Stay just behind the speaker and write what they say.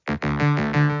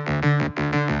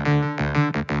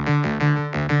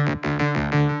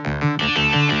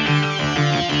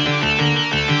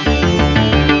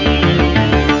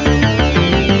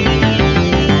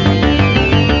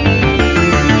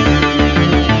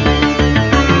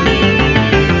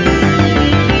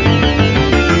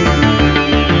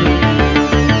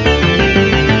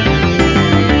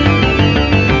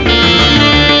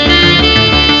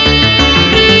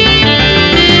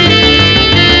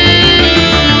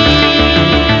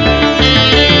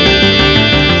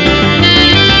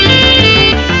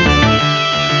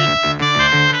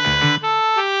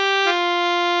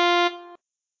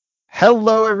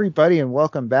Hello, everybody, and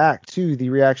welcome back to the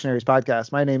Reactionaries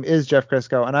Podcast. My name is Jeff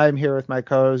Crisco, and I'm here with my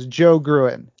co-host, Joe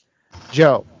Gruen.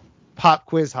 Joe, pop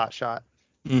quiz hotshot.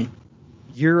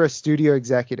 You're a studio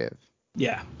executive.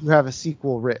 Yeah. You have a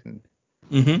sequel written.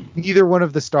 Mm-hmm. Neither one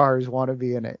of the stars want to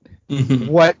be in it. Mm-hmm.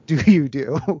 What do you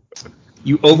do?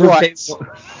 You overpay.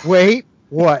 Wait,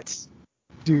 what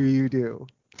do you do?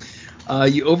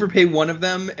 You overpay one of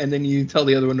them, and then you tell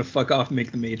the other one to fuck off and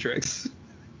make The Matrix.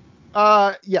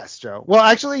 Yes, Joe. Well,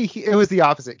 actually, it was the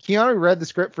opposite. Keanu read the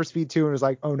script for Speed 2 and was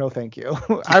like, oh, no, thank you.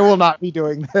 I will not be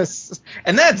doing this.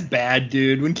 And that's bad,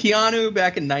 dude. When Keanu,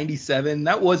 back in 97,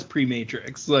 that was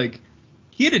pre-Matrix. Like,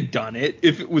 he'd have done it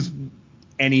if it was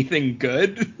anything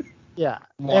good. Yeah.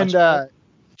 And,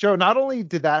 Joe, not only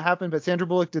did that happen, but Sandra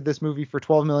Bullock did this movie for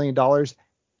 $12 million,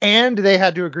 and they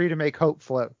had to agree to make Hope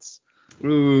Floats.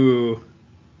 Ooh.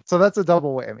 So that's a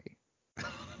double whammy.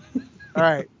 All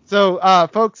right. So,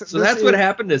 folks. So that's what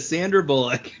happened to Sandra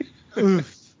Bullock.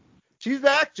 She's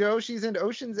back, Joe. She's in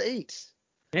Ocean's 8.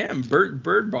 Damn,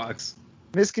 Bird Box.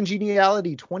 Miss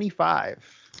Congeniality 25.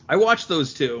 I watched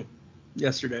those two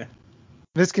yesterday.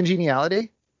 Miss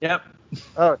Congeniality? Yep.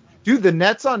 Oh, dude, The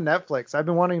Net's on Netflix. I've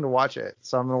been wanting to watch it,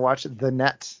 so I'm going to watch The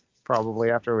Net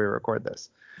probably after we record this.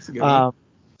 That's a good one.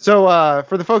 So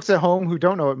for the folks at home who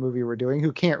don't know what movie we're doing,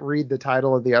 who can't read the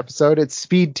title of the episode, it's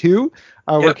Speed 2.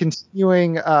 We're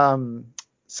continuing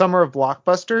Summer of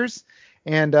Blockbusters.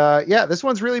 And this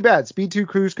one's really bad. Speed 2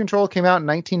 Cruise Control came out in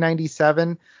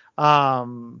 1997.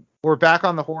 We're back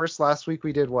on the horse. Last week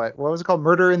we did what was it called?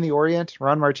 Murder in the Orient,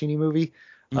 Ron Martini movie.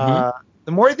 Mm-hmm.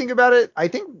 The more I think about it, I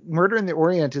think Murder in the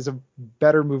Orient is a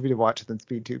better movie to watch than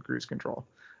Speed 2 Cruise Control.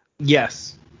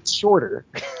 Yes. It's shorter.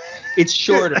 It's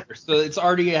shorter, so it's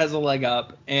already has a leg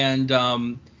up, and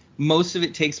most of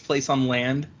it takes place on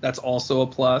land. That's also a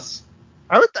plus.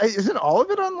 Isn't all of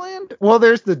it on land? Well,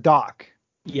 there's the dock.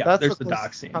 Yeah, there's the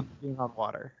dock scene. Being on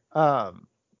water.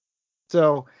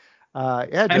 Joe,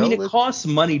 I mean, it costs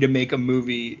money to make a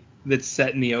movie that's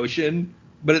set in the ocean,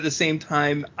 but at the same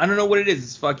time, I don't know what it is.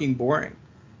 It's fucking boring.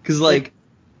 Because,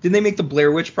 didn't they make the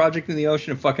Blair Witch Project in the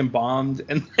ocean and fucking bombed?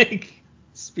 And,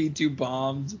 Speed 2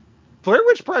 bombed. Blair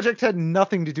Witch Project had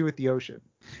nothing to do with the ocean.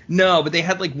 No, but they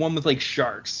had one with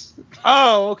sharks.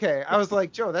 Oh, okay. I was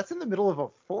like, Joe, that's in the middle of a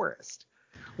forest.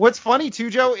 What's funny too,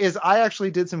 Joe, is I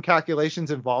actually did some calculations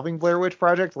involving Blair Witch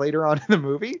Project later on in the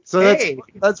movie. So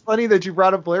that's funny that you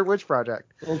brought up Blair Witch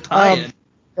Project. A little tie-in.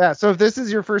 Yeah, so if this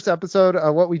is your first episode,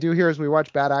 what we do here is we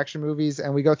watch bad action movies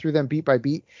and we go through them beat by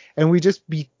beat, and we just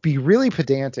be really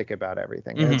pedantic about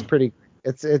everything. And it's pretty.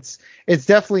 It's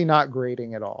definitely not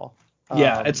grading at all.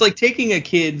 Yeah, it's like taking a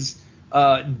kid's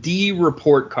D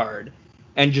report card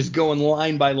and just going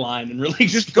line by line and really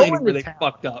just explaining where they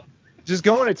fucked up. Just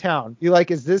going to town. You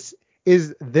is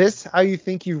this how you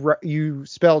think you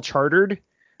spell chartered?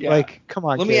 Yeah. Come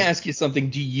on. Let me ask you something.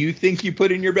 Do you think you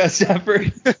put in your best effort?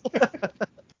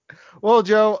 Well,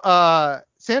 Joe,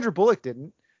 Sandra Bullock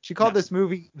didn't. She called this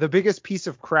movie the biggest piece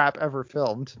of crap ever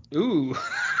filmed. Ooh.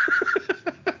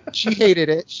 She hated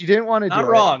it. She didn't want to do it. Not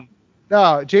wrong.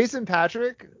 No, Jason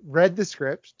Patric read the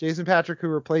script. Jason Patric, who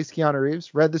replaced Keanu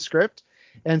Reeves, read the script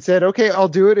and said, okay, I'll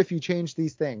do it if you change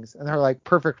these things. And they're like,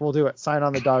 perfect, we'll do it. Sign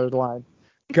on the dotted line.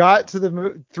 Got to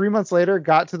the 3 months later,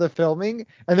 got to the filming,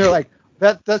 and they're like,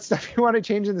 that stuff you want to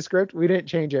change in the script, we didn't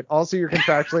change it. Also, you're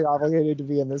contractually obligated to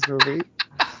be in this movie.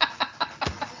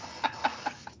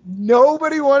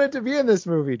 Nobody wanted to be in this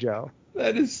movie, Joe.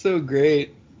 That is so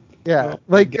great. Yeah,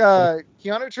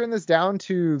 Keanu turned this down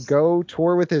to go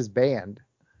tour with his band.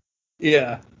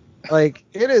 Yeah.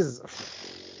 It's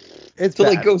to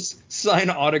bad. Go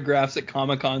sign autographs at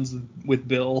Comic-Cons with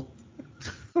Bill.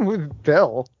 With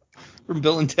Bill? From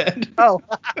Bill and Ted. Oh.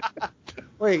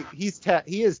 Wait, he's Ted.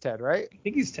 He is Ted, right? I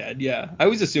think he's Ted, yeah. I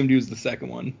always assumed he was the second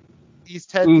one. He's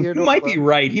Ted Theodore. He might be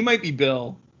right. He might be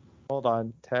Bill. Hold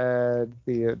on. Ted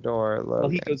Theodore Logan. While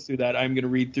he goes through that, I'm going to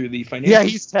read through the financial. Yeah,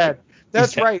 he's Ted.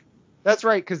 That's right. That's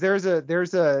right, because there's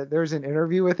an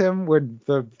interview with him when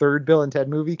the third Bill and Ted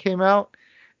movie came out,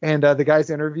 and the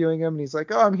guy's interviewing him, and he's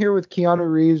like, "Oh, I'm here with Keanu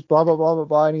Reeves, blah blah blah blah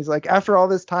blah," and he's like, "After all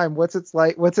this time, what's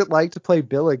it like to play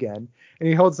Bill again?" And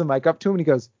he holds the mic up to him and he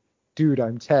goes, "Dude,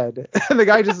 I'm Ted," and the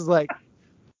guy just is like,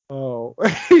 "Oh,"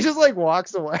 he just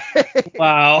walks away.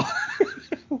 Wow,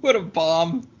 what a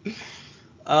bomb! It's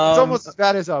almost as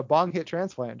bad as a bong hit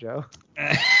transplant, Joe.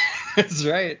 That's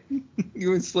right.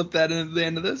 You would slip that into the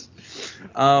end of this.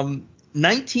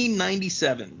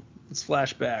 1997. Let's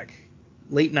flash back.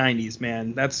 Late 90s,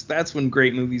 man. That's when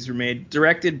great movies were made.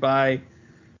 Directed by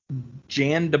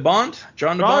John de Bont.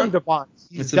 John de Bont.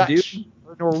 He's Dutch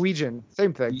or Norwegian.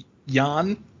 Same thing.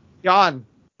 Jan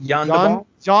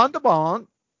de Bont.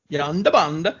 Yonda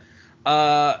Bond.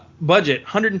 Budget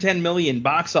 110 million,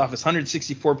 box office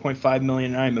 164.5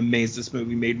 million, and I'm amazed this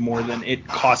movie made more than it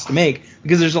cost to make,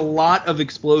 because there's a lot of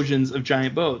explosions of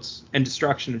giant boats and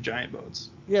destruction of giant boats.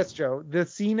 Yes, Joe. The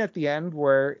scene at the end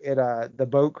where the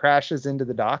boat crashes into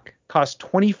the dock cost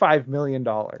 $25 million.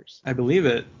 I believe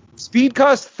it. Speed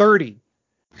cost 30.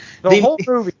 The whole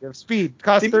movie of Speed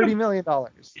cost $30 million.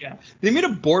 Yeah. They made a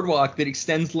boardwalk that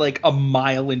extends like a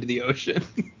mile into the ocean.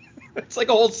 It's like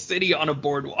a whole city on a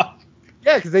boardwalk.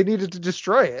 Yeah, because they needed to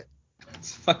destroy it.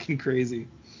 It's fucking crazy.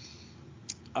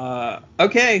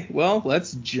 Okay, well,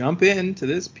 let's jump into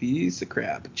this piece of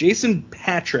crap. Jason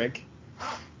Patric.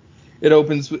 It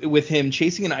opens with him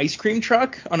chasing an ice cream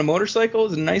truck on a motorcycle.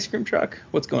 Is it an ice cream truck?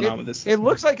 What's going on with this? It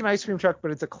looks like an ice cream truck,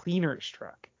 but it's a cleaner's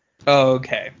truck. Oh,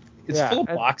 okay. It's full of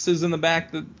boxes in the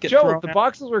back that get thrown out.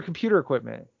 Boxes were computer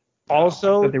equipment. Oh,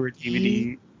 also, they were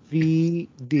DVD.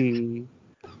 DVD,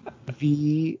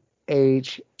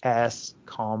 VHS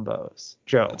combos.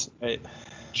 Joe. That's right.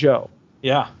 Joe.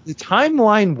 Yeah. The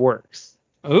timeline works.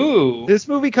 Ooh. This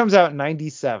movie comes out in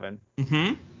 97.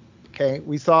 Mm-hmm. Okay.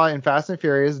 We saw in Fast and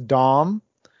Furious, Dom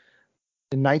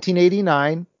in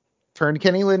 1989 turned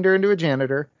Kenny Linder into a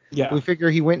janitor. Yeah. We figure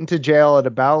he went into jail at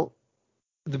about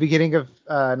the beginning of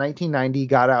 1990,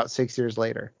 got out 6 years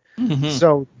later. Mm-hmm.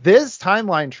 So this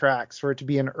timeline tracks for it to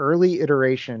be an early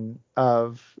iteration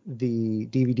of the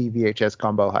DVD VHS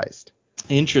combo heist.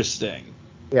 Interesting.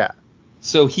 Yeah.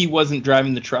 So he wasn't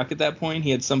driving the truck at that point? He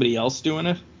had somebody else doing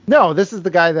it? No, this is the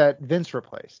guy that Vince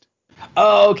replaced.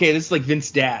 Oh, okay. This is like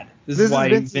Vince's dad. This is why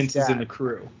Vince is in the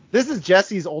crew. This is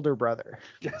Jesse's older brother.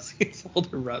 Jesse's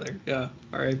older brother. Yeah.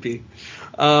 R.I.P.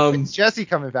 Jesse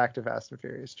coming back to Fast and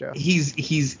Furious, Joe.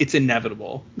 It's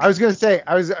inevitable. I was gonna say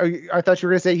I thought you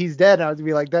were gonna say he's dead, and I was gonna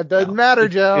be like, that doesn't matter,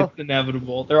 Joe. It's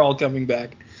inevitable. They're all coming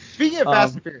back. Speaking of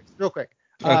Fast and Furious, real quick,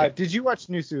 okay. Did you watch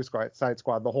New Suicide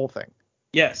Squad, the whole thing?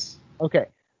 Yes. Okay.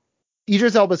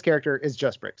 Idris Elba's character is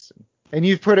just Brixton, and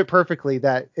you've put it perfectly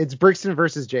that it's Brixton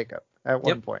versus Jacob at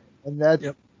one point, and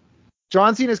that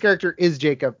John Cena's character is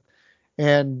Jacob,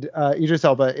 and Idris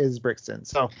Elba is Brixton.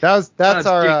 So that's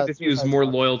our. Jacob if he was more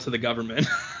loyal to the government.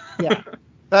 Yeah,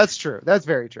 that's true. That's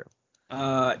very true.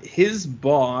 His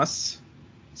boss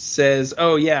says,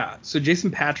 "Oh yeah." So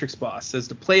Jason Patric's boss says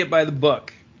to play it by the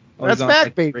book. That's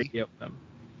Mac, baby.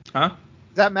 Huh?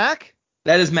 Is that Mac?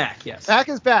 That is Mac, yes. Mac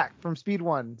is back from Speed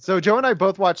 1. So Joe and I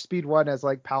both watched Speed 1 as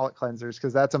like palate cleansers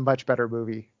because that's a much better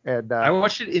movie. And I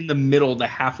watched it in the middle, the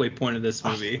halfway point of this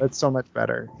movie. That's so much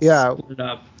better. Yeah. Split it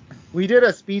up. We did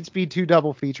a Speed 2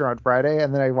 double feature on Friday,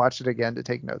 and then I watched it again to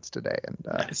take notes today. And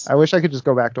nice. I wish I could just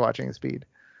go back to watching Speed.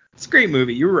 It's a great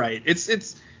movie. You're right. It's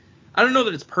I don't know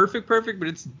that it's perfect, but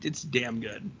it's damn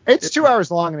good. It's 2 hours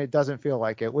long and it doesn't feel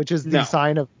like it, which is the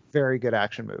sign of a very good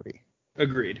action movie.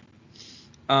 Agreed.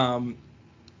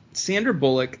 Sandra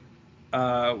Bullock,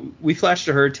 we flashed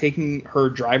to her taking her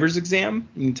driver's exam.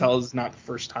 You can tell it's not the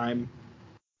first time,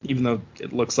 even though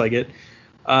it looks like it.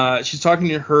 She's talking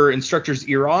to her instructor's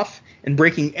ear off and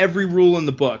breaking every rule in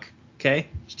the book. Okay?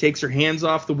 She takes her hands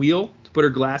off the wheel to put her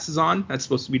glasses on. That's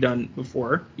supposed to be done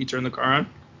before you turn the car on.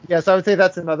 Yes, I would say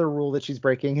that's another rule that she's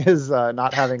breaking is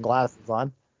not having glasses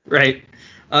on. Right.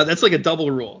 That's like a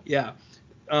double rule. Yeah.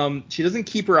 She doesn't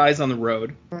keep her eyes on the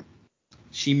road.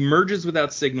 She merges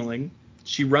without signaling.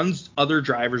 She runs other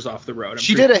drivers off the road.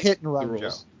 She did a hit and run, Joe.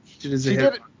 She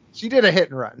did a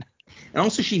hit and run. And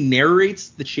also she narrates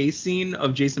the chase scene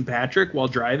of Jason Patric while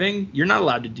driving. You're not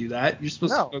allowed to do that. You're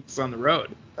supposed to focus on the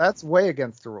road. That's way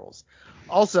against the rules.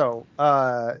 Also,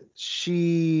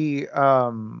 she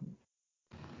does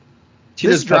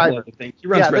driver thing. She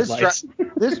runs red lights.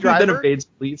 This driver then evades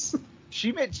police.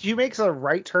 She makes a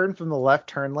right turn from the left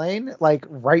turn lane, like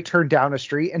right turn down a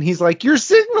street, and he's like, "Your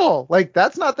signal!" Like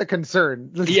that's not the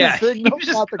concern. Yeah, he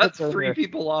just cut 3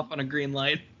 people off on a green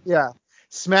light. Yeah,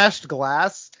 smashed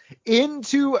glass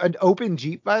into an open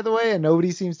Jeep, by the way, and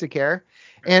nobody seems to care.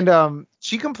 And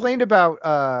she complained about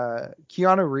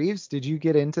Keanu Reeves. Did you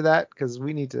get into that? Because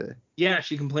we need to. Yeah,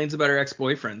 she complains about her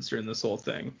ex-boyfriends during this whole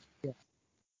thing. Yeah.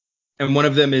 And one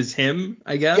of them is him,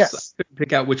 I guess. Yes. I couldn't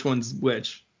pick out which one's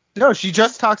which. No, she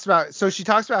talks about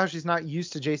how she's not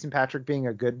used to Jason Patric being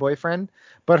a good boyfriend,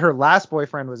 but her last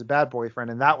boyfriend was a bad boyfriend,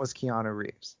 and that was Keanu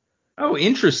Reeves. Oh,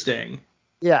 interesting.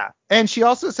 Yeah. And she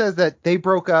also says that they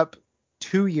broke up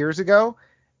 2 years ago,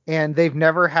 and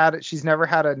she's never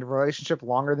had a relationship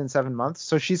longer than 7 months.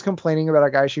 So she's complaining about a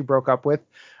guy she broke up with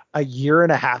a year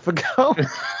and a half ago.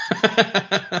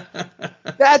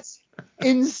 That's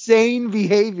insane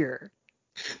behavior.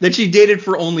 that she dated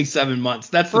for only 7 months.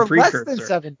 That's the precursor. For less than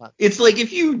 7 months. It's like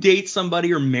if you date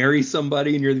somebody or marry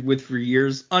somebody and you're with for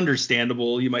years,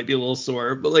 understandable. You might be a little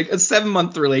sore, but like a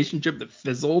 7-month relationship that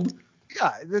fizzled.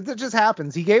 Yeah, that just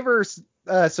happens. He gave her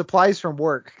supplies from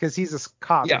work because he's a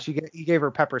cop. Yeah. And he gave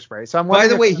her pepper spray. So I'm By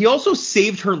the way, he also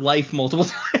saved her life multiple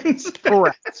times.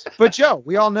 Correct. But Joe,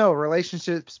 we all know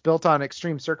relationships built on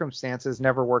extreme circumstances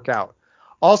never work out.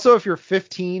 Also, if you're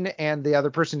 15 and the other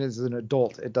person is an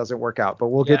adult, it doesn't work out. But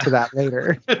we'll get to that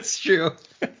later. That's true.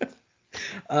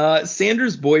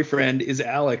 Sandra's boyfriend is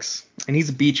Alex, and he's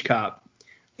a beach cop.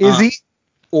 Is he?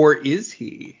 Or is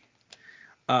he?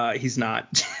 He's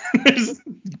not.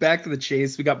 Back to the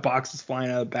chase. We got boxes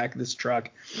flying out of the back of this truck.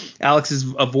 Alex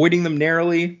is avoiding them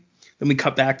narrowly. Then we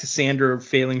cut back to Sandra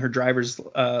failing her driver's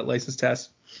license test.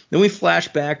 Then we flash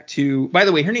back to, by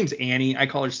the way, her name's Annie. I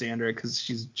call her Sandra because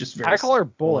she's just very. I call her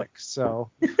Bullock. So.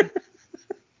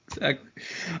 Exactly.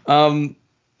 Then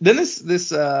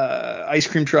this ice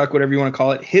cream truck, whatever you want to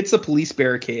call it, hits a police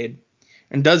barricade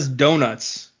and does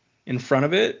donuts in front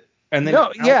of it. And then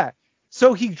yeah.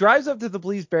 So he drives up to the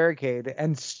police barricade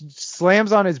and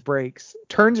slams on his brakes,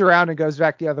 turns around and goes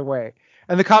back the other way.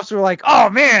 And the cops were like, "Oh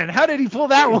man, how did he pull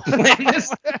that one?"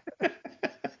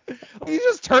 He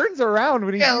just turns around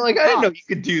when he. Yeah, like I didn't know you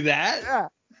could do that.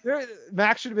 Yeah,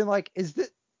 Max should have been like, "Is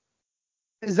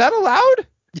that allowed?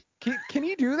 Can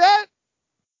you do that?"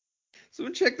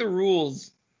 Someone check the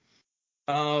rules.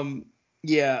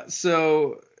 Yeah.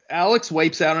 So Alex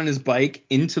wipes out on his bike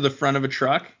into the front of a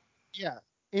truck. Yeah.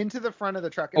 Into the front of the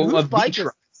truck. And whose bike is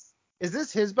this? Is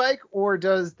this his bike or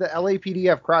does the LAPD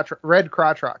have red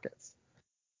crotch rockets?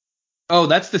 Oh,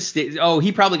 that's the state. Oh,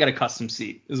 he probably got a custom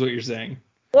seat, is what you're saying.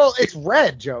 Well, it's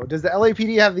red, Joe. Does the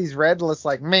LAPD have these redless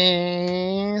like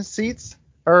meh seats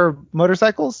or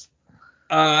motorcycles?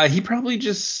 He probably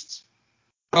just.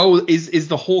 Oh, is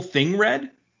the whole thing red?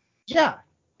 Yeah.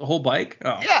 The whole bike?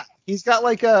 Oh. Yeah. He's got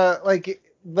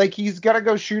like he's got to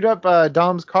go shoot up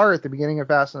Dom's car at the beginning of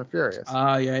Fast and the Furious.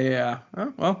 Yeah.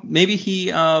 Oh, well, maybe he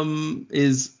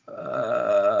is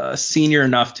senior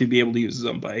enough to be able to use his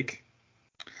own bike.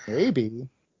 Maybe.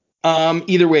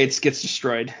 Either way, it gets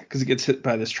destroyed because it gets hit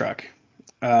by this truck.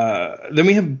 Then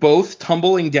we have both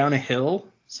tumbling down a hill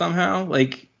somehow.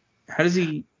 Like, how does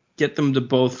he get them to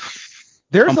both?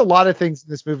 There's a lot of things in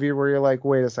this movie where you're like,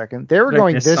 wait a second, they were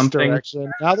going this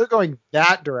direction. Now they're going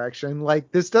that direction.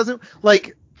 Like, this doesn't,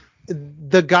 like,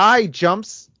 the guy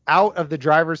jumps out of the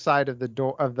driver's side of the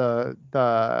door of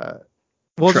the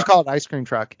we'll just call it ice cream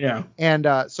truck. Yeah. And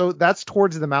so that's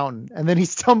towards the mountain. And then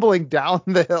he's tumbling down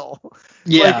the hill.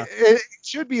 Yeah. Like, it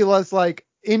should be less like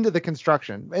into the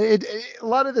construction. A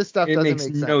lot of this stuff doesn't make sense.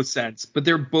 It makes no sense. But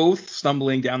they're both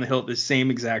stumbling down the hill at the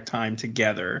same exact time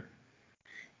together.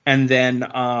 And then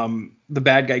the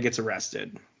bad guy gets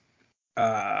arrested.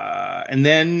 And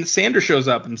then Sandra shows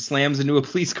up and slams into a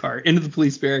police car, into the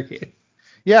police barricade.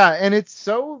 Yeah, and it's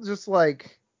so just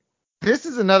like, this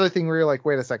is another thing where you're like,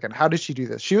 wait a second, how did she do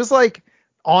this? She was like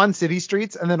on city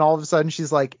streets, and then all of a sudden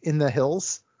she's like in the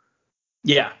hills.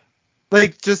 Yeah.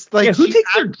 Like, just like. Yeah, who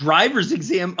takes their driver's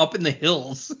exam up in the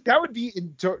hills? That would be,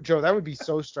 Joe, that would be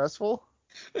so stressful.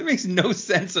 That makes no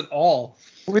sense at all.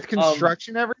 With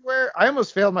construction everywhere, I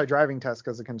almost failed my driving test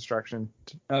because of construction.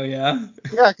 Oh, yeah?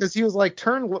 Yeah, because he was like,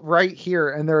 turn right here,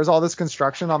 and there was all this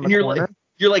construction on the corner.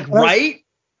 You're like, right?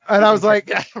 And I was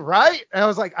like, right? And I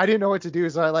was like, I didn't know what to do,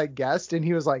 so I like guessed, and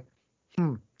he was like,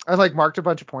 I like marked a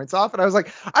bunch of points off, and I was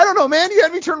like, I don't know, man, you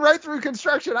had me turn right through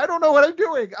construction. I don't know what I'm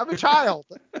doing. I'm a child.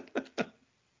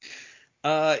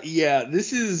 Yeah,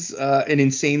 this is an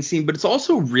insane scene, but it's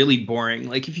also really boring.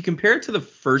 Like, if you compare it to the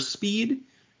first Speed,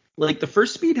 like the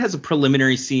first Speed has a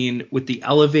preliminary scene with the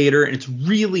elevator, and it's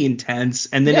really intense.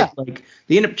 And then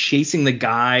they end up chasing the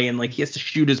guy, and like he has to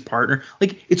shoot his partner.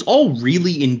 Like, it's all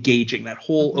really engaging, that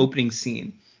whole opening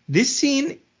scene. This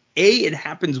scene, it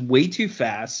happens way too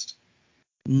fast.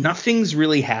 Nothing's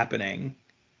really happening.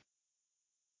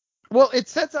 Well, it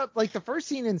sets up like the first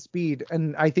scene in Speed,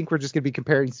 and I think we're just going to be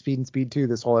comparing Speed and Speed 2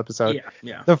 this whole episode.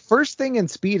 Yeah. The first thing in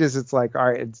Speed is it's like, all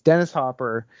right, it's Dennis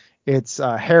Hopper, it's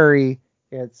Harry,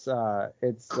 it's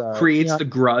creates the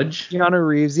grudge. Keanu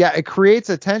Reeves. Yeah, it creates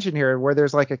a tension here where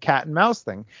there's like a cat and mouse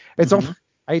thing. It's almost,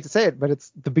 I hate to say it, but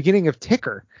it's the beginning of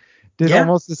Ticker. Did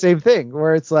almost the same thing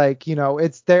where it's like, you know,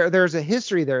 it's there's a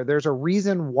history there. There's a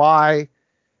reason why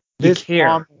this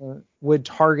would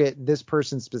target this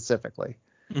person specifically.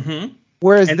 Mm-hmm.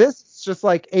 Whereas this is it's just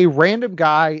like a random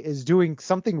guy is doing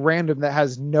something random that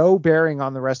has no bearing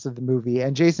on the rest of the movie,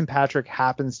 and Jason Patric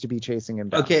happens to be chasing him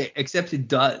down. Okay, except it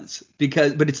does,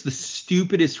 but it's the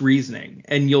stupidest reasoning,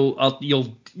 and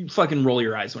you'll fucking roll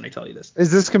your eyes when I tell you this.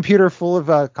 Is this computer full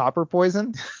of copper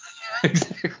poison?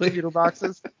 Exactly. Computer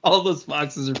boxes. All those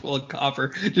boxes are full of copper,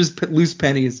 just loose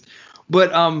pennies.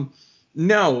 But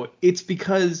no, it's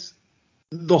because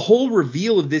the whole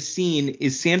reveal of this scene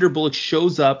is Sandra Bullock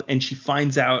shows up and she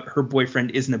finds out her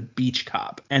boyfriend isn't a beach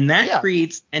cop, and that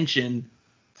creates tension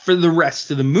for the rest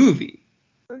of the movie.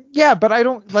 Yeah, but I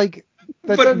don't like.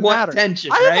 That but doesn't what matter.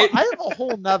 tension, right? I have a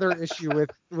whole nother issue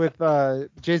with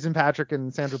Jason Patric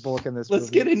and Sandra Bullock in this movie. Let's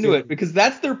get into it, because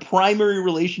that's their primary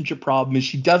relationship problem. Is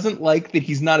she doesn't like that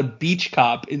he's not a beach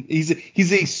cop, and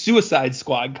he's a Suicide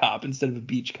Squad cop instead of a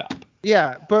beach cop.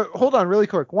 Yeah, but hold on, really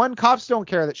quick. One, cops don't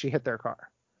care that she hit their car.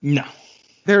 No,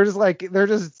 they're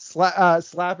just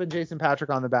slapping Jason Patric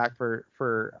on the back for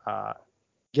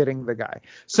getting the guy.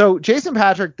 So Jason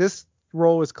Patric, this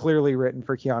role was clearly written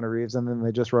for Keanu Reeves, and then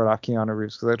they just wrote off Keanu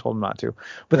Reeves because they told him not to.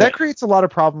 But that creates a lot of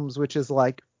problems, which is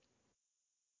like,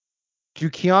 do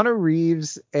Keanu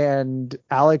Reeves and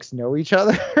Alex know each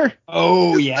other?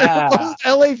 Oh yeah,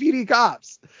 LAPD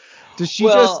cops. Is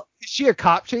she a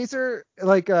cop chaser,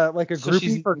 like a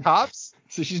groupie for cops?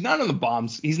 So she's not in the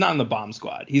bombs. He's not in the bomb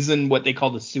squad. He's in what they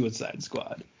call the Suicide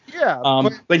Squad. Yeah,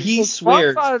 but he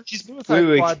swears. Suicide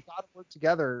Squad got to work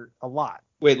together a lot.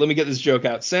 Wait, let me get this joke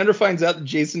out. Sandra finds out that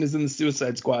Jason is in the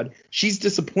Suicide Squad. She's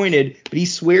disappointed, but he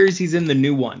swears he's in the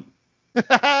new one.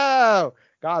 Got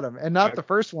him. And not the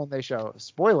first one they show.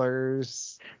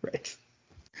 Spoilers. Right.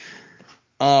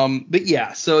 But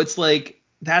yeah, so it's like,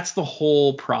 that's the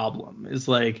whole problem. Is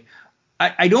like,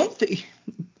 I don't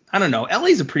know.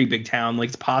 LA's a pretty big town. Like,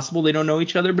 it's possible they don't know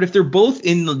each other, but if they're both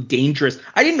in the dangerous,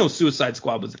 I didn't know Suicide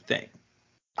Squad was a thing.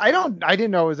 I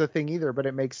didn't know it was a thing either, but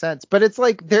it makes sense. But it's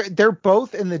like they're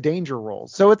both in the danger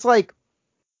roles. So it's like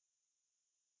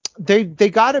they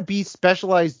got to be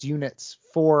specialized units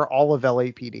for all of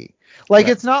LAPD. Like,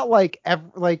 it's not like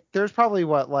there's probably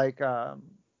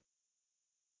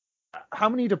how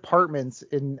many departments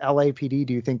in LAPD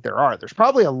do you think there are? There's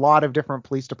probably a lot of different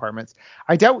police departments.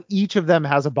 I doubt each of them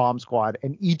has a bomb squad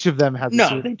and each of them has a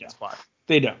suicide squad.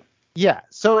 They don't. Yeah,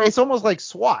 so it's almost like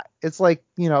SWAT. It's like,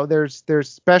 there's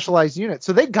specialized units.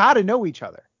 So they got to know each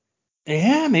other.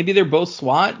 Yeah, maybe they're both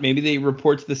SWAT. Maybe they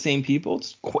report to the same people.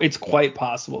 It's quite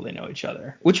possible they know each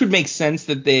other, which would make sense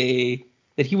that he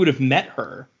would have met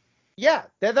her. Yeah,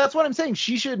 that's what I'm saying.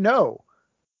 She should know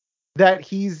that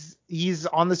he's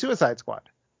on the Suicide Squad.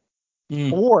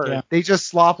 Or they just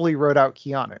sloppily wrote out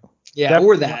Keanu. Yeah, definitely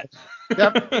or that.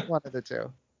 Definitely one of the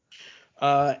two.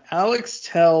 Alex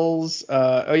tells,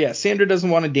 Sandra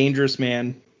doesn't want a dangerous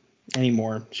man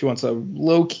anymore. She wants a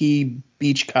low-key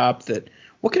beach cop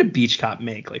what could a beach cop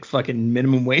make? Like fucking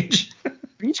minimum wage?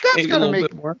 Beach cops gotta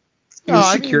make more.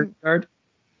 Security guard.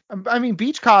 I mean,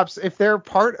 beach cops, if they're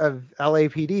part of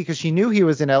LAPD, because she knew he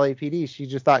was in LAPD, she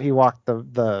just thought he walked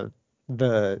the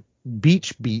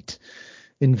beach beat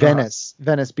in Venice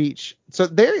Beach. So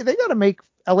they gotta make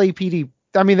LAPD.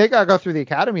 I mean, they gotta go through the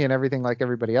academy and everything like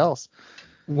everybody else.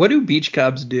 What do beach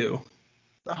cops do?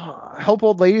 Help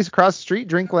old ladies across the street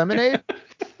drink lemonade.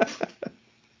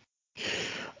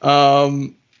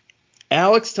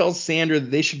 Alex tells Sandra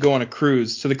that they should go on a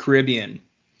cruise to the Caribbean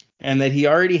and that he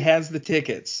already has the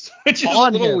tickets, which is a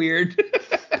little weird.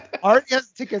 Already has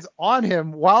the tickets on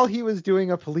him while he was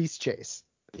doing a police chase.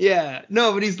 Yeah.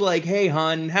 No, but he's like, hey,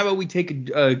 hon, how about we take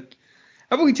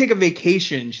a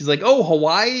vacation? She's like, oh,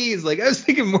 Hawaii? He's like, I was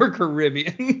thinking more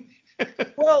Caribbean.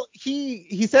 Well,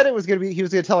 he said he was going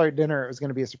to tell her at dinner it was going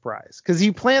to be a surprise because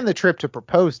he planned the trip to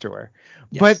propose to her.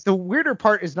 Yes. But the weirder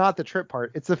part is not the trip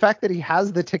part. It's the fact that he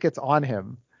has the tickets on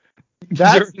him.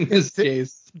 During this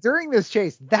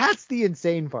chase. That's the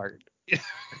insane part.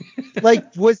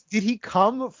 Like, did he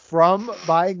come from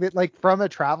buying that, from a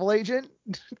travel agent?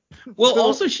 Well,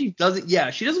 also she doesn't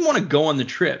want to go on the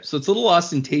trip. So it's a little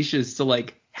ostentatious to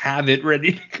have it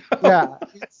ready to go. Yeah.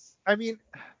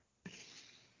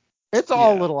 It's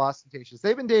all a little ostentatious.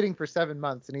 They've been dating for 7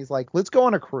 months, and he's like, let's go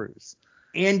on a cruise.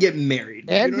 And get married.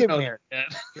 And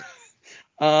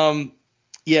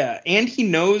he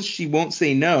knows she won't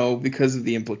say no because of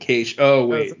the implication. Oh,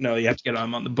 wait. No, you have to get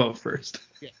him on the boat first.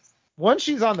 Yes. Once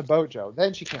she's on the boat, Joe,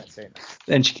 then she can't say no.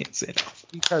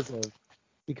 Because of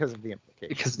the implication.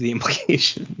 Because of the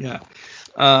implication, yeah.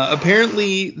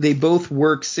 Apparently, they both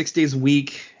work 6 days a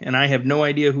week, and I have no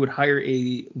idea who would hire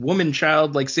a woman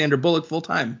child like Sandra Bullock full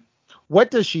time. What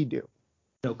does she do?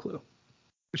 No clue.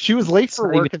 She was late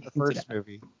for work in the first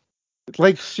movie.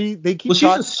 Like they keep. Well,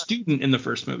 she's a student in the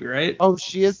first movie, right? Oh,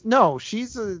 she is. No,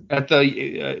 she's at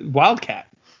the Wildcat.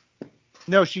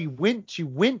 No, she went to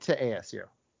ASU.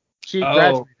 She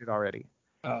graduated already.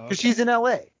 Oh, because she's in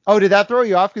LA. Oh, did that throw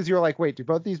you off? Because you were like, wait, do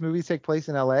both these movies take place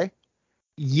in LA?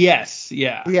 Yes.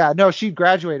 Yeah. Yeah. No, she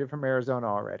graduated from Arizona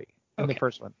already in the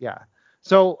first one. Yeah.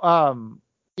 So,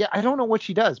 yeah, I don't know what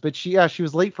she does, but she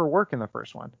was late for work in the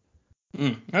first one.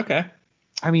 Okay.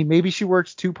 I mean, maybe she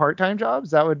works 2 part-time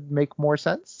jobs. That would make more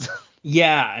sense.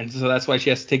 Yeah, and so that's why she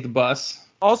has to take the bus.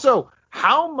 Also,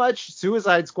 how much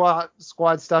Suicide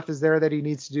Squad stuff is there that he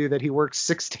needs to do that he works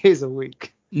 6 days a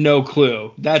week? No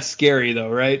clue. That's scary though,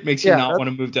 right? Makes you not want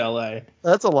to move to LA.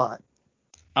 That's a lot.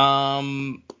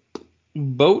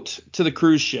 Boat to the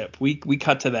cruise ship. We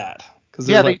cut to that because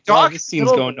they like, dock this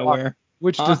scene's going nowhere,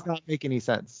 which does not make any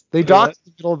sense. They dock in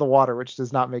the middle of the water, which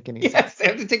does not make any sense. Yes, they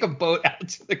have to take a boat out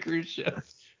to the cruise ship.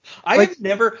 I've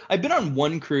been on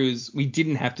one cruise. We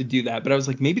didn't have to do that, but I was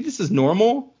like, maybe this is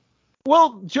normal.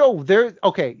 Well, Joe,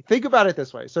 think about it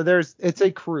this way. So it's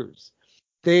a cruise.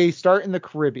 They start in the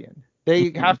Caribbean.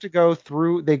 They have to go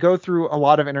through a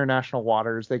lot of international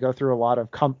waters. They go through a lot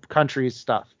of countries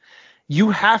stuff.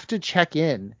 You have to check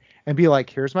in and be like,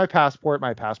 here's my passport.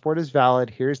 My passport is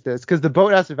valid. Here's this. Because the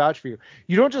boat has to vouch for you.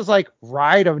 You don't just like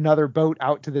ride another boat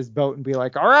out to this boat and be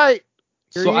like, all right.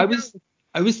 So I was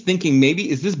thinking maybe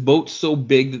is this boat so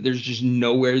big that there's just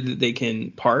nowhere that they can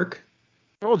park?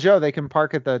 Well, Joe, they can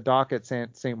park at the dock at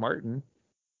St. Martin.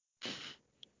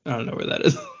 I don't know where that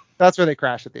is. That's where they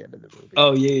crash at the end of the movie.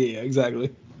 Oh, yeah,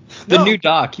 exactly. The new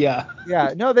dock, yeah.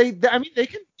 Yeah, no,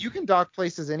 you can dock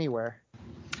places anywhere.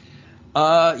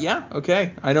 Yeah,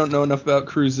 okay. I don't know enough about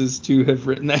cruises to have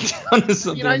written that down as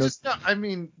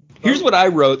something. Here's what I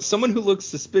wrote. Someone who looks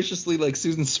suspiciously like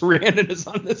Susan Sarandon is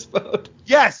on this boat.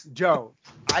 Yes, Joe.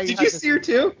 Did you see her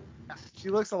too? She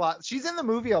looks a lot. She's in the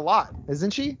movie a lot,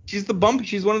 isn't she? She's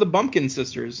one of the Bumpkin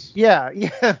sisters. Yeah,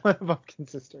 one of the Bumpkin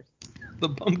sisters. The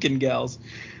Bumpkin gals.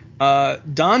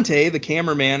 Dante, the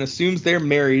cameraman, assumes they're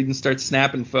married and starts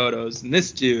snapping photos. And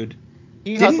this dude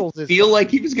didn't feel like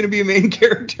he was going to be a main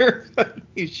character, but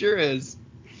he sure is.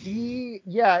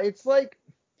 It's like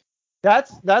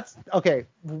that's okay.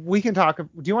 We can talk. Do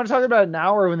you want to talk about it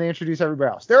now or when they introduce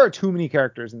everybody else? There are too many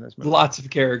characters in this movie. Lots of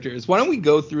characters. Why don't we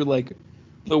go through like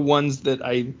the ones that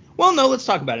let's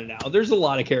talk about it now. There's a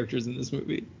lot of characters in this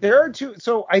movie. There are two.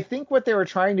 So I think what they were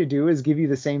trying to do is give you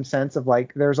the same sense of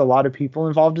like there's a lot of people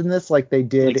involved in this, like they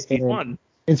did in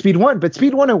Speed 1. But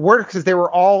Speed 1 it worked because they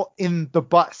were all in the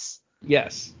bus.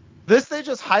 Yes. This they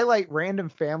just highlight random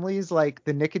families like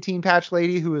the nicotine patch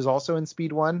lady who is also in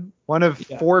Speed 1. One of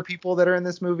 4 people that are in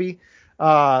this movie.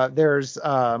 There's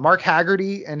Mark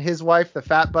Haggerty and his wife, the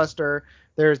Fat Buster.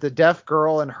 There's the deaf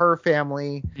girl and her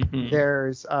family. Mm-hmm.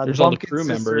 There's all the crew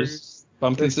members.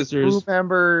 Bumpkin Sisters. Crew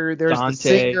member. There's Dante, the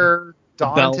singer,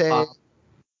 Dante.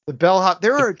 The bellhop.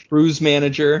 There are cruise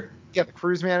manager. Yeah, the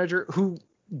cruise manager who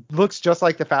looks just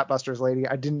like the Fat Busters lady.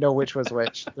 I didn't know which was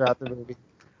which throughout the movie.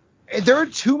 There are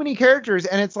too many characters,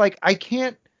 and it's like I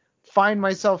can't find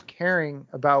myself caring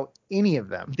about any of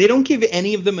them. They don't give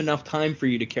any of them enough time for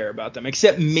you to care about them,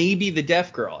 except maybe the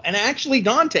deaf girl. And actually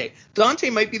Dante. Dante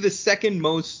might be the second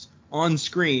most on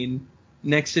screen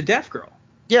next to deaf girl.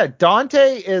 Yeah,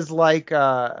 Dante is like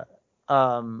Gigantor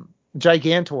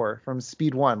from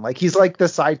Speed 1. Like he's like the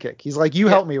sidekick. He's like, you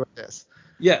help me with this.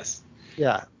 Yes.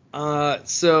 Yeah.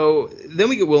 So then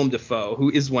we get Willem Dafoe, who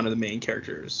is one of the main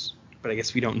characters. But I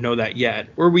guess we don't know that yet.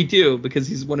 Or we do, because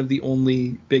he's one of the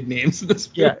only big names in this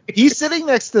movie. Yeah, he's sitting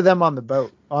next to them on the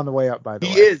boat on the way up, by the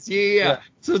way. He is, yeah.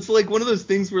 So it's like one of those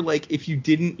things where, like, if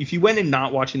you went in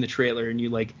not watching the trailer and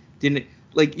you, like, didn't,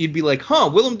 like, you'd be like,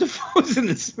 Willem Dafoe's in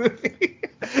this movie.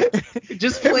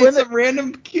 Just playing some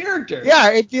random character.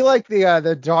 Yeah, it'd be like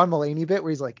the John Mulaney bit where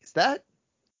he's like, is that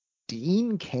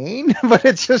Dean Cain? But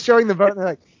it's just showing the boat and they're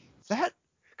like, is that?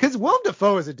 Because Willem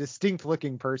Dafoe is a distinct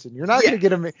looking person. You're not going to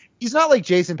get him. He's not like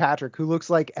Jason Patric, who looks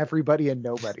like everybody and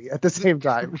nobody at the same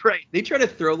time. Right. They try to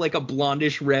throw like a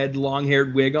blondish red long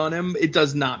haired wig on him. It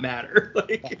does not matter.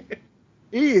 Like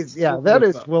that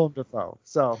is Willem Dafoe.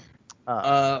 So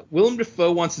Willem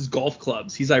Dafoe wants his golf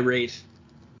clubs. He's irate.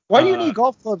 Why do you need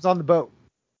golf clubs on the boat?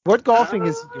 What golfing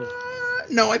is he doing?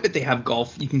 No, I bet they have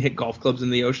golf. You can hit golf clubs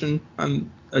in the ocean on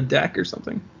a deck or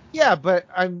something. Yeah, but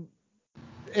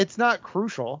it's not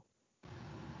crucial.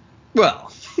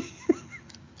 Well,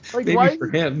 like, maybe for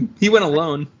him. He went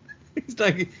alone. He's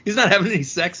not having any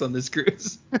sex on this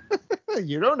cruise.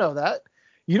 You don't know that.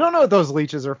 You don't know what those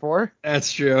leeches are for.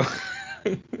 That's true.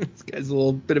 This guy's a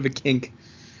little bit of a kink.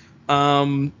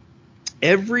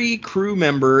 every crew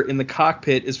member in the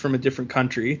cockpit is from a different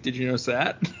country. Did you notice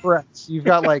that? Correct. You've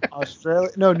got like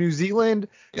New Zealand,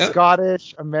 yep.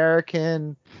 Scottish,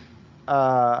 American. Who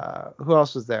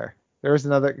else was there? There was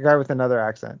another guy with another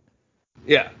accent.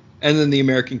 Yeah, and then the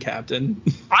American captain.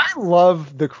 I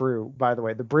love the crew, by the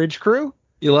way, the bridge crew.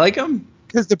 You like them?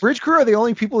 Because the bridge crew are the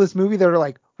only people in this movie that are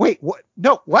like, wait, what?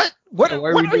 No, what? What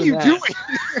are you doing?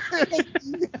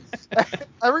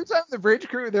 Every time the bridge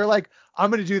crew, they're like, I'm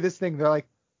going to do this thing. They're like,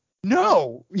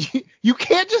 no, you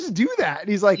can't just do that. And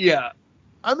he's like, yeah,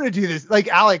 I'm going to do this. Like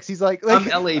Alex, he's like I'm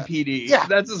LAPD. Yeah.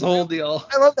 That's his whole deal.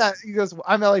 I love that. He goes,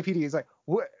 I'm LAPD. He's like,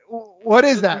 what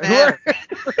is that?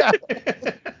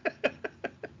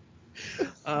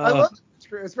 I love the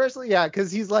crew, especially,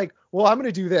 because he's like, well, I'm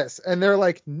going to do this. And they're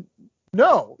like,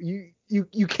 no,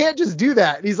 you can't just do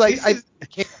that. And he's like, I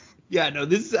can't. Yeah, no,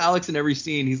 this is Alex in every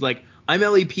scene. He's like, I'm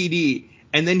LAPD.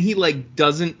 And then he like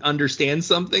doesn't understand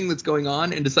something that's going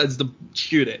on and decides to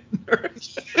shoot it.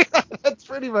 That's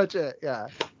pretty much it. Yeah.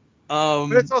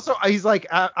 But it's also, he's like,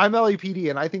 I'm LAPD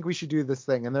and I think we should do this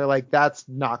thing. And they're like, that's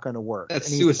not going to work. That's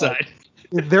suicide.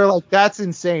 Like, they're like, that's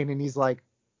insane. And he's like,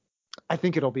 I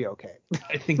think it'll be okay.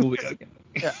 I think we'll be okay.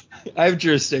 Yeah. I have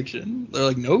jurisdiction. They're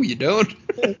like, no, you don't.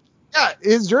 Yeah,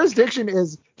 his jurisdiction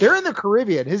is, they're in the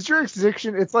Caribbean. His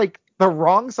jurisdiction, it's like the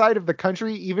wrong side of the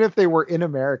country, even if they were in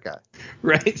America.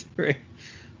 Right.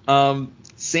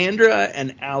 Sandra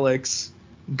and Alex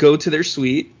go to their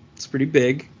suite. It's pretty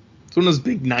big. It's one of those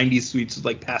big 90s suites with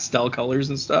like pastel colors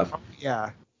and stuff.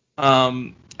 Yeah.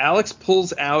 Alex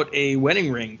pulls out a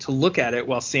wedding ring to look at it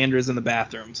while Sandra's in the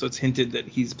bathroom. So it's hinted that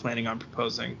he's planning on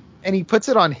proposing. And he puts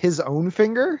it on his own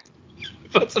finger? He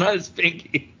puts it on his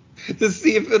pinky to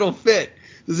see if it'll fit.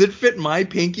 Does it fit my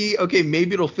pinky? Okay,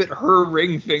 maybe it'll fit her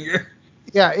ring finger.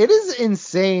 Yeah, it is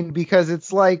insane because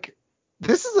it's like,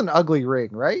 this is an ugly ring,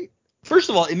 right? First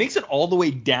of all, it makes it all the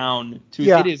way down to,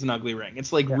 it is an ugly ring.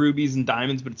 It's like rubies and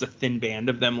diamonds, but it's a thin band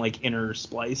of them like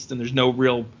interspliced, and there's no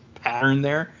real pattern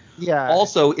there. Yeah.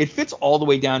 Also, it fits all the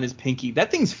way down his pinky. That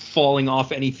thing's falling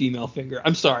off any female finger.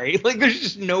 I'm sorry. Like, there's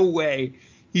just no way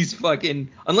he's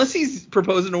fucking, unless he's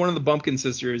proposing to one of the Bumpkin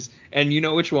sisters, and you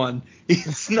know which one,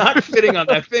 it's not fitting on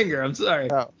that finger. I'm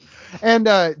sorry. Oh. And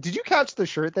did you catch the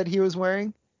shirt that he was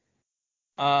wearing?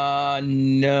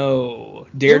 No.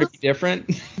 Dare to be different?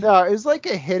 No, it was like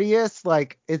a hideous,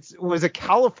 like, it was a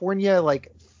California,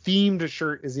 like, themed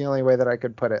shirt is the only way that I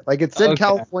could put it. Like, it said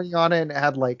California on it, and it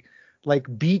had, like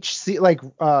beach, like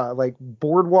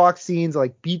boardwalk scenes,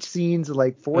 like beach scenes,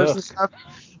 like forest and stuff.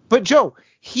 But Joe,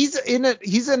 he's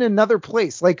in another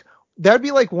place. Like, that'd be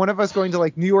like one of us going to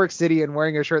like New York City and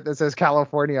wearing a shirt that says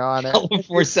California on it.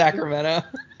 California, Sacramento.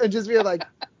 And just be like,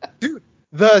 dude,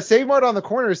 the Save Mart on the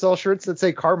corner sells shirts that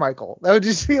say Carmichael. That would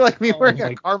just be like me wearing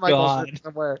a Carmichael shirt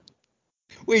somewhere.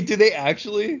 Wait, do they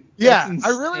actually? Yeah, I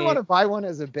really want to buy one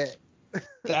as a bit.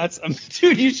 That's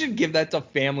dude, you should give that to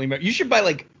family members. You should buy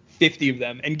like 50 of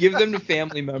them and give them to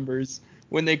family members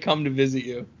when they come to visit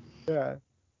you. Yeah.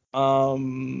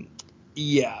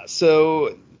 Yeah,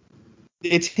 so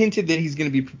it's hinted that he's going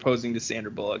to be proposing to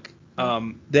Sandra Bullock.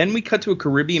 Then we cut to a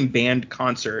Caribbean band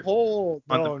concert on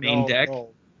the main deck.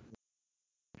 No.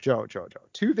 Joe.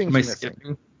 Two things are missing.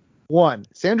 Skipping? One,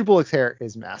 Sandra Bullock's hair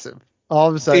is massive. All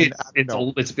of a sudden,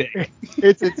 it's big.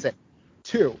 It's insane.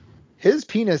 Two, his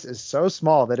penis is so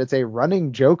small that it's a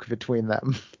running joke between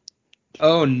them.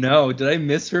 Oh no, did I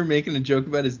miss her making a joke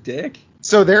about his dick?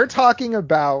 So they're talking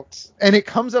about, and it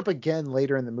comes up again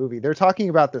later in the movie, they're talking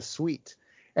about the suite.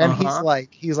 And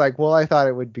he's like, well, I thought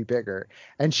it would be bigger.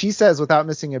 And she says, without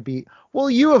missing a beat, well,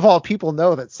 you of all people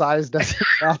know that size doesn't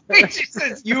matter. She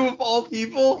says, you of all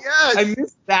people? Yes. I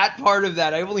missed that part of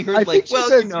that. I only heard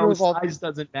size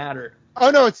doesn't matter. Oh,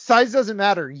 no, it's size doesn't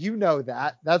matter. You know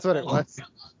that. That's what it was.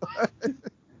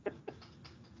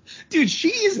 Dude, she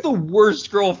is the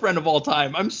worst girlfriend of all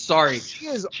time. I'm sorry. She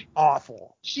is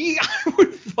awful. I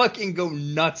would fucking go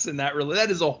nuts in that relationship.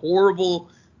 That is a horrible,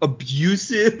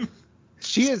 abusive,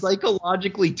 she is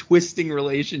psychologically twisting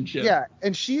relationship. Yeah,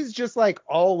 and she's just like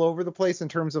all over the place in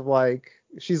terms of like,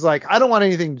 she's like, I don't want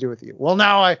anything to do with you. Well,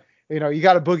 now you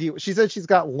got a boogie. She said she's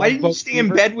got. Why didn't you stay in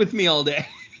bed with me all day?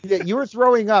 Yeah, you were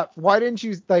throwing up. Why didn't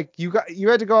you you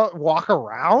had to go out and walk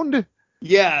around?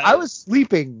 Yeah. I was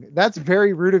sleeping. That's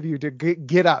very rude of you to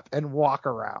get up and walk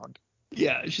around.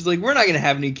 Yeah, she's like, we're not going to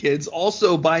have any kids.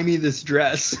 Also, buy me this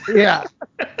dress. Yeah.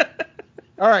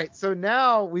 All right, so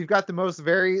now we've got the most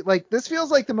this feels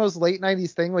like the most late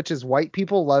 90s thing, which is white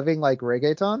people loving like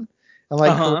reggaeton and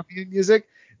like Caribbean music.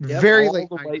 Yep, very late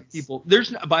the 90s. White people.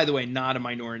 There's, by the way, not a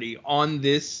minority on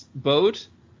this boat,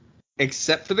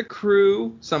 except for the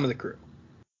crew, some of the crew,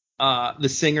 the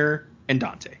singer and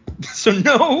Dante. So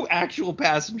no actual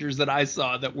passengers that I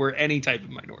saw that were any type of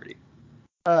minority.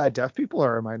 Deaf people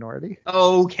are a minority.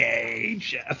 Okay,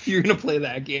 Jeff, you're gonna play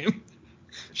that game.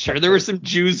 Sure, there were some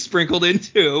Jews sprinkled in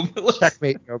too.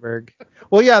 Checkmate, Goldberg.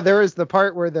 Well, yeah, there is the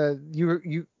part where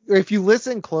you if you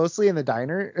listen closely in the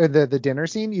diner or the dinner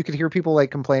scene, you could hear people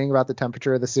like complaining about the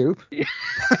temperature of the soup. Yeah.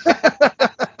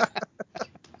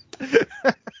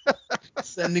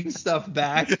 Sending stuff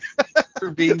back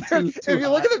for being too If you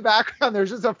hot. look at the background, there's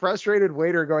just a frustrated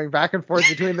waiter going back and forth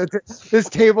between this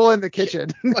table and the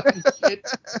kitchen.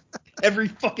 Every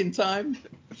fucking time.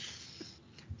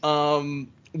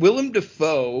 Willem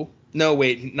Dafoe. No,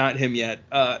 wait, not him yet.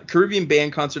 Caribbean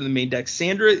band concert on the main deck.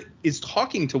 Sandra is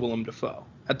talking to Willem Dafoe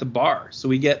at the bar. So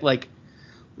we get like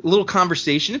a little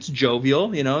conversation. It's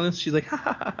jovial, you know, and she's like, ha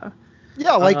ha ha ha.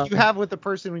 Yeah, like you have with the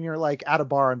person when you're like at a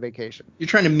bar on vacation. You're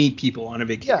trying to meet people on a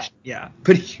vacation. Yeah.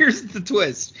 But here's the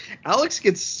twist. Alex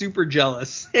gets super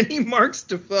jealous and he marks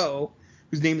Dafoe,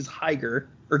 whose name is Geiger.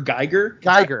 Geiger.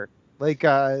 Like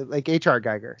HR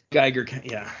Geiger. Geiger,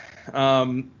 yeah.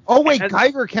 Oh wait,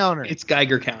 Geiger counter. It's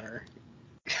Geiger counter.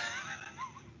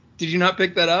 Did you not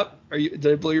pick that up? Did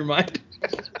I blow your mind?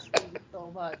 So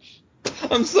much.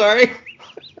 I'm sorry.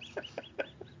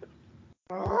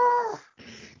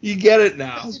 You get it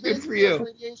now. Good for you.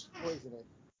 Radiation poisoning.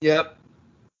 Yep.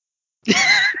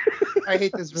 I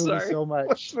hate this movie so much.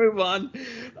 Let's move on.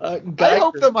 I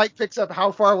hope the mic picks up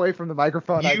how far away from the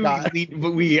microphone I got.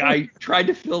 I tried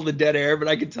to fill the dead air, but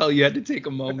I could tell you had to take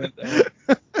a moment there.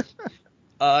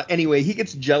 Anyway, he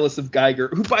gets jealous of Geiger,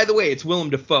 who, by the way, it's Willem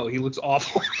Dafoe. He looks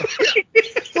awful.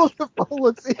 Willem Dafoe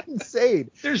looks insane.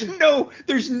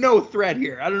 There's no threat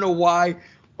here. I don't know why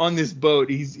on this boat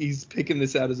he's picking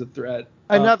this out as a threat.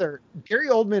 Gary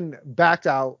Oldman backed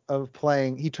out of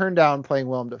playing. He turned down playing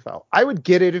Willem Dafoe. I would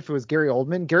get it if it was Gary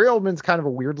Oldman. Gary Oldman's kind of a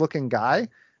weird looking guy.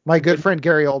 My good friend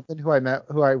Gary Oldman,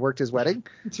 who I worked his wedding.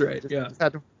 That's right. Just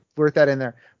had to work that in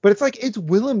there. But it's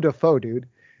Willem Dafoe, dude.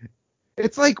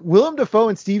 It's like Willem Dafoe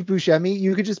and Steve Buscemi.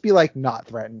 You could just be like not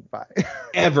threatened by.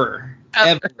 Ever.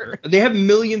 They have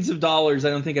millions of dollars.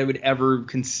 I don't think I would ever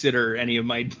consider any of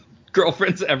my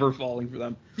girlfriends ever falling for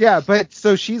them. Yeah, but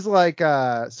so she's like,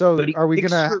 are we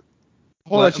gonna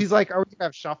hold on? She's like, are we gonna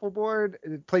have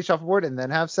play shuffleboard and then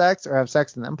have sex, or have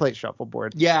sex and then play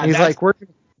shuffleboard? Yeah, and he's like,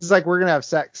 we're gonna have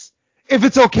sex if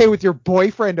it's okay with your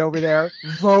boyfriend over there,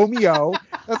 Romeo.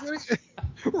 That's what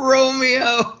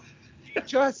Romeo.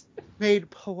 Just made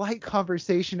polite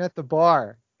conversation at the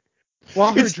bar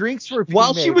while her drinks were being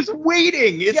while made. She was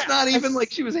waiting. It's not even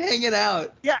like she was hanging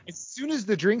out. Yeah, as soon as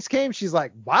the drinks came, she's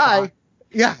like, bye.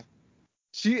 Yeah.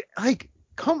 She like,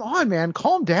 come on, man,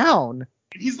 calm down.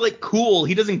 He's like cool.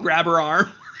 He doesn't grab her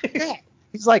arm. Yeah.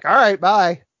 He's like, all right,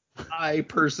 bye. Bye,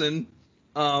 person.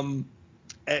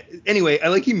 Anyway, I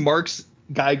like he marks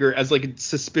Geiger as like a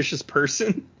suspicious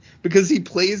person because he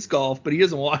plays golf, but he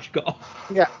doesn't watch golf.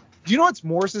 Yeah. Do you know what's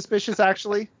more suspicious,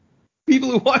 actually? People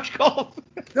who watch golf.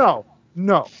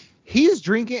 No. He's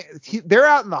drinking. They're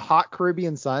out in the hot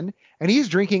Caribbean sun, and he's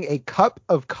drinking a cup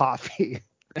of coffee.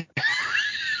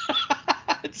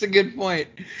 That's a good point.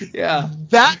 Yeah.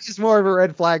 That is more of a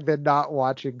red flag than not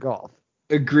watching golf.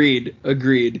 Agreed.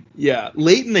 Yeah.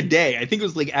 Late in the day. I think it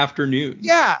was like afternoon.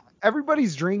 Yeah.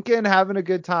 Everybody's drinking, having a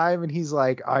good time, and he's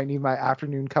like, I need my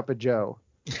afternoon cup of joe.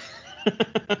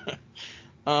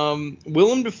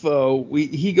 Willem Dafoe,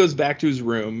 he goes back to his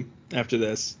room after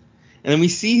this, and then we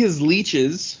see his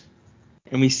leeches,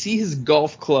 and we see his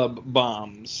golf club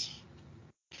bombs.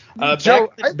 Back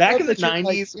in the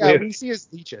 90s, we see his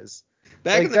leeches.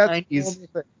 Back in the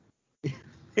 90s,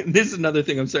 this is another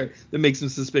thing, I'm sorry, that makes him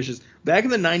suspicious. Back in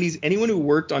the 90s, anyone who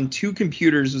worked on two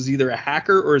computers was either a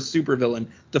hacker or a supervillain.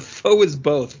 Dafoe is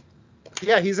both.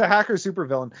 Yeah, he's a hacker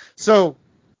supervillain. So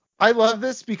I love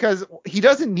this because he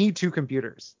doesn't need two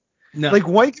computers. No. Like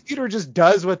one computer just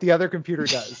does what the other computer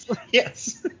does.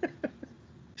 Yes.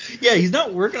 Yeah, he's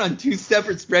not working on two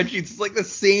separate spreadsheets. It's like the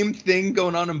same thing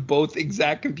going on both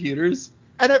exact computers.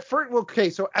 And at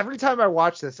first, so every time I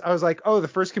watch this, I was like, oh, the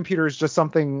first computer is just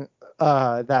something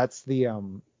that's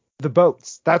the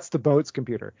boats. That's the boats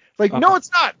computer. Like, no, it's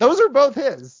not. Those are both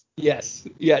his. Yes.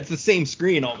 Yeah, it's the same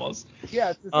screen almost.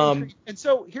 Yeah, it's the same screen. And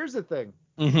so here's the thing.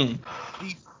 Mm-hmm.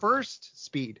 The first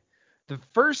speed,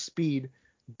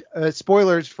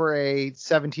 spoilers for a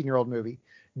 17-year-old movie.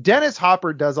 Dennis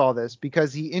Hopper does all this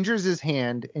because he injures his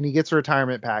hand and he gets a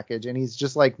retirement package and he's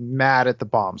just like mad at the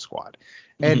bomb squad.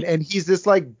 And he's this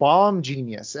like bomb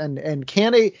genius and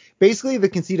basically the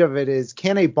conceit of it is,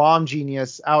 can a bomb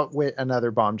genius outwit another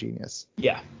bomb genius?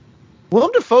 Yeah.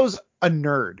 Willem Dafoe's a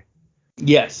nerd.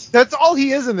 Yes. That's all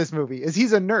he is in this movie, is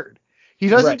he's a nerd. He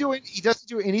doesn't do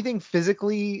do anything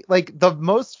physically. Like the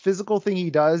most physical thing he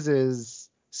does is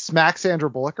smack Sandra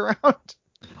Bullock around.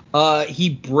 He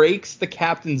breaks the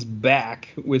captain's back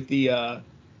with the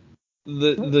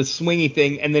swingy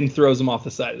thing and then throws him off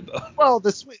the side of the boat. Well,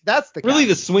 that's the really captain.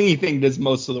 The swingy thing does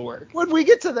most of the work. When we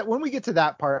get to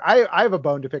that part, I have a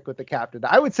bone to pick with the captain.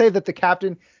 I would say that the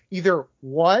captain either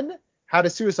one had a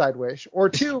suicide wish or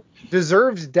two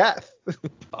deserves death.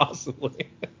 Possibly.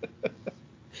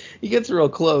 He gets real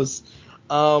close.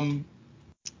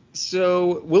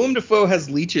 So Willem Dafoe has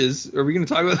leeches. Are we going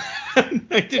to talk about that?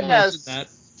 I didn't mention that.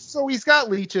 So he's got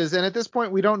leeches, and at this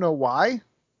point we don't know why.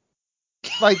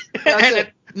 Like,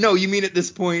 no, you mean at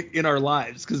this point in our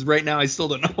lives? Because right now I still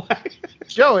don't know why.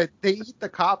 Joe, they eat the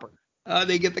copper.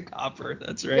 They get the copper.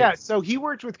 That's right. Yeah. So he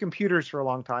worked with computers for a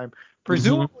long time,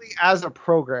 presumably as a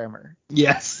programmer.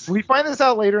 Yes. We find this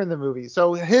out later in the movie.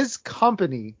 So his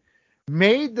company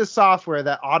made the software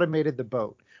that automated the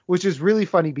boat, which is really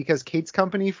funny because Kate's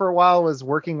company for a while was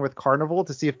working with Carnival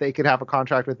to see if they could have a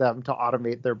contract with them to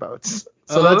automate their boats.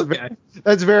 So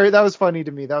that was funny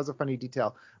to me. That was a funny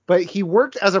detail. But he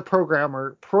worked as a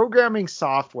programmer, programming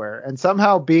software, and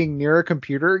somehow being near a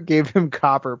computer gave him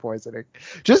copper poisoning.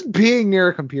 Just being near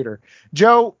a computer.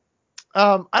 Joe,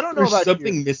 I don't know about There's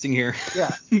something missing here.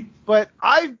 Yeah, but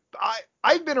I've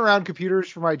been around computers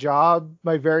for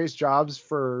my various jobs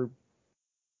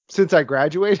since I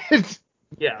graduated.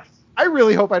 Yeah. I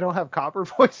really hope I don't have copper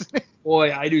poisoning.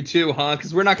 Boy, I do too, huh?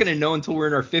 Because we're not going to know until we're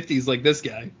in our 50s like this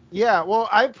guy. Yeah, well,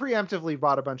 I preemptively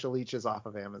bought a bunch of leeches off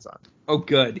of Amazon. Oh,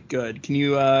 good. Can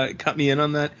you cut me in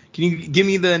on that? Can you give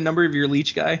me the number of your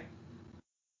leech guy?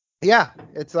 Yeah,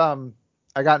 it's I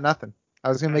got nothing. I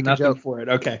was going to make a joke for it.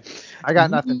 Okay. I got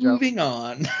nothing, Joe. Moving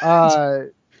on.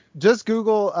 Just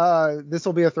Google, this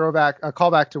will be a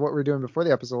callback to what we were doing before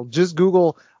the episode. Just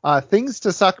Google things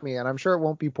to suck me, and I'm sure it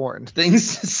won't be porn.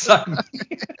 Things to suck me.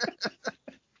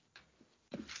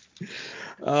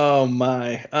 Oh,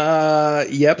 my.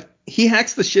 Yep. He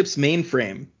hacks the ship's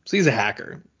mainframe, so he's a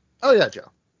hacker. Oh, yeah,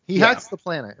 Joe. He hacks the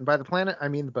planet, and by the planet, I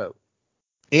mean the boat.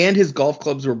 And his golf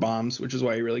clubs were bombs, which is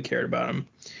why he really cared about him.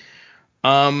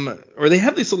 Or they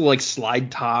have these little like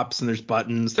slide tops and there's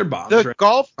buttons. They're bombs. The right?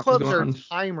 golf clubs are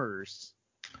timers.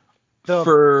 The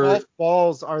golf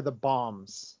balls are the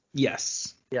bombs.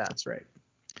 Yes. Yeah. That's right.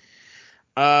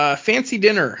 Fancy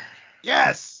dinner.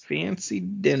 Yes. Fancy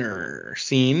dinner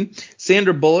scene.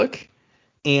 Sandra Bullock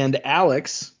and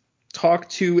Alex talk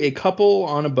to a couple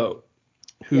on a boat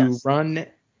who run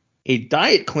a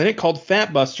diet clinic called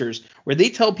Fatbusters, where they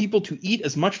tell people to eat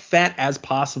as much fat as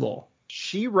possible.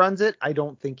 She runs it. I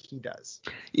don't think he does.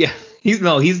 Yeah,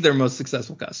 he's their most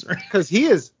successful customer. Because he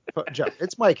is, Joe,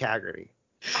 it's Mike Haggerty.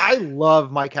 I love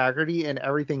Mike Haggerty and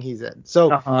everything he's in.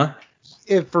 So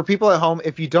if for people at home,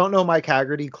 if you don't know Mike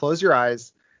Haggerty, close your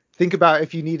eyes. Think about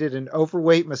if you needed an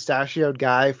overweight mustachioed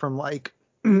guy from like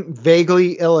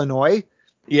vaguely Illinois.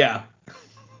 Yeah.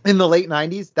 In the late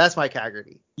 90s, that's Mike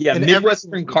Haggerty. Yeah,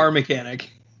 Midwestern car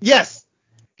mechanic. Yes.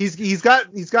 He's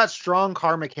got strong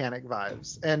car mechanic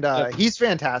vibes, and he's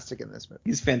fantastic in this movie.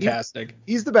 He's fantastic.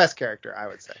 He's the best character, I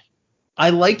would say. I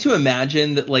like to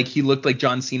imagine that like he looked like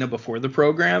John Cena before the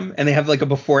program, and they have like a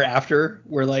before after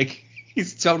where like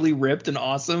he's totally ripped and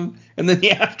awesome, and then the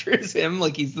after is him,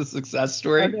 like he's the success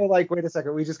story. I know, like, wait a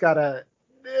second, we just gotta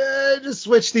just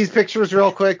switch these pictures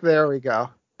real quick. There we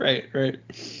go. Right.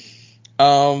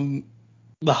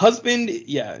 The husband,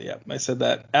 I said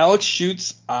that. Alex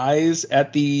shoots eyes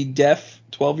at the deaf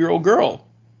 12-year-old girl.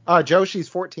 Joe, she's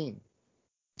 14.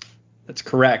 That's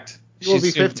correct. She will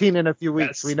be 15 in a few weeks.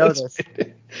 Yes, we know this.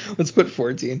 Let's put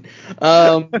 14.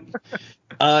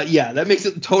 That makes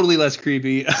it totally less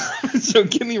creepy. So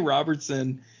Kimmy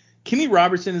Robertson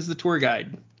is the tour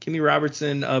guide. Kimmy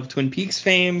Robertson of Twin Peaks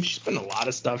fame. She's been in a lot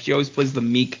of stuff. She always plays the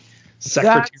meek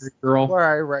secretary girl. Where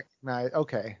I recognize.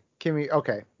 Okay. Kimmy,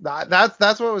 okay.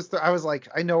 That's what was I was like,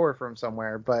 I know her from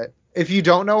somewhere, but if you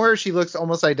don't know her, she looks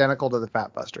almost identical to the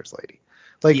Fatbusters lady.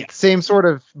 Like same sort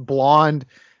of blonde,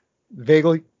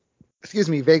 vaguely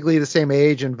the same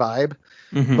age and vibe.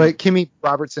 Mm-hmm. But Kimmy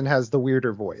Robertson has the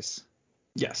weirder voice.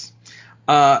 Yes.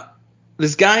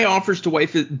 This guy offers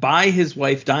to buy his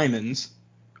wife diamonds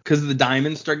because the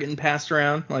diamonds start getting passed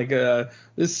around. Like I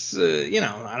don't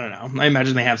know. I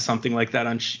imagine they have something like that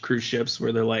on cruise ships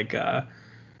where they're like,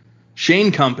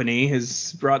 Shane Company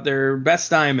has brought their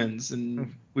best diamonds,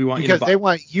 and we want because they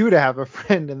want you to have a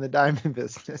friend in the diamond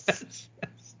business.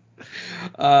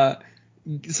 Yes.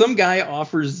 Some guy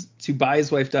offers to buy his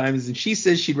wife diamonds, and she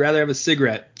says she'd rather have a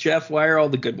cigarette. Jeff, why are all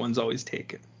the good ones always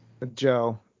taken?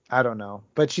 Joe, I don't know,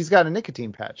 but she's got a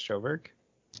nicotine patch, Joburg.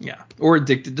 Yeah, or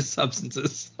addicted to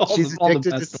substances. All the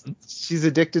best ones. She's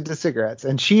addicted to cigarettes,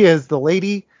 and she is the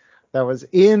lady that was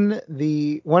in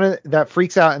that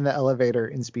freaks out in the elevator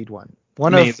in Speed 1.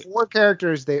 One of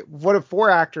four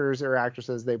actors or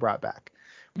actresses they brought back.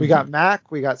 We got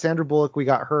Mac, we got Sandra Bullock, we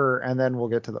got her, and then we'll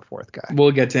get to the fourth guy.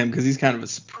 We'll get to him because he's kind of a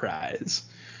surprise.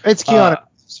 It's Keanu,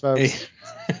 folks.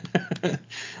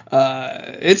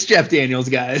 It's Jeff Daniels,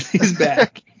 guys. He's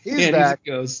back. He's back.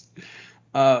 He's a ghost.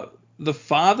 The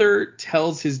father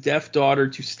tells his deaf daughter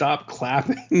to stop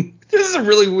clapping. This is a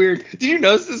really weird. Did you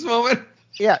notice this moment?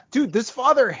 Yeah, dude, this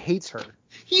father hates her.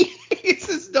 He hates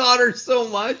his daughter so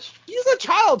much. He's a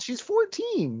child. She's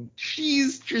 14.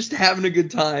 She's just having a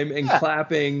good time and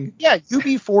clapping. Yeah,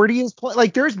 UB40 is playing.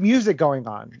 Like, there's music going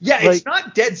on. Yeah, it's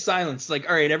not dead silence. Like,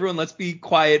 all right, everyone, let's be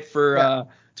quiet for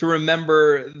to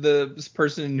remember this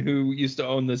person who used to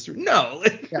own this. No.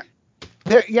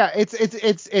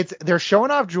 It's they're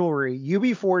showing off jewelry.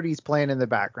 UB40's playing in the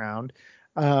background.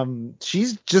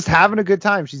 She's just having a good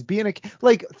time. She's being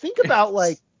think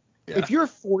about if you're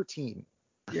 14.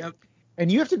 Yep.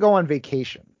 And you have to go on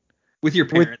vacation with your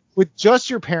parents, with just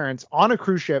your parents on a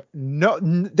cruise ship. No,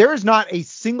 there is not a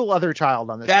single other child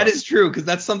on this. That is true, because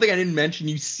that's something I didn't mention.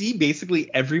 You see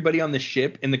basically everybody on the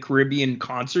ship in the Caribbean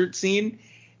concert scene.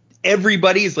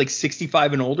 Everybody is like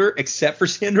 65 and older, except for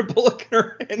Sandra Bullock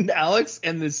and Alex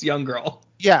and this young girl.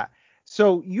 Yeah.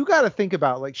 So you got to think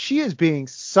about she is being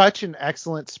such an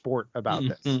excellent sport about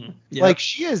this. Yep.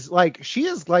 She is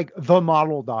the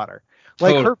model daughter.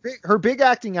 Her big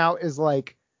acting out is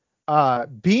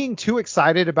being too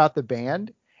excited about the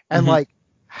band and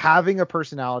having a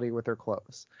personality with her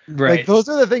clothes. Right. Those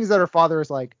are the things that her father is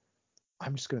like,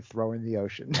 I'm just going to throw her in the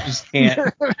ocean. Just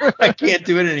can't. I can't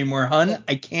do it anymore, hun.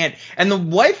 I can't. And the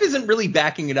wife isn't really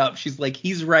backing it up. She's like,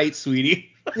 he's right,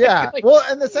 sweetie. Yeah. Well,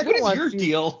 and the second one. What is your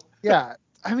deal? Yeah.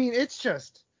 I mean, it's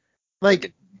just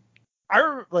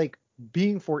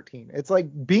being 14. It's like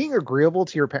being agreeable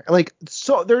to your parents.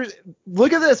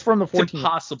 Look at this from the 14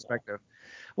 perspective.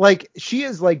 She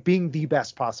is being the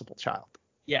best possible child.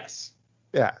 Yes.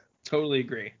 Yeah. Totally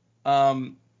agree.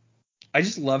 I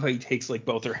just love how he takes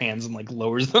both her hands and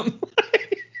lowers them.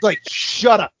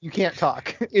 Shut up, you can't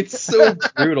talk. It's so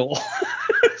brutal.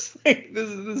 It's this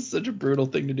is such a brutal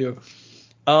thing to do.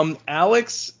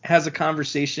 Alex has a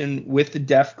conversation with the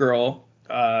deaf girl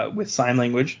with sign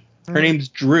language. Her name's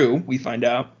Drew, we find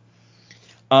out.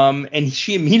 And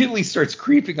she immediately starts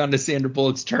creeping onto Sandra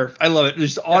Bullock's turf. I love it.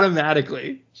 Just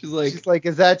automatically. She's like,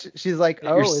 is that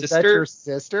your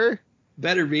sister?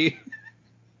 Better be.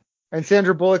 And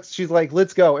Sandra Bullock, she's like,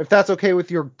 let's go. If that's okay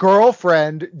with your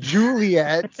girlfriend,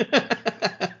 Juliet.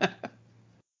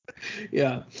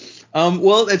 Yeah.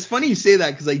 Well, it's funny you say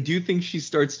that because I do think she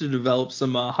starts to develop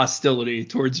some hostility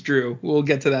towards Drew. We'll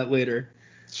get to that later.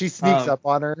 She sneaks up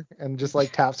on her and just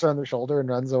taps her on the shoulder and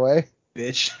runs away.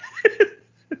 Bitch.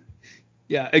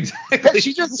 Yeah, exactly.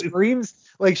 She just screams.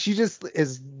 She just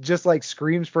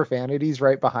screams profanities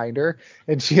right behind her,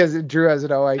 and Drew has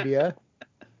no idea.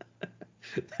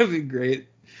 That'd be great.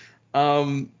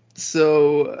 This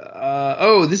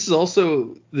is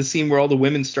also the scene where all the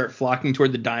women start flocking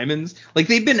toward the diamonds.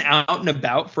 They've been out and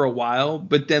about for a while,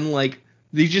 but then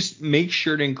they just make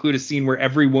sure to include a scene where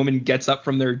every woman gets up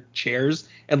from their chairs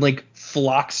and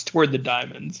flocks toward the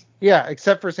diamonds. Yeah,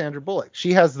 except for Sandra Bullock.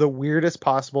 She has the weirdest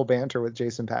possible banter with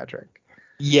Jason Patric.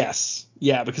 Yes.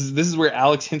 Yeah, because this is where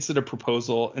Alex hints at a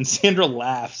proposal and Sandra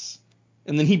laughs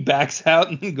and then he backs out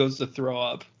and then goes to throw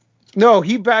up. No,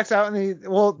 he backs out and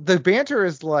the banter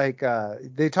is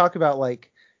they talk about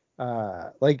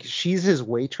she's his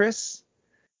waitress.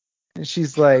 And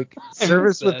she's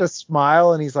service with a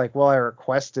smile, and he's like, well, I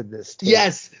requested this too.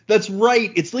 Yes, that's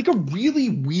right. It's a really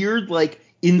weird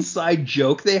inside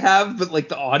joke they have, but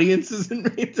the audience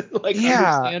isn't made to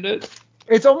understand it.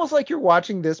 It's almost like you're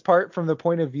watching this part from the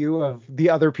point of view of the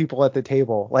other people at the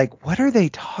table. What are they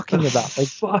talking about?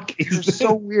 Fuck, it's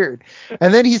so weird.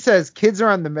 And then he says, kids are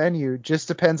on the menu, just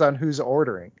depends on who's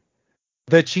ordering.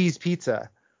 The cheese pizza.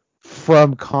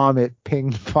 From Comet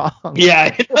Ping Pong.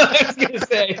 Yeah, I was gonna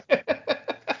say.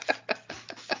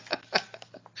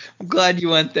 I'm glad you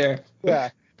went there. Yeah.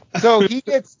 So he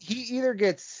either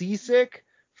gets seasick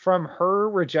from her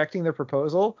rejecting the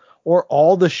proposal or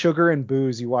all the sugar and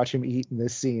booze you watch him eat in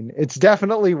this scene. It's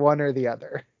definitely one or the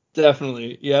other.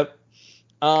 Definitely. Yep.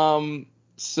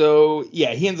 So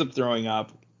yeah, he ends up throwing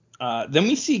up. Then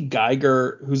we see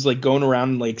Geiger, who's going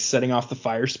around setting off the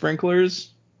fire sprinklers.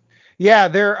 Yeah,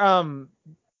 they're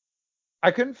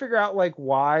I couldn't figure out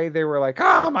why they were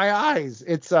my eyes.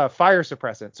 It's fire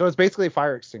suppressant. So it's basically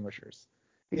fire extinguishers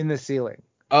in the ceiling.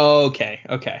 Oh, okay.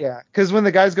 Yeah, because when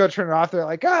the guys go to turn it off, they're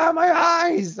like, my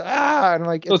eyes, and I'm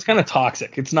like, so it's kind of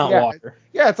toxic. It's not water.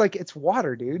 Yeah, it's like, it's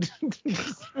water, dude.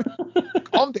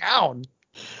 Calm down.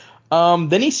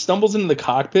 Then he stumbles into the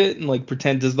cockpit and like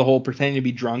does the whole pretending to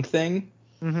be drunk thing.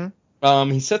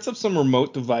 Mm-hmm. He sets up some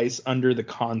remote device under the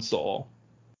console.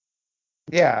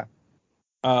 Yeah.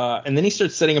 And then he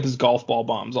starts setting up his golf ball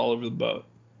bombs all over the boat.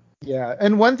 Yeah,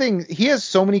 and one thing, he has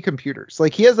so many computers.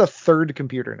 Like, he has a third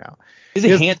computer now. He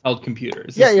has handheld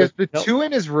computers. Yeah, he has the two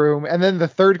in his room, and then the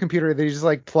third computer that he just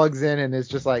like plugs in and is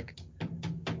just like,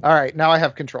 all right, now I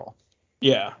have control.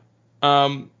 Yeah.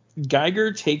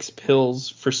 Geiger takes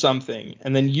pills for something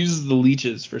and then uses the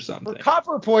leeches for something. For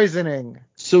copper poisoning.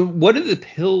 So what do the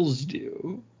pills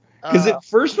do? Because at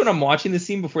first when I'm watching the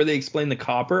scene before they explain the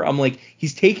copper, I'm like,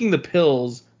 he's taking the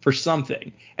pills for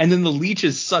something, and then the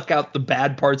leeches suck out the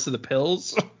bad parts of the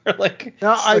pills. So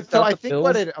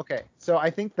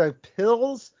I think the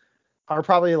pills are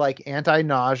probably like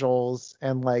anti-nodules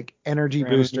and like energy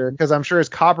booster, because I'm sure his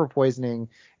copper poisoning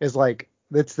is like,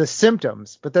 it's the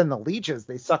symptoms, but then the leeches,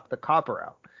 they suck the copper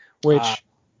out, which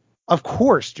of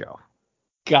course, Joe.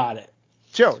 Got it.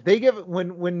 Joe, they give,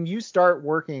 when you start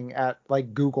working at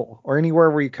like Google or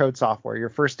anywhere where you code software, your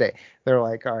first day, they're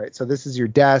like, all right, so this is your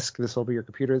desk, this will be your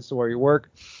computer, this is where you work.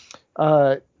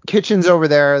 Kitchen's over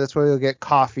there, that's where you'll get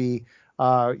coffee.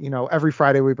 Every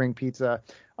Friday we bring pizza.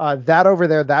 That over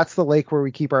there, that's the lake where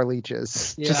we keep our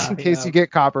leeches, just in case you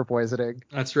get copper poisoning.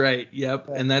 That's right. Yep.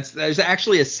 Yeah. And there's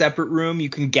actually a separate room. You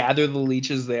can gather the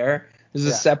leeches there. There's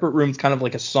a separate room. It's kind of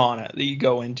like a sauna that you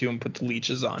go into and put the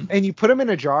leeches on. And you put them in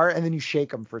a jar and then you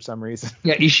shake them for some reason.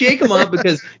 Yeah, you shake them up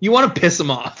because you want to piss them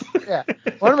off. Yeah.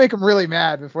 I want to make them really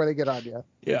mad before they get on you.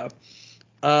 Yeah.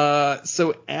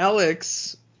 So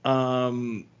Alex,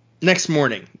 next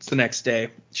morning, it's the next day,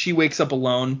 she wakes up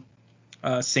alone,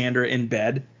 Sandra in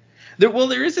bed.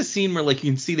 There is a scene where like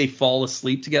you can see they fall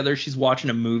asleep together. She's watching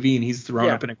a movie and he's thrown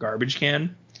up in a garbage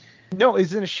can. No,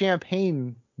 it's in a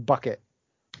champagne bucket.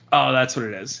 Oh, that's what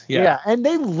it is. Yeah. Yeah, and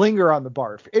they linger on the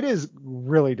barf. It is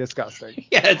really disgusting.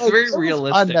 Yeah, it's very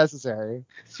realistic. Unnecessary.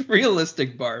 It's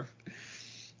realistic barf.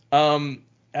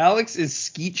 Alex is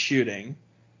skeet shooting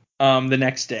the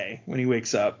next day when he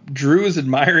wakes up. Drew is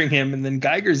admiring him, and then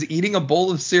Geiger's eating a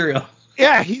bowl of cereal.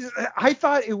 Yeah, I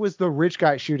thought it was the rich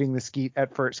guy shooting the skeet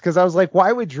at first, because I was like,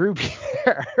 why would Drew be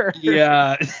there?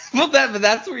 Yeah, well,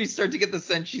 that's where you start to get the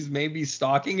sense she's maybe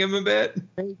stalking him a bit.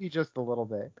 Maybe just a little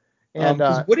bit. And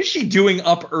what is she doing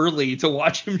up early to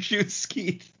watch him shoot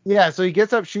skeet? Yeah, so he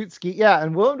gets up, shoots skeet. Yeah,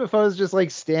 and Willem Dafoe's just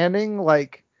like standing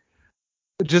like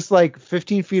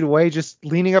 15 feet away, just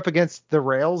leaning up against the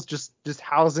rails, just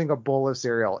housing a bowl of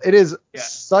cereal. It is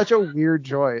such a weird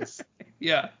choice.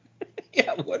 Yeah.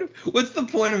 Yeah, what's the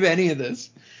point of any of this?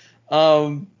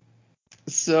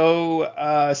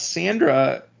 So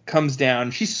Sandra comes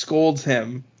down. She scolds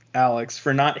him, Alex,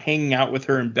 for not hanging out with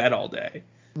her in bed all day.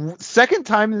 Second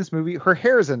time in this movie, her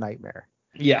hair is a nightmare.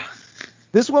 Yeah.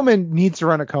 This woman needs to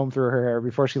run a comb through her hair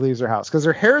before she leaves her house, because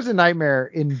her hair is a nightmare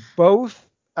in both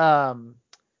driver's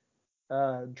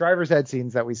ed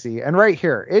scenes that we see. And right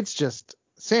here, it's just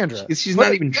Sandra. She's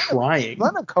not even trying.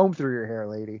 Run a comb through your hair,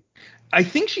 lady. I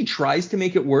think she tries to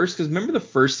make it worse, because remember the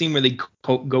first scene where they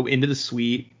go into the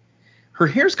suite? Her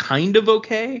hair's kind of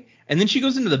okay, and then she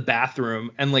goes into the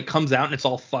bathroom and like comes out and it's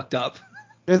all fucked up.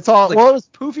 It's all like, well, it was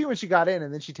poofy when she got in,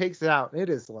 and then she takes it out, and it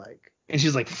is like, and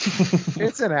she's like,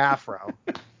 it's an afro.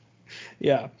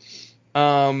 Yeah.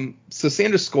 So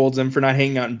Sandra scolds him for not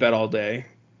hanging out in bed all day,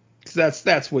 because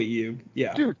that's what you,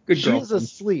 dude. Good she's girlfriend.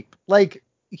 Asleep. Like,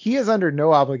 he is under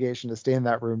no obligation to stay in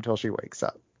that room till she wakes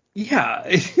up. Yeah.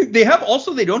 They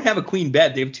don't have a queen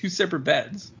bed. They have two separate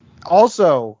beds.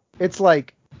 Also, it's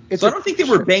like, so I don't think they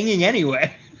were banging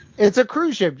anyway. It's a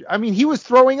cruise ship. I mean, he was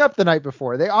throwing up the night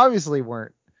before. They obviously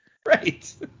weren't.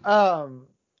 Right.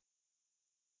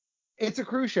 It's a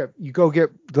cruise ship. You go get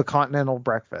the continental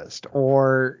breakfast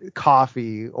or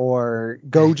coffee, or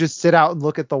go just sit out and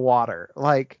look at the water.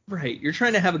 Like, right. You're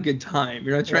trying to have a good time.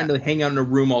 You're not trying to hang out in a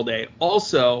room all day.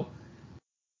 Also,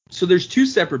 so there's two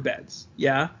separate beds.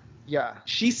 Yeah. Yeah.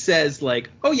 She says like,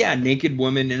 oh yeah, naked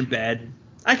woman in a bed.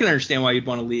 I can understand why you'd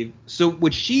want to leave. So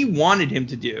what she wanted him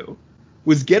to do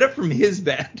was get up from his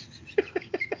bed.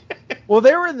 Well,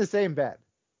 they were in the same bed.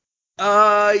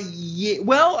 Yeah.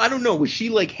 Well, I don't know. Was she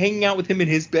like hanging out with him in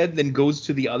his bed, then goes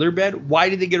to the other bed? Why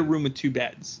did they get a room with two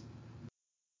beds?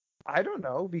 I don't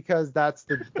know, because that's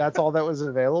all that was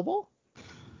available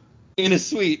in a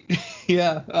suite.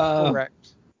 Yeah. Correct.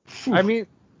 I mean,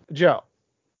 Joe,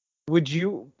 would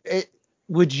you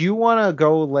want to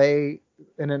go lay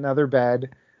in another bed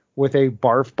with a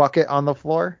barf bucket on the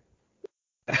floor?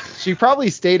 She probably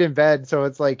stayed in bed, so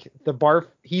it's like the barf.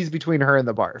 He's between her and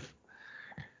the barf.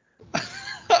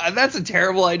 That's a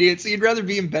terrible idea. So you'd rather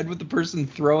be in bed with the person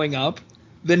throwing up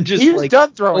than just He's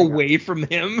done throwing away up. from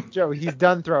him. Joe, he's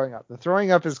done throwing up. The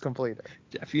throwing up is completed.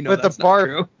 Jeff, you know but that's not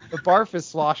true. The barf is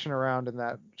sloshing around in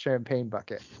that champagne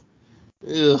bucket.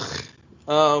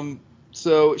 Ugh.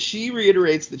 So she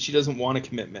reiterates that she doesn't want a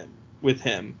commitment with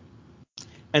him,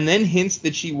 and then hints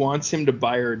that she wants him to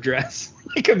buy her a dress,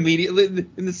 like immediately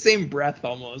in the same breath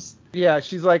almost. Yeah,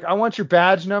 she's like, I want your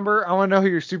badge number, I want to know who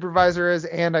your supervisor is,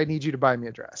 and I need you to buy me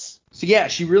a dress. So yeah,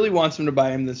 she really wants him to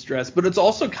buy him this dress, but it's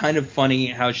also kind of funny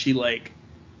how she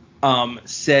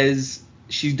says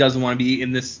she doesn't want to be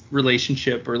in this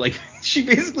relationship, or like she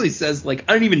basically says like,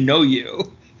 I don't even know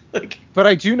you. Like, but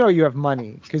I do know you have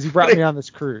money because you brought me on this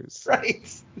cruise.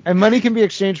 Right. And money can be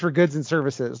exchanged for goods and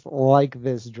services like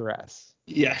this dress.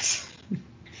 Yes.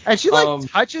 And she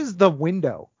touches the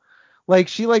window. Like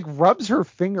she rubs her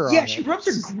finger on it. Yeah, she rubs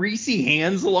her greasy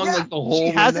hands along the whole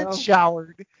window. She hasn't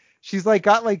showered. She's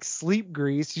got sleep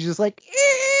grease. She's just like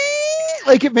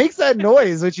it makes that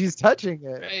noise when she's touching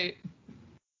it. Right.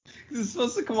 It's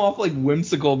supposed to come off like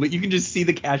whimsical, but you can just see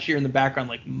the cashier in the background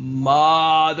like,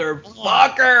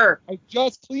 motherfucker! I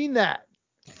just cleaned that.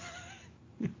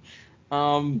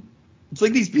 It's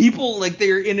like these people, like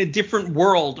they're in a different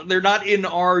world. They're not in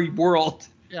our world.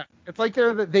 Yeah, it's like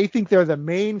they think they're the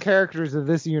main characters of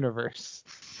this universe.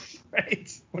 Right.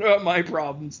 What about my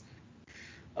problems?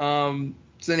 So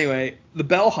anyway, the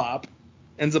bellhop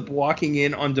ends up walking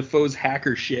in on Defoe's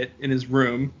hacker shit in his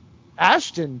room.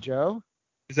 Ashton, Joe.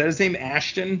 Is that his name,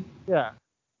 Ashton? Yeah.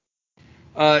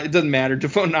 It doesn't matter.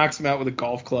 Defoe knocks him out with a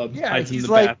golf club. Yeah, hides in the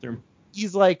bathroom.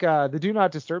 He's like, the do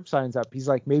not disturb sign's up. He's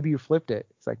like, maybe you flipped it.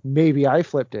 It's like, maybe I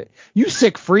flipped it. You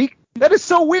sick freak. That is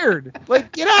so weird.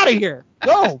 Like, get out of here.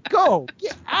 Go,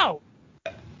 get out.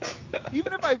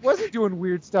 Even if I wasn't doing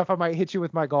weird stuff, I might hit you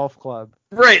with my golf club.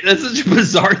 Right. That's such a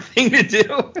bizarre thing to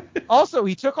do. Also,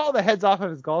 he took all the heads off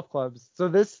of his golf clubs. So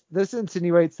this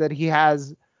insinuates that he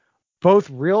has both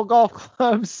real golf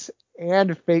clubs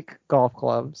and fake golf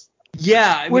clubs.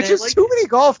 Yeah. I mean, which is too many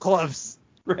golf clubs.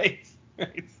 Right.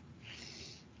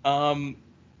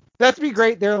 That'd be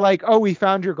great. They're like, oh, we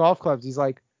found your golf clubs. He's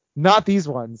like, not these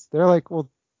ones. They're like, well,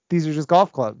 these are just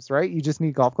golf clubs, right? You just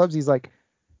need golf clubs. He's like,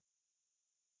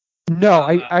 no,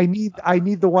 I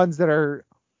need the ones that are,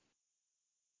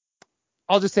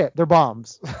 I'll just say it, they're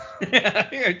bombs.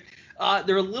 They're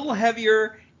a little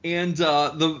heavier, and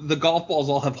the golf balls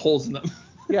all have holes in them.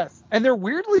 Yes, and they're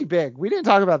weirdly big. We didn't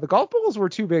talk about the golf balls were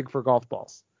too big for golf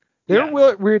balls. They're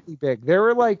weirdly big. They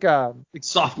were like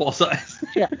softball size.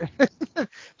 Yeah,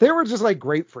 they were just like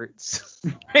grapefruits.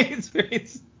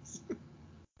 Right.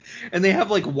 And they have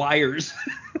like wires.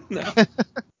 No.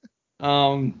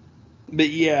 But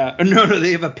yeah, no,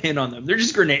 they have a pin on them. They're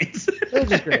just grenades. They're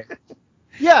just grenades.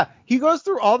 Yeah, he goes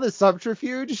through all this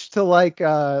subterfuge to like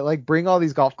bring all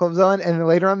these golf clubs on, and then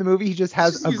later on in the movie he just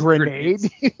has a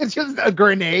grenade. It's just a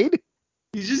grenade.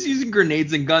 He's just using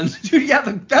grenades and guns. Dude,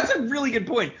 yeah, that's a really good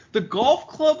point. The golf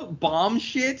club bomb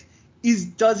shit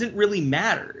doesn't really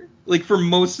matter, like, for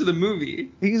most of the movie.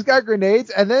 He's got grenades,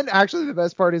 and then actually the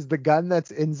best part is the gun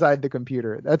that's inside the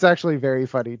computer. That's actually very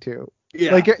funny too.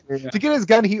 Yeah. To get his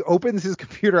gun, he opens his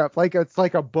computer up like it's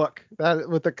like a book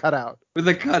with a cutout. With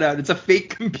a cutout. It's a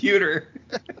fake computer.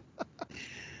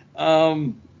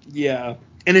 Yeah.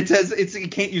 And it says you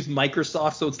can't use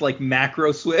Microsoft, so it's like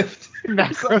Macro Swift.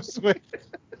 Macro Swift.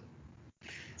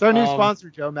 It's our new sponsor,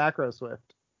 Joe, Macro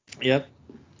Swift. Yep.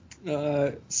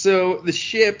 So the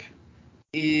ship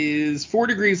is 4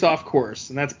 degrees off course,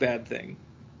 and that's a bad thing.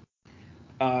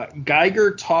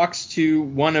 Geiger talks to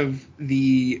one of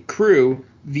the crew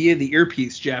via the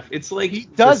earpiece, Jeff. It's like he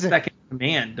doesn't. The second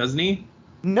command, doesn't he?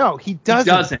 No, he doesn't.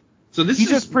 He doesn't. So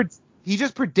he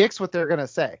just predicts what they're gonna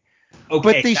say. Okay,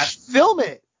 but they film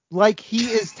it like he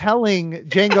is telling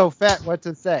Jango Fett what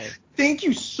to say. Thank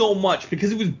you so much,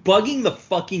 because it was bugging the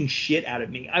fucking shit out of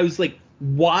me. I was like,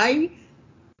 why?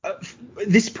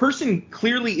 This person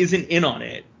clearly isn't in on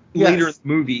it later in the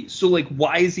movie. So, like,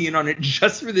 why is he in on it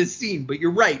just for this scene? But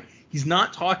you're right. He's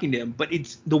not talking to him, but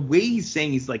it's the way he's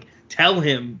saying, he's like, tell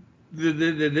him.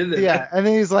 Yeah, and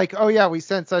then he's like, oh yeah, we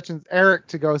sent such and Eric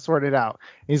to go sort it out.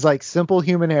 He's like, simple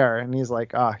human error, and he's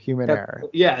like, human error.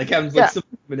 Yeah, the captain's like,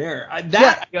 simple human error.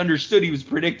 I understood he was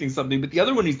predicting something, but the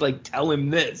other one, he's like, tell him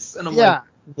this, and I'm like,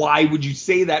 why would you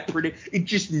say that?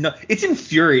 It's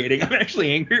infuriating. I'm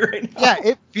actually angry right now. Yeah,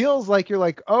 it feels like you're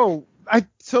like,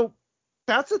 so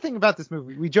that's the thing about this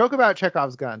movie. We joke about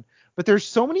Chekhov's gun, but there's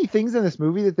so many things in this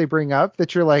movie that they bring up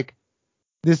that you're like,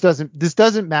 this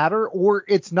doesn't matter, or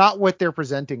it's not what they're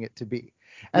presenting it to be.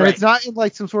 And it's not in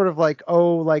like some sort of like,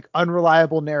 like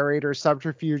unreliable narrator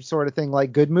subterfuge sort of thing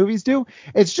like good movies do.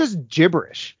 It's just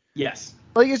gibberish. Yes.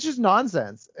 Like, it's just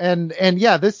nonsense. And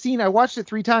yeah, this scene, I watched it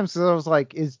 3 times because I was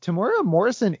like, is Temuera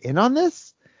Morrison in on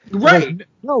this? Right. Like,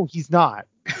 no, he's not.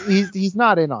 He's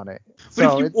not in on it. But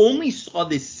so if you only saw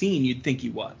this scene, you'd think he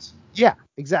was. Yeah,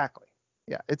 exactly.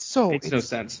 Yeah, it's no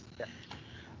sense.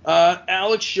 Yeah.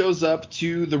 Alex shows up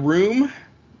to their room,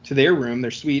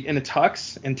 their suite, in a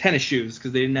tux and tennis shoes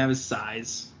because they didn't have his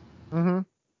size. Mm-hmm.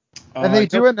 And they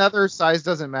do another size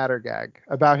doesn't matter gag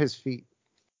about his feet.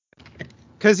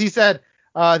 Because he said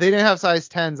they didn't have size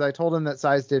 10s. I told him that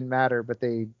size didn't matter, but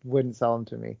they wouldn't sell them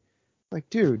to me. Like,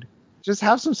 dude, just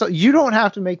have some. You don't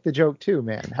have to make the joke too,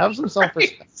 man. Have some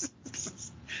self-respect.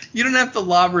 You don't have to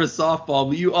lob her a softball,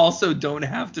 but you also don't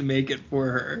have to make it for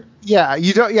her. Yeah,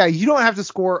 you don't. Yeah, you don't have to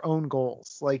score own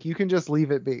goals. Like, you can just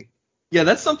leave it be. Yeah,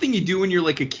 that's something you do when you're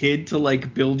like a kid to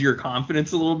like build your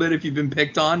confidence a little bit. If you've been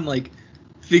picked on, like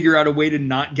figure out a way to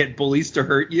not get bullies to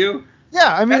hurt you.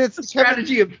 Yeah, I mean, that's the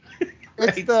strategy of.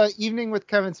 It's the Evening with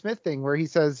Kevin Smith thing where he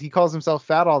says he calls himself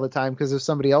fat all the time because if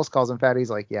somebody else calls him fat,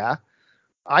 he's like, yeah,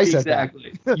 I said that.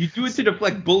 Exactly. You do it to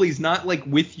deflect bullies, not like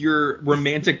with your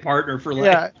romantic partner for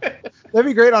like. Yeah, that'd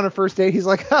be great on a first date. He's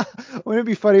like, wouldn't it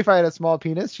be funny if I had a small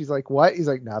penis? She's like, what? He's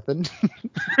like, nothing.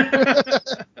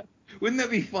 Wouldn't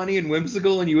that be funny and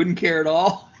whimsical and you wouldn't care at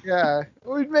all? Yeah,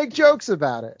 we'd make jokes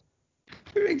about it.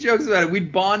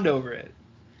 We'd bond over it.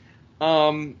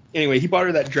 Anyway, he bought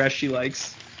her that dress she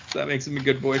likes. So that makes him a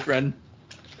good boyfriend.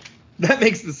 That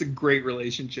makes this a great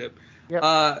relationship.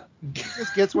 Yep. He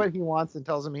just gets what he wants and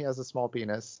tells him he has a small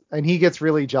penis. And he gets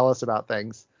really jealous about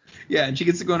things. Yeah, and she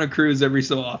gets to go on a cruise every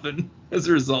so often as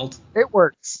a result. It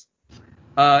works.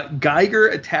 Geiger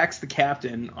attacks the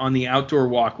captain on the outdoor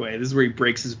walkway. This is where he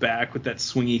breaks his back with that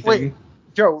swingy thing. Wait,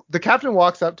 Joe, the captain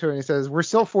walks up to him and he says, we're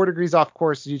still 4 degrees off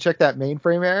course. Did you check that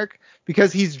mainframe, Eric?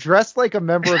 Because he's dressed like a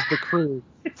member of the crew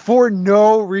for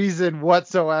no reason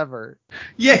whatsoever.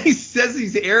 Yeah, he says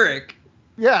he's Eric.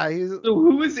 Yeah. So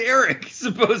who is Eric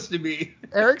supposed to be?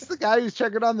 Eric's the guy who's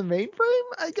checking on the mainframe,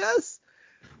 I guess.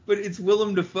 But it's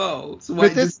Willem Dafoe. So why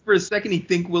does for a second he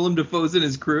think Willem Dafoe's in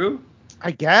his crew?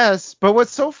 I guess. But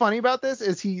what's so funny about this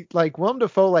is Willem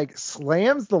Dafoe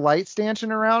slams the light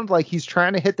stanchion around like he's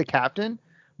trying to hit the captain,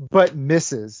 but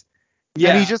misses. Yeah.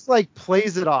 And he just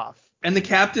plays it off. And the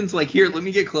captain's like, here, let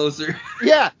me get closer.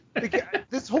 Yeah.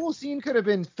 This whole scene could have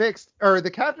been fixed, or the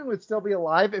captain would still be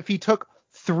alive if he took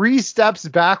 3 steps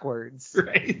backwards.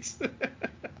 Right.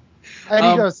 And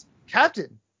he goes,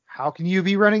 Captain, how can you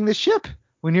be running the ship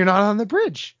when you're not on the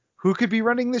bridge? Who could be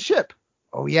running the ship?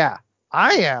 Oh, yeah,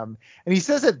 I am. And he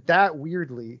says it that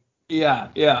weirdly. Yeah.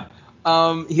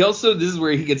 He also, this is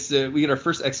where we get our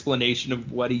first explanation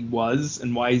of what he was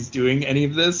and why he's doing any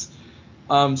of this.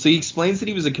 So he explains that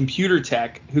he was a computer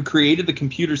tech who created the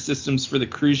computer systems for the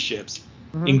cruise ships,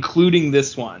 including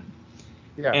this one.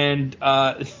 Yeah. And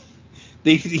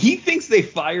he thinks they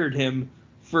fired him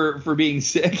for being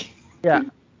sick. Yeah.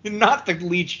 Not the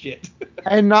leech shit.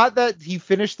 And not that he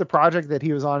finished the project that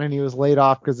he was on and he was laid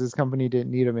off because his company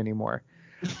didn't need him anymore.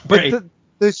 But right.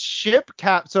 The ship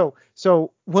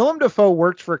so Willem Dafoe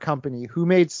worked for a company who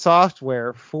made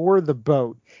software for the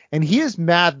boat, and he is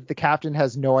mad that the captain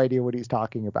has no idea what he's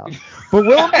talking about. But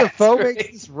Willem Dafoe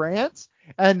makes this rant,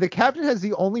 and the captain has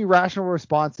the only rational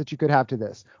response that you could have to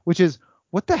this, which is,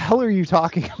 what the hell are you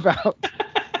talking about?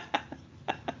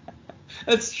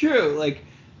 That's true.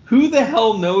 Who the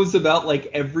hell knows about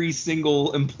every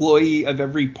single employee of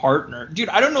every partner? Dude,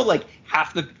 I don't know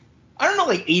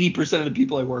 80% of the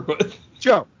people I work with.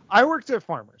 Joe, I worked at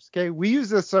Farmers. Okay, we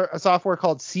use a software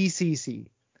called CCC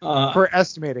for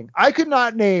estimating. I could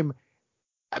not name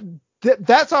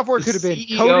that software could have been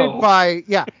coded by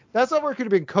that software could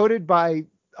have been coded by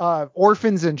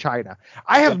orphans in China.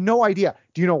 I have no idea.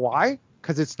 Do you know why?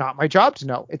 Because it's not my job to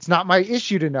know. It's not my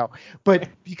issue to know. But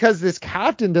because this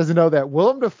captain doesn't know that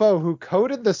Willem Dafoe, who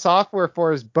coded the software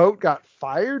for his boat, got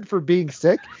fired for being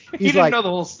sick. He didn't know the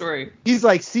whole story. He's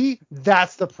like, see,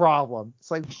 that's the problem.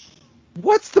 It's like,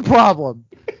 what's the problem?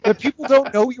 That people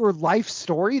don't know your life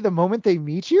story the moment they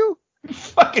meet you?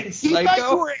 Fucking psycho. He thought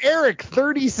you were Eric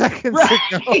 30 seconds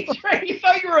ago. Right. He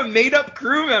thought you were a made-up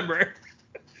crew member.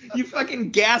 You fucking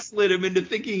gaslit him into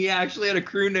thinking he actually had a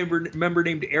crew member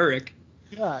named Eric.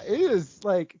 Yeah, it is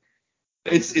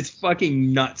it's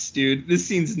fucking nuts, dude. This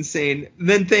scene's insane.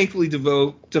 Then thankfully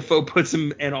Dafoe puts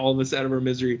him and all of us out of our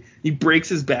misery. He breaks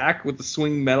his back with the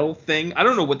swinging metal thing. I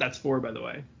don't know what that's for, by the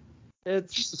way.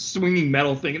 It's just a swinging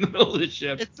metal thing in the middle of the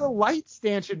ship. It's a light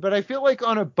stanchion, but I feel like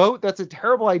on a boat that's a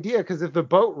terrible idea because if the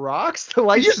boat rocks, the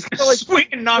light just swing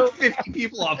and knock 50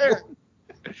 people off.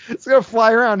 It's gonna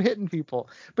fly around hitting people.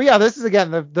 But yeah, this is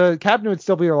again the captain would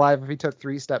still be alive if he took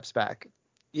 3 steps back.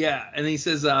 Yeah, and then he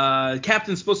says,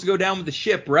 "Captain's supposed to go down with the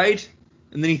ship, right?"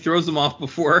 And then he throws him off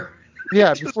before.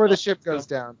 Yeah, before the ship goes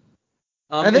down.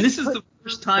 And this is the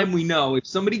first time we know if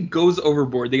somebody goes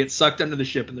overboard, they get sucked under the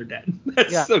ship and they're dead.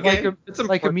 That's okay.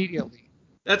 Like immediately.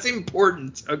 That's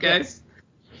important. Okay. Yes.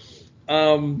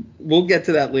 We'll get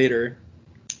to that later.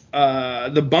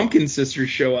 The Bumpkin sisters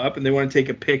show up and they want to take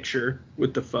a picture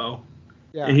with the foe.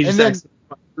 Yeah. And he just acts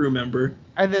like a crew member.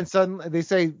 And then suddenly they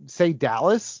say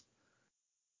Dallas.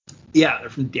 Yeah, they're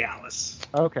from Dallas.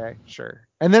 Okay, sure.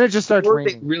 And then it just starts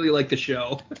raining. They really like the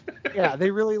show. Yeah,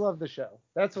 they really love the show.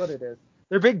 That's what it is.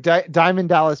 They're big Diamond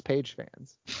Dallas Page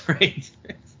fans. Right.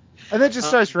 And then it just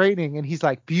starts raining, and he's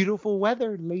like, "Beautiful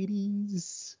weather,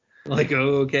 ladies." Like,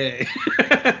 okay.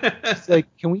 It's like,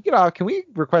 can we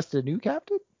request a new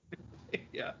captain?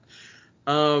 Yeah.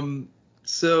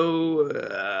 So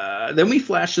then we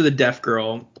flash to the deaf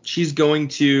girl.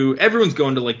 Everyone's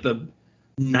going to like the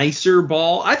nicer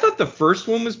ball. I thought the first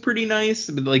one was pretty nice,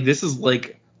 but like this is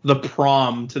like the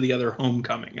prom to the other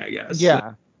homecoming, I guess.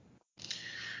 Yeah.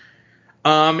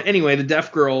 Anyway, the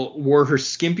deaf girl wore her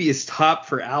skimpiest top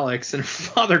for Alex, and her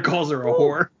father calls her a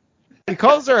whore. He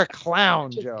calls her a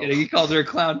clown, Joe. He calls her a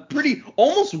clown.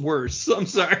 Almost worse. I'm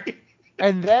sorry.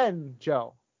 And then,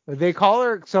 Joe, they call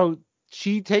her, so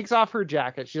she takes off her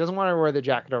jacket. She doesn't want to wear the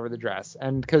jacket over the dress.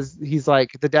 And because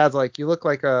the dad's like, you look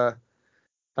like a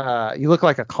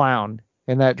clown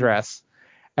in that dress.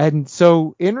 And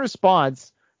so in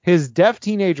response, his deaf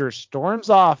teenager storms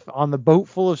off on the boat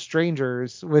full of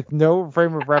strangers with no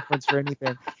frame of reference for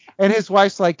anything. And his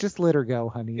wife's like, just let her go,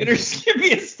 honey. In her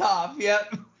skimpiest top,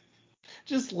 yep.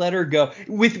 Just let her go.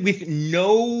 With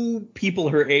no people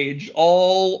her age,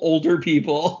 all older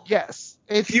people. Yes.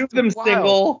 A few of them wild.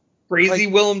 Single. Crazy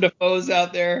like, Willem Dafoe's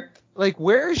out there. Like,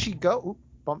 where is she go?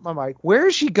 Bump my mic. Where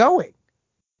is she going?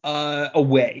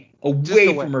 Away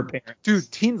from her parents.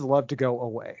 Dude, teens love to go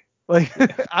away. Like,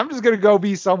 I'm just gonna go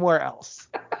be somewhere else.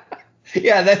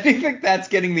 Yeah, I think that's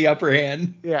getting the upper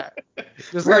hand. Yeah.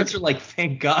 Just parents are like,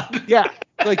 thank God. Yeah.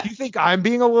 Like, you think I'm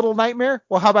being a little nightmare?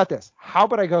 Well, how about this? How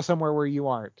about I go somewhere where you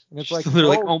aren't? And it's like, so they're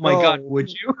like, oh my God,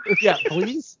 would you? Yeah,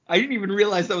 please. I didn't even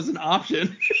realize that was an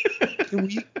option. Can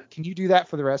you do that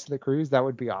for the rest of the cruise? That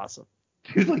would be awesome.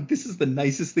 Dude, like, this is the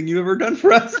nicest thing you've ever done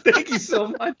for us. Thank you so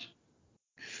much.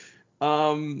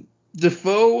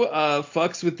 Defoe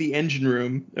fucks with the engine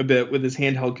room a bit with his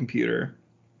handheld computer.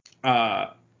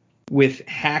 With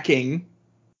hacking.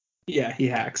 Yeah, he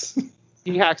hacks.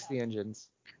 He hacks the engines.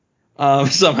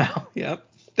 Somehow, yep.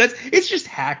 It's just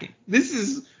hacking.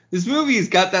 This movie has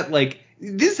got that, like,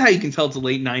 this is how you can tell it's a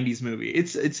late 90s movie.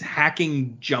 It's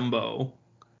hacking jumbo.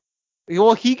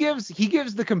 Well, he gives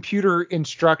the computer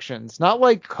instructions, not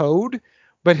like code,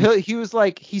 but he was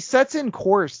like, he sets in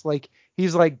course, like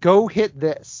he's like, go hit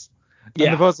this.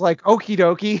 And the boat's like, okie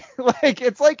dokie. Like,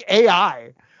 it's like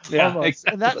AI. Yeah, almost.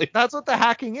 exactly. And that's what the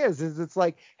hacking is it's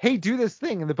like, hey, do this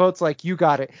thing. And the boat's like, you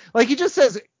got it. Like, he just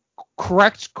says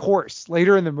correct course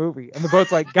later in the movie. And the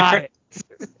boat's like, got it.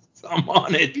 I'm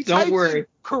on it. Don't worry.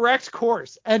 Correct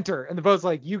course. Enter. And the boat's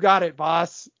like, you got it,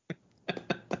 boss.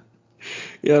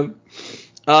 Yep.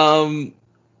 Then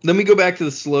we go back to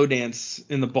the slow dance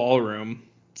in the ballroom.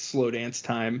 Slow dance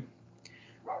time.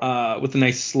 With a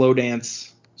nice slow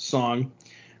dance song.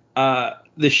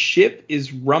 The ship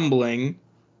is rumbling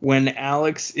when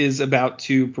Alex is about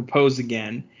to propose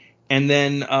again. And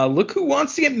then look who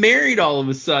wants to get married all of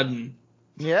a sudden.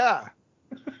 Yeah.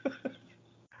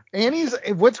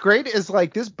 What's great is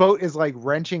like this boat is like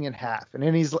wrenching in half. And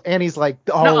Annie's like,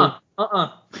 oh,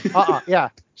 yeah.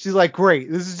 She's like,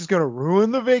 great. This is just going to ruin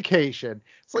the vacation.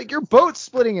 It's like, your boat's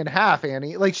splitting in half,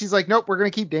 Annie. Like, she's like, nope, we're going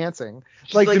to keep dancing.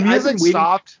 Like the music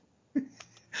stopped.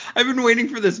 I've been waiting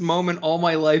for this moment all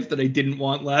my life that I didn't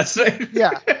want last night.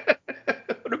 Yeah.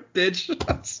 What a bitch.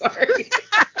 I'm sorry.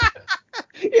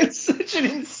 It's such an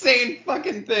insane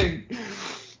fucking thing.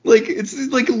 Like, it's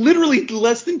like literally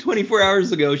less than 24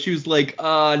 hours ago, she was like,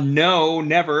 no,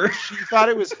 never. She thought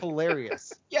it was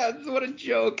hilarious. Yeah, what a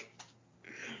joke.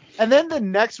 And then the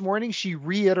next morning, she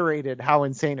reiterated how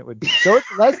insane it would be. So it's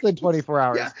less than 24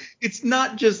 hours. Yeah, it's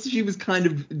not just she was kind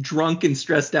of drunk and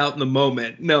stressed out in the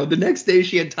moment. No, the next day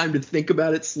she had time to think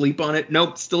about it, sleep on it.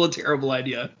 Nope, still a terrible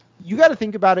idea. You got to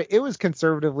think about it. It was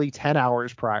conservatively 10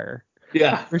 hours prior.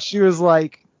 Yeah. Where she was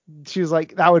like,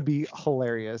 that would be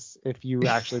hilarious if you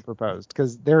actually proposed,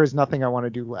 because there is nothing I want to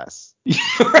do less.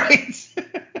 Right.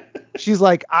 She's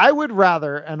like, I would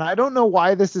rather, and I don't know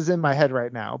why this is in my head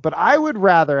right now, but I would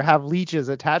rather have leeches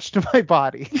attached to my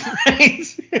body. Right.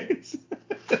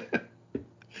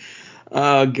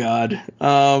 Oh God.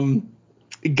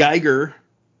 Geiger.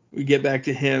 We get back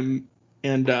to him,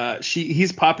 and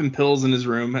he's popping pills in his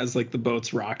room as like the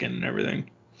boat's rocking and everything.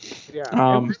 Yeah.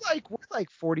 And we're like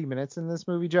 40 minutes in this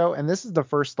movie, Joe, and this is the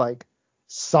first like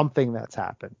something that's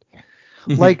happened.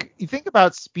 Like, you think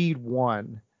about Speed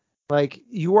 1, like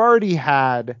you already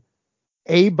had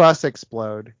a bus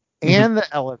explode and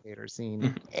the elevator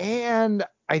scene, and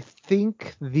I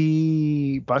think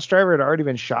the bus driver had already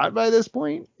been shot by this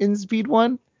point in Speed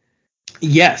 1.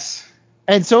 Yes.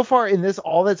 And so far in this,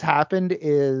 all that's happened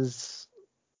is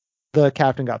the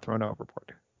captain got thrown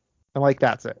overboard. And like,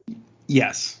 that's it.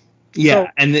 Yes. Yeah. So,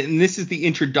 and this is the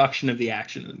introduction of the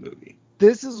action of the movie.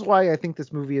 This is why I think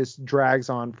this movie drags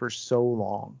on for so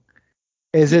long.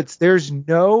 There's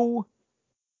no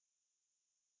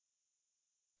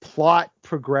plot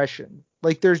progression.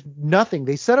 Like, there's nothing.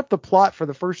 They set up the plot for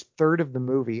the first third of the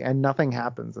movie and nothing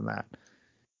happens in that.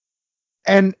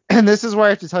 And this is why I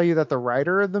have to tell you that the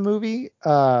writer of the movie,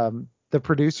 the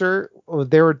producer,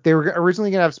 they were originally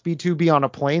going to have Speed 2 be on a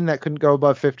plane that couldn't go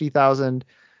above 50,000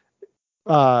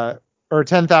 or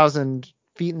 10,000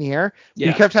 feet in the air.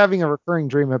 Yeah. He kept having a recurring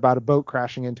dream about a boat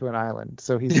crashing into an island.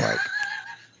 So he's like,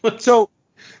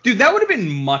 dude, that would have been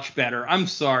much better. I'm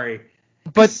sorry.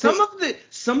 But some of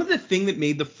the thing that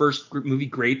made the first movie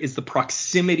great is the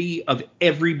proximity of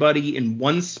everybody in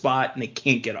one spot and they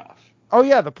can't get off. Oh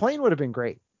yeah, the plane would have been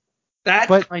great. That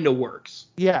kind of works.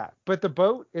 Yeah, but the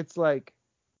boat, it's like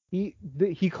he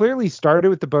clearly started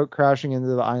with the boat crashing into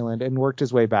the island and worked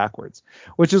his way backwards,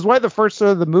 which is why the first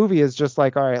sort of the movie is just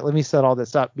like, all right, let me set all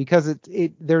this up, because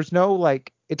there's no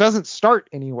like, it doesn't start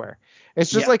anywhere.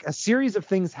 It's just like a series of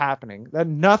things happening that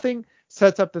nothing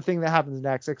sets up the thing that happens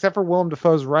next, except for Willem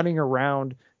Dafoe's running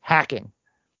around hacking.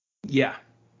 Yeah.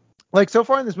 Like, so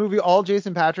far in this movie, all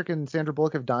Jason Patric and Sandra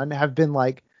Bullock have done have been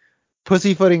like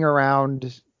pussyfooting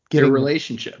around their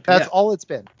relationship. That's all it's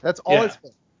been. That's all it's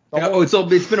been.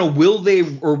 It's been a will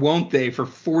they or won't they for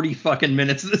 40 fucking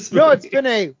minutes of this movie. No, it's been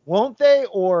a won't they,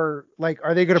 or like,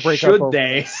 are they going to break up? Should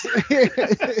they?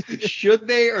 Should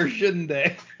they or shouldn't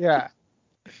they? Yeah.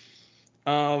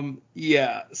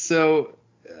 Yeah. So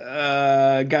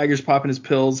Geiger's popping his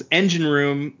pills. Engine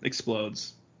room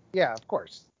explodes. Yeah, of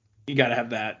course. You got to have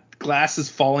that. Glass is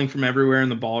falling from everywhere in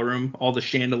the ballroom. All the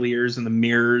chandeliers and the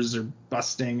mirrors are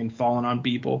busting and falling on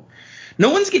people. No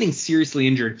one's getting seriously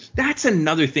injured. That's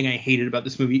another thing I hated about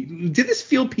this movie. Did this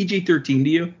feel PG-13 to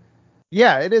you?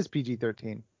 Yeah, it is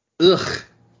PG-13. Ugh.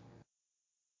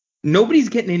 Nobody's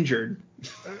getting injured.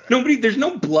 There's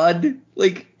no blood.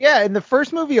 Like, yeah, in the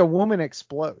first movie, a woman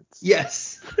explodes.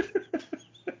 Yes.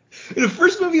 In the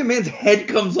first movie, a man's head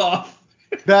comes off.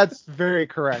 That's very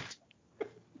correct.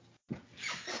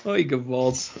 Oh, you good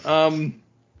balls.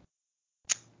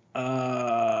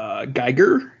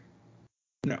 Geiger?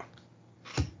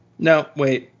 No,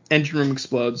 wait. Engine room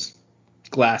explodes.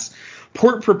 Glass.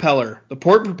 Port propeller. The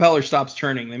port propeller stops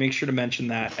turning. They make sure to mention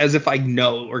that, as if I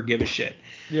know or give a shit.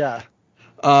 Yeah.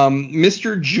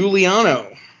 Mr.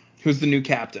 Giuliano, who's the new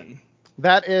captain.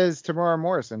 That is Tamara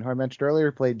Morrison, who I mentioned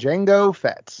earlier, played Django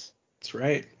Fett. That's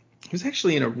right. He was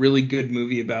actually in a really good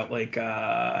movie about like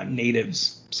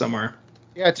natives somewhere.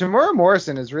 Yeah, Tamara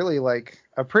Morrison is really like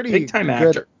a pretty big time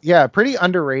actor. Yeah, pretty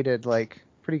underrated, like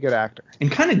pretty good actor.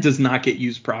 And kind of does not get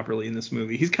used properly in this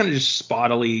movie. He's kind of just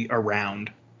spottily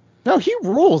around. No, he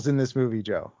rules in this movie,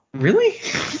 Joe. Really?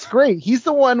 He's great. He's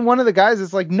one of the guys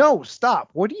that's like, no, stop.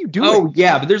 What are you doing? Oh,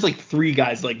 yeah, but there's like 3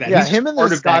 guys like that. Yeah, him and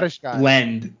the Scottish guy.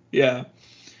 Blend. Yeah.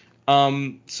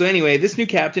 So anyway, this new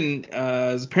captain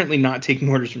is apparently not taking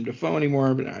orders from Dafoe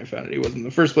anymore, but I found out he wasn't in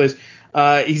the first place.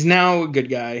 He's now a good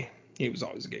guy. He was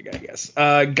always a good guy, I guess.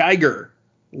 Geiger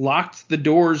locked the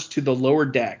doors to the lower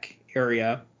deck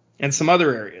area and some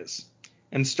other areas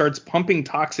and starts pumping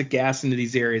toxic gas into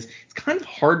these areas. It's kind of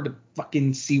hard to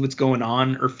fucking see what's going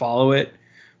on or follow it,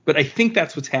 but I think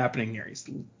that's what's happening here. He's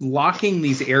locking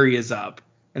these areas up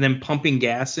and then pumping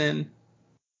gas in.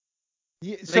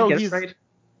 Yeah,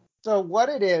 so what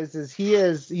it is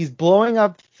he's blowing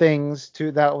up things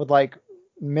that would like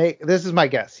make, this is my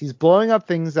guess, he's blowing up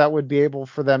things that would be able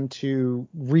for them to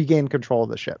regain control of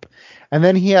the ship. And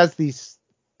then he has these,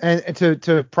 and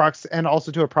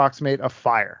also to approximate a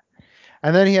fire.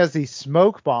 And then he has these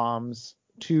smoke bombs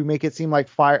to make it seem like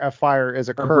a fire is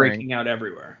occurring. Are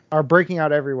breaking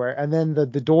out everywhere. And then the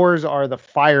doors are the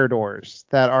fire doors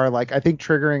that are like, I think,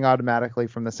 triggering automatically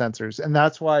from the sensors. And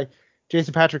that's why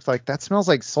Jason Patric's like, that smells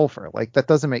like sulfur. Like, that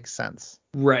doesn't make sense.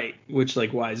 Right. Which,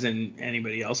 like, why isn't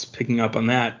anybody else picking up on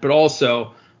that? But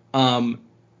also, I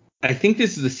think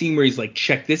this is the scene where he's like,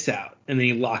 check this out. And then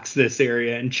he locks this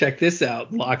area, and check this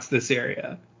out, locks this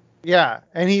area. Yeah,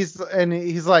 and he's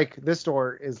like, this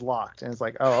door is locked, and it's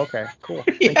like, oh, okay, cool.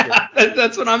 Thank you.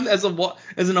 That's what I'm as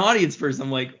an audience person.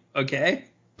 I'm like, okay,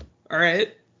 all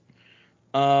right.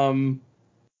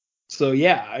 So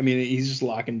yeah, I mean, he's just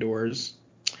locking doors.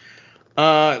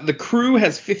 The crew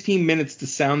has 15 minutes to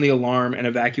sound the alarm and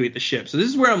evacuate the ship. So this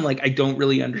is where I'm like, I don't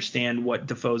really understand what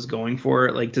Defoe's going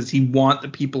for. Like, does he want the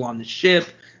people on the ship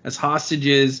as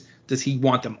hostages? Does he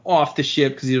want them off the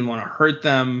ship because he doesn't want to hurt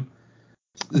them?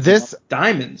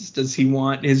 Diamonds. Does he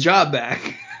want his job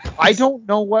back? I don't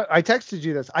know what I texted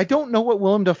you this. I don't know what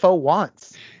Willem Dafoe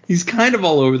wants. He's kind of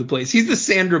all over the place. He's the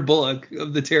Sandra Bullock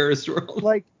of the terrorist world.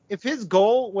 Like, if his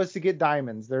goal was to get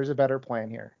diamonds, there's a better plan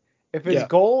here. If his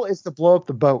goal is to blow up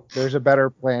the boat, there's a better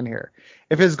plan here.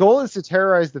 If his goal is to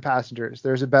terrorize the passengers,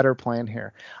 there's a better plan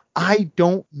here. I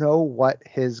don't know what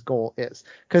his goal is.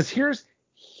 Because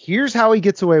here's how he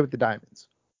gets away with the diamonds.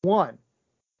 1,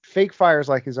 fake fires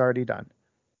like he's already done.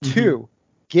 2,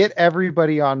 get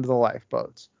everybody onto the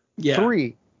lifeboats.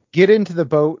 3, get into the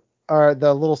boat, or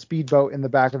the little speedboat in the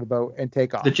back of the boat, and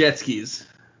take off. The jet skis.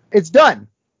 It's done.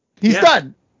 He's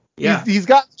done. Yeah. He's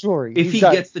got the jewelry. If he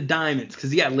gets the diamonds.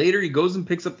 Because, later he goes and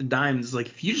picks up the diamonds. Like,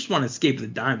 if you just want to escape the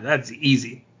diamonds, that's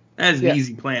easy. That is an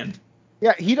easy plan.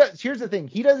 Yeah, he does. Here's the thing.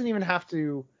 He doesn't even have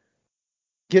to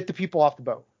get the people off the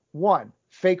boat. 1,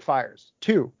 fake fires.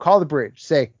 2, call the bridge.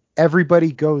 Say,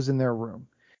 everybody goes in their room.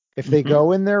 If they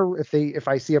go in there, if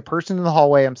I see a person in the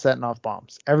hallway, I'm setting off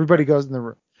bombs. Everybody goes in the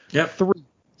room. 3,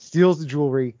 steals the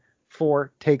jewelry.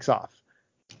 4, takes off.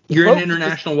 You're in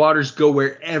international waters. Go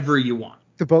wherever you want.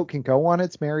 The boat can go on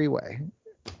its merry way.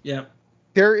 Yeah.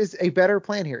 There is a better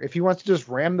plan here. If he wants to just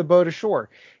ram the boat ashore,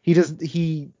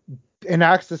 he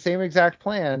enacts the same exact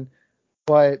plan,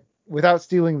 but without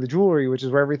stealing the jewelry, which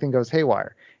is where everything goes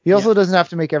haywire. He also doesn't have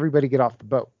to make everybody get off the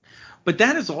boat. But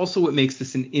that is also what makes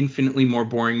this an infinitely more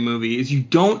boring movie, is you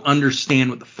don't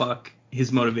understand what the fuck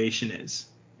his motivation is.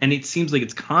 And it seems like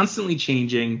it's constantly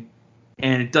changing,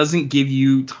 and it doesn't give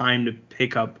you time to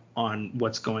pick up on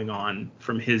what's going on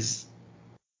from his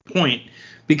point.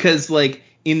 Because, like,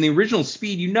 in the original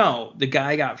Speed, the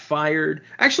guy got fired.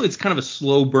 Actually, it's kind of a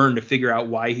slow burn to figure out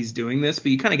why he's doing this,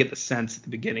 but you kind of get the sense at the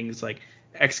beginning. It's like,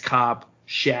 ex-cop,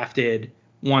 shafted,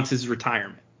 wants his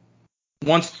retirement.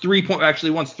 Wants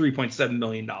 $3.7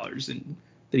 million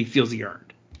that he feels he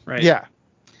earned, right? Yeah.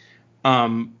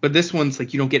 But this one's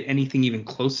like, you don't get anything even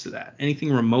close to that,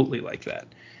 anything remotely like that.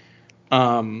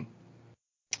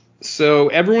 So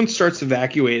everyone starts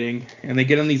evacuating, and they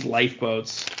get on these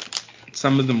lifeboats.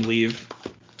 Some of them leave.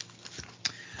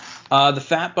 The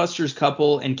Fat Busters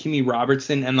couple and Kimmy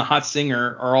Robertson and the hot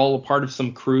singer are all a part of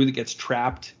some crew that gets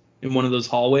trapped in one of those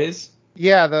hallways.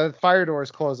 Yeah, the fire doors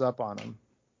close up on them.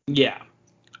 Yeah.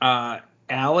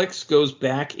 Alex goes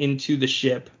back into the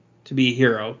ship to be a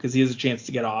hero because he has a chance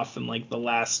to get off in, like, the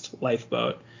last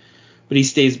lifeboat. But he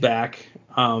stays back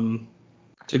to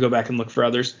go back and look for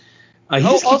others.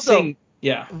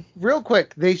 Real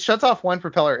quick, they shuts off one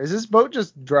propeller. Is this boat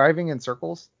just driving in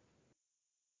circles?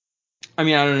 I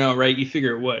mean, I don't know, right? You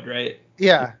figure it would, right?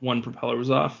 Yeah. If one propeller was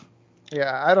off.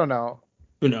 Yeah, I don't know.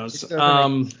 Who knows?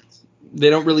 They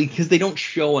don't really, because they don't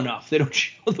show enough. They don't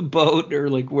show the boat or,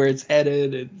 like, where it's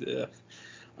headed.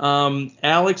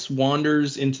 Alex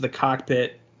wanders into the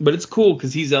cockpit, but it's cool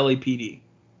because he's LAPD.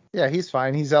 Yeah, he's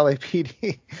fine. He's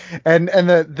LAPD. and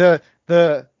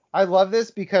the I love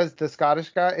this because the Scottish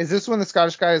guy, is this when the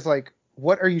Scottish guy is like,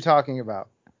 what are you talking about?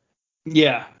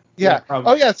 Yeah. Yeah.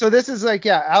 Oh, yeah. So this is like,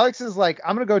 Alex is like,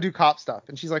 I'm going to go do cop stuff.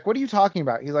 And she's like, what are you talking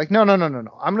about? He's like, no. I'm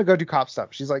going to go do cop stuff.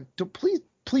 She's like,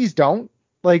 please don't.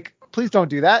 Like, please don't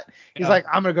do that. He's like,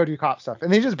 I'm going to go do cop stuff.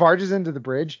 And he just barges into the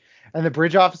bridge. And the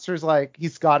bridge officer's like,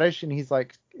 he's Scottish. And he's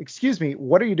like, excuse me,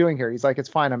 what are you doing here? He's like, it's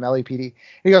fine. I'm LAPD. And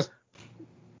he goes,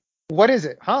 what is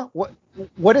it? Huh?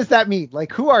 What does that mean?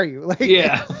 Like, who are you? Like,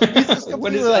 yeah. He's just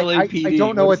completely like, LAPD? I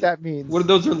don't know what that means. What are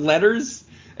those are letters?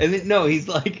 And then, no, he's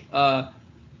like,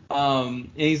 and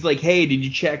he's like, hey, did you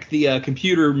check the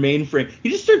computer mainframe? He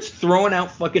just starts throwing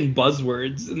out fucking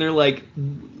buzzwords, and they're like,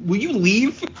 will you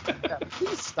leave? Yeah,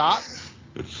 please stop.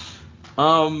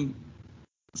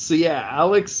 So yeah,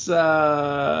 Alex.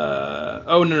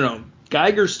 Oh no.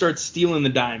 Geiger starts stealing the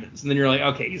diamonds, and then you're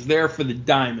like, okay, he's there for the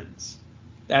diamonds.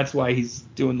 That's why he's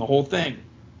doing the whole thing.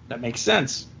 That makes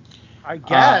sense. I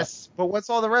guess. But what's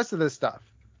all the rest of this stuff?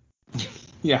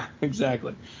 Yeah,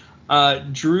 exactly.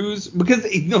 Drew's, because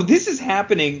this is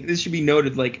happening. This should be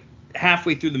noted, like,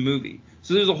 halfway through the movie.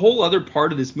 So there's a whole other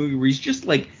part of this movie where he's just,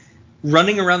 like,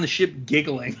 running around the ship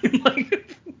giggling and,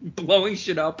 like, blowing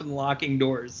shit up and locking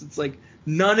doors. It's like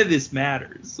none of this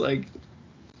matters. Like,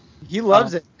 he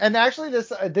loves it. And actually,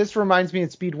 this reminds me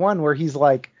of Speed 1 where he's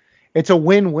like, it's a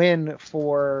win-win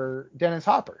for Dennis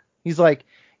Hopper. He's like,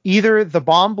 either the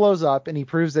bomb blows up and he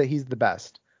proves that he's the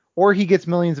best, or he gets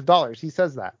millions of dollars. He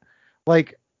says that.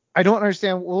 Like, I don't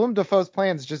understand Willem Dafoe's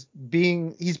plans. He's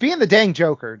being the dang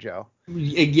Joker, Joe.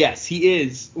 Yes, he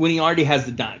is, when he already has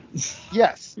the diamonds.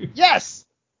 Yes. Yes.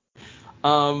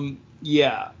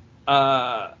 Yeah.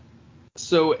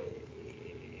 So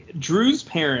Drew's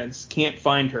parents can't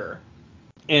find her,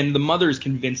 and the mother's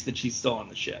convinced that she's still on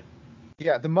the ship.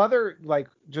 Yeah, the mother, like,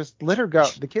 just let her go.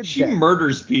 The kid's she dead.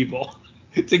 murders people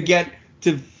to get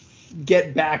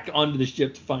back onto the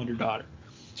ship to find her daughter.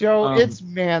 Joe, it's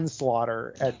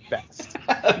manslaughter at best.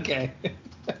 Okay.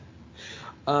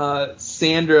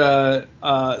 Sandra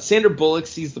Bullock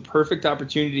sees the perfect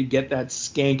opportunity to get that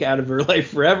skank out of her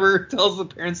life forever, tells the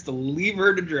parents to leave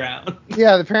her to drown.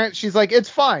 Yeah, the parents, she's like, it's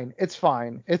fine.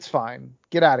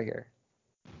 Get out of here.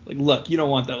 Like, look, you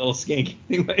don't want that little skank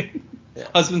anyway. Yeah.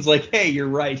 Husband's like, hey, you're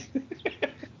right.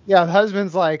 Yeah, the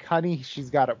husband's like, honey,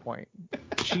 she's got a point.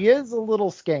 She is a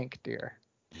little skank, dear.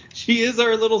 She is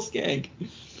our little skank.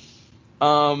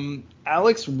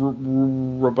 Alex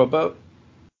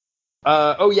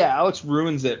Alex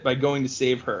ruins it by going to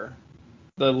save her,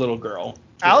 the little girl.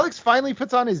 Alex finally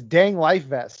puts on his dang life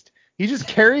vest. He just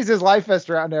carries his life vest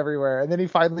around everywhere, and then he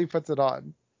finally puts it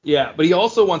on. Yeah, but he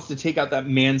also wants to take out that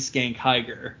man skank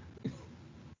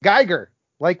Geiger,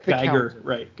 like the Geiger, count.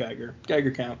 right?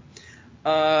 Geiger count.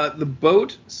 The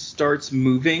boat starts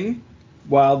moving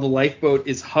while the lifeboat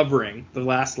is hovering, the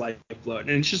last lifeboat, and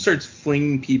it just starts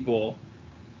flinging people.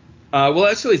 Well,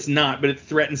 actually, it's not, but it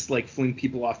threatens to fling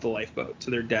people off the lifeboat to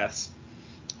their deaths.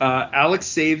 Alex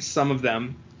saves some of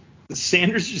them.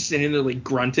 Sandra's just sitting there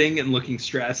grunting and looking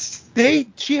stressed.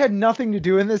 She had nothing to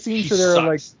do in this scene,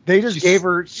 so they just gave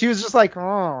her. She was just like,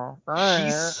 oh.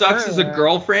 She sucks as a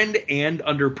girlfriend and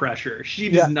under pressure. She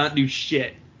does not do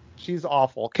shit. She's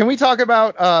awful. Can we talk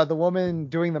about the woman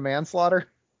doing the manslaughter?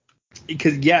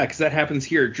 Because that happens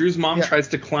here. Drew's mom tries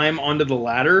to climb onto the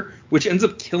ladder, which ends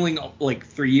up killing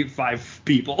 5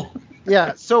 people.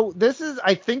 Yeah. So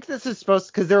I think this is supposed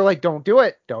to, because they're like, don't do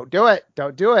it.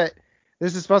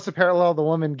 This is supposed to parallel the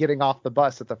woman getting off the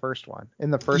bus at the first one.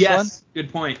 In the first one. Yes.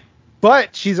 Good point.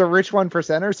 But she's a rich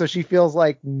 1%er, so she feels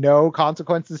like no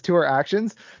consequences to her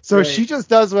actions. So she just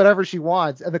does whatever she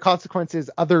wants, and the consequence is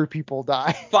other people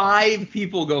die. 5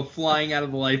 people go flying out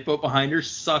of the lifeboat behind her,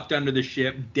 sucked under the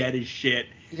ship, dead as shit.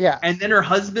 Yeah. And then her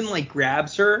husband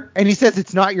grabs her. And he says,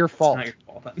 it's not your fault. It's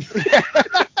not your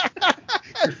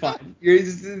fault. You're fine.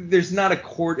 There's not a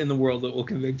court in the world that will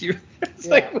convict you. It's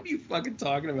what are you fucking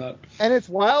talking about? And it's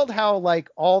wild how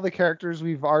all the characters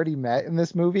we've already met in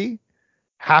this movie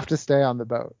have to stay on the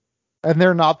boat, and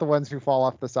they're not the ones who fall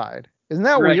off the side. Isn't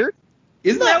that weird?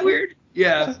 Isn't that weird?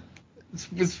 Yeah.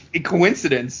 It's a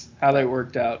coincidence how that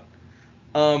worked out.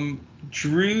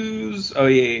 Drew's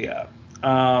husband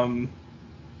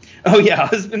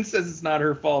says it's not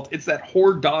her fault. It's that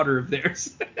whore daughter of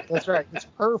theirs. That's right. It's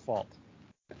her fault.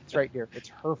 It's right here. It's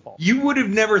her fault. You would have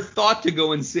never thought to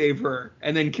go and save her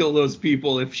and then kill those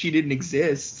people if she didn't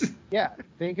exist. Yeah,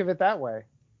 think of it that way.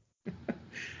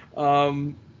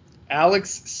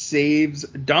 Alex saves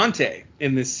Dante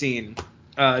in this scene.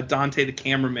 Dante, the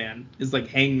cameraman, is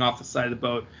hanging off the side of the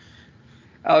boat.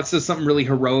 Alex does something really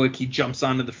heroic. He jumps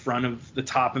onto the front of the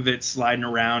top of it, sliding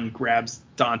around, grabs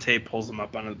Dante, pulls him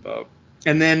up onto the boat.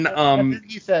 And then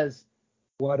he says,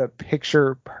 "What a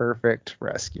picture perfect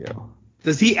rescue."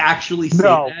 Does he actually say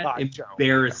that? God,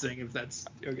 embarrassing if that's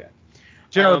okay.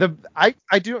 Joe, I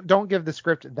don't give the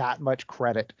script that much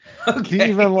credit to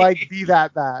even be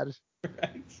that bad.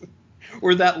 Right.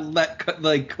 Or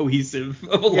that cohesive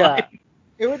of a line.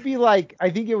 It would be I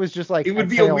think it was just it would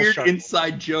be a weird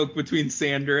inside joke between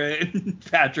Sandra and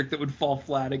Patrick that would fall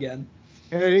flat again.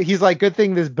 And he's like, good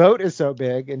thing this boat is so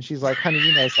big, and she's like, honey,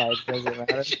 you know size doesn't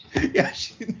matter. Yeah.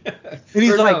 And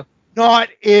he's not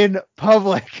in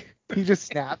public. He just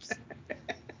snaps.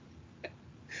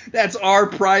 That's our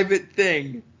private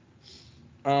thing.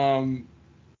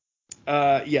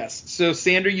 Yes. So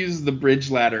Sandra uses the bridge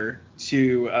ladder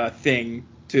to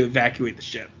evacuate the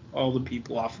ship, all the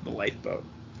people off of the lifeboat,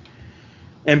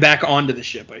 and back onto the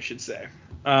ship, I should say.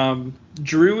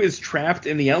 Drew is trapped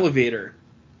in the elevator.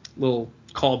 Little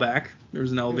callback. There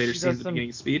was an elevator scene at the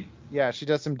beginning of Speed. Yeah, she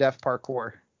does some deaf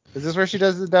parkour. Is this where she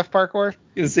does the deaf parkour? I was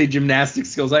gonna say gymnastic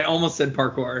skills. I almost said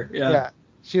parkour. Yeah.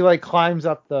 She climbs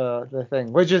up the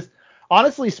thing, which is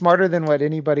honestly smarter than what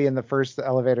anybody in the first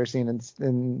elevator scene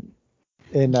in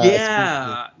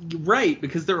right,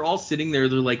 because they're all sitting there.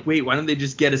 They're like, wait, why don't they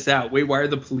just get us out? Wait, why are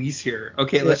the police here?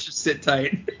 Okay, let's just sit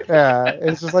tight. Yeah,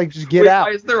 it's just just get out.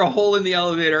 Why is there a hole in the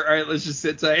elevator? All right, let's just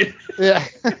sit tight. Yeah.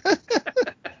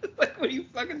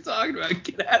 talking about?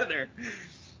 Get out of there.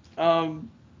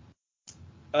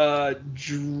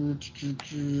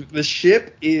 The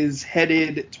ship is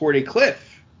headed toward a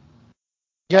cliff.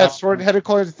 Yeah, it's headed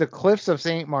towards the cliffs of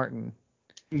St. Martin.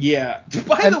 Yeah.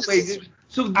 By the way,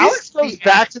 so Alex goes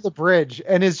back to the bridge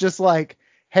and is just like,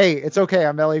 hey, it's okay,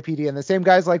 I'm LAPD. And the same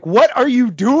guy's like, what are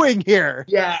you doing here?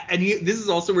 Yeah, and this is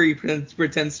also where he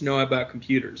pretends to know about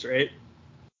computers, right?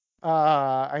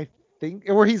 I think,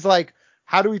 where he's like,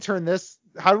 how do we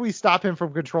stop him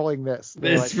from controlling this?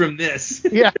 From this.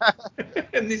 Yeah.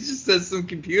 And he just says some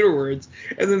computer words.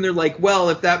 And then they're like, well,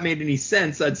 if that made any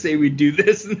sense, I'd say we'd do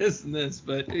this and this and this.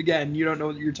 But again, you don't know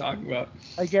what you're talking about.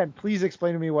 Again, please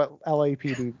explain to me what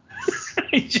LAPD.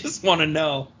 I just want to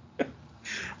know.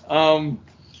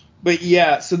 But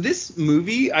yeah, so this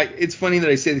movie, it's funny that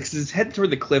I say this because it's headed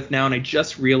toward the cliff now, and I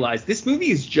just realized this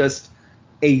movie is just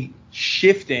a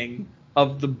shifting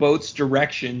of the boat's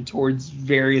direction towards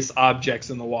various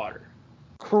objects in the water.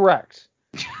 Correct.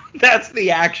 That's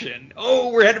the action.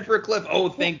 Oh, we're headed for a cliff. Oh,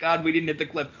 thank God we didn't hit the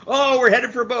cliff. Oh, we're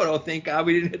headed for a boat. Oh, thank God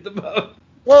we didn't hit the boat.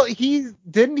 Well,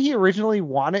 didn't he originally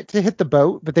want it to hit the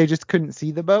boat, but they just couldn't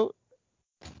see the boat?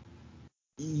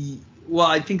 Well,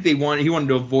 I think he wanted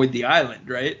to avoid the island,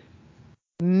 right?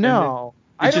 No.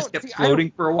 It just kept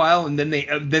floating for a while, and then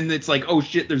it's like, oh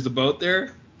shit, there's a boat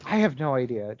there. I have no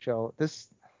idea, Joe.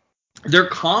 Their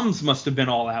comms must have been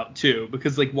all out too,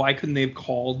 because like, why couldn't they have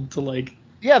called to like?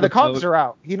 Yeah, the comms are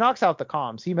out. He knocks out the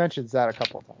comms. He mentions that a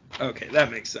couple of times. Okay,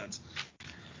 that makes sense.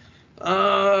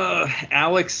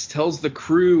 Alex tells the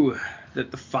crew that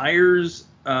the fires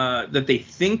that they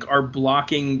think are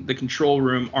blocking the control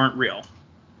room aren't real.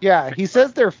 Yeah, he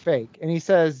says they're fake, and he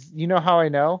says, you know how I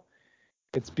know?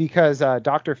 It's because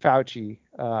Dr. Fauci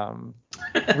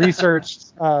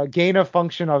researched gain of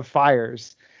function of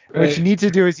fires. Right. What you need to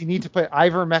do is you need to put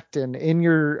ivermectin in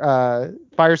your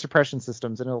fire suppression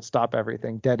systems, and it'll stop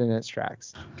everything dead in its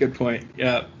tracks. Good point.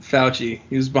 Yeah, Fauci.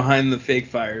 He was behind the fake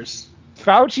fires.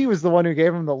 Fauci was the one who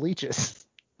gave him the leeches.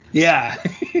 Yeah.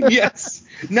 Yes.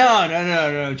 No.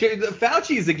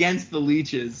 Fauci is against the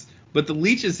leeches, but the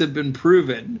leeches have been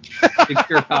proven to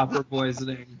cure copper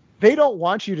poisoning. They don't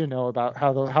want you to know about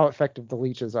how effective the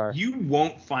leeches are. You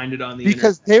won't find it on the internet.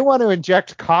 Because they want to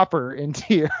inject copper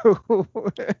into you.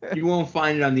 You won't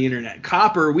find it on the internet.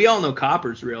 Copper, we all know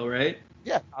copper's real, right?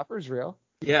 Yeah, copper's real.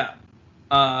 Yeah.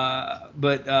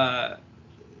 But I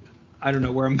don't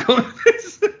know where I'm going with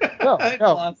this. No.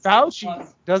 Fauci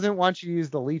doesn't want you to use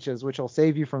the leeches, which will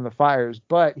save you from the fires,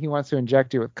 but he wants to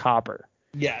inject you with copper.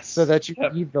 Yes. So that you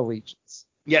need the leeches.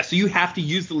 Yeah, so you have to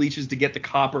use the leeches to get the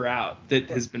copper out that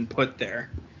has been put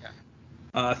there.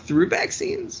 Yeah. Through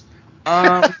vaccines.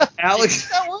 Alex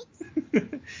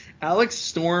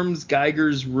storms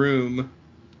Geiger's room.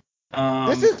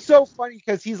 This is so funny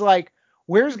because he's like,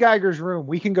 where's Geiger's room?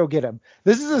 We can go get him.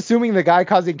 This is assuming the guy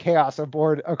causing chaos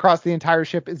aboard across the entire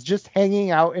ship is just hanging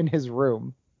out in his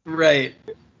room. Right.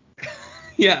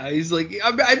 Yeah, he's like,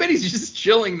 I bet he's just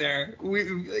chilling there.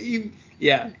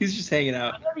 He's just hanging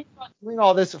out. He's not doing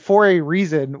all this for a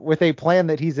reason with a plan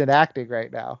that he's enacting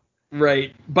right now.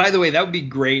 Right. By the way, that would be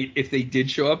great if they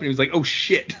did show up and he was like, oh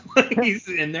shit, he's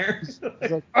in there. He's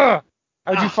like, how'd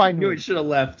you find me? I should have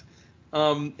left.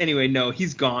 Anyway, no,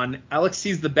 he's gone. Alex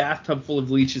sees the bathtub full of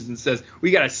leeches and says,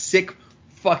 we got a sick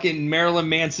fucking Marilyn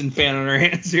Manson fan on our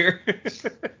hands here.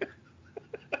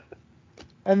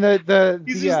 And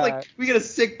he's just like, we got a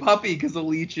sick puppy because of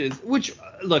leeches. Which,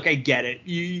 look, I get it.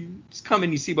 You just come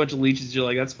in, you see a bunch of leeches, you're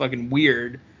like, that's fucking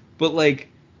weird. But like,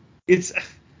 it's,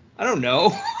 I don't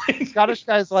know. Scottish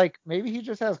guy's like, maybe he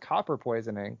just has copper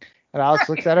poisoning. And Alex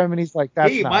looks at him and he's like,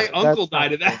 that's hey, my uncle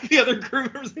died of that. The other crew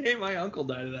members, hey, my uncle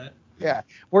died of that. Yeah,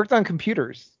 worked on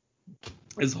computers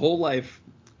his whole life.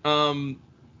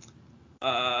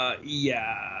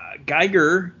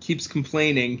 Geiger keeps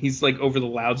complaining. He's like over the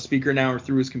loudspeaker now or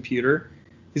through his computer.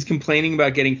 He's complaining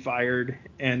about getting fired,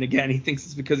 and again, he thinks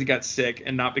it's because he got sick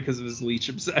and not because of his leech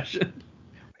obsession.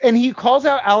 And he calls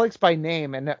out Alex by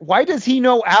name, and why does he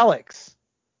know Alex?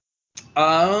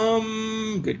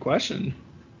 Good question.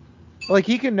 Like,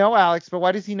 he can know Alex, but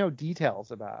why does he know details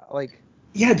about, like...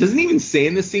 Yeah, it doesn't even say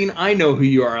in the scene, I know who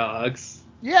you are, Alex.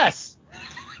 Yes!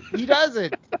 He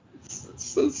doesn't.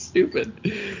 So stupid.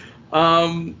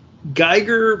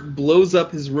 Geiger blows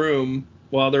up his room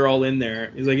while they're all in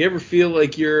there. He's like, you ever feel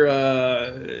like you're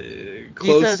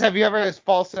close? He says, have you ever had a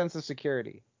false sense of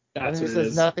security? That's and what he it says,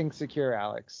 is. Nothing secure,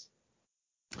 Alex.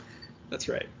 That's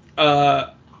right.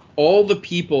 All the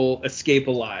people escape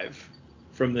alive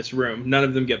from this room. None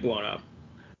of them get blown up.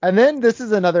 And then this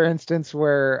is another instance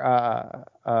where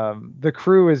the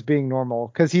crew is being normal,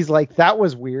 because he's like, that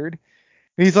was weird.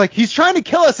 And he's like, he's trying to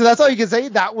kill us, so that's all you can say.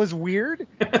 That was weird.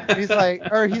 And he's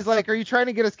like, are you trying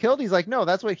to get us killed? He's like, no,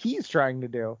 that's what he's trying to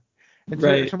do. And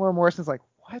Tamora Morrison's like,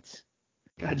 what?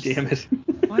 God damn it.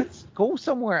 What? Go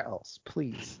somewhere else,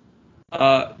 please.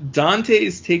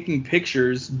 Dante's taking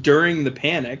pictures during the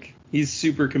panic. He's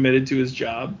super committed to his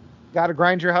job. Gotta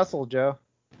grind your hustle, Joe.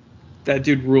 That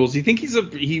dude rules. You think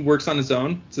he works on his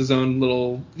own? It's his own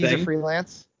little thing? He's a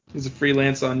freelance? He's a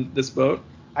freelance on this boat?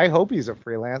 I hope he's a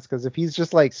freelance, because if he's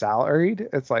just like salaried,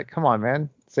 it's like, come on, man,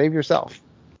 save yourself.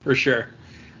 For sure.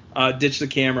 Ditch the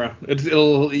camera.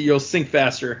 You'll sink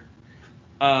faster.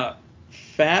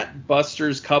 Fat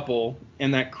Buster's couple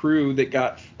and that crew that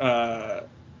got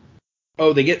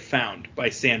they get found by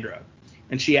Sandra.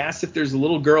 And she asks if there's a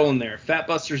little girl in there. Fat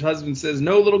Buster's husband says,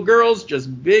 no little girls,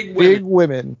 just big women. Big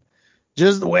women.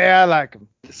 Just the way I like them.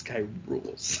 This guy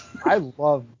rules. I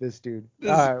love this dude.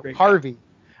 Harvey.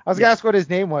 I was going to ask what his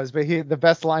name was, but the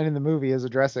best line in the movie is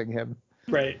addressing him.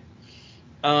 Right.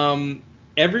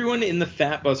 Everyone in the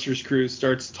Fat Buster's crew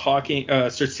starts taking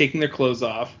their clothes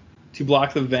off to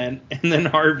block the vent, and then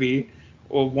Harvey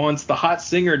wants the hot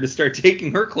singer to start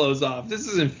taking her clothes off. This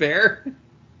isn't fair.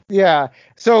 Yeah.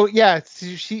 So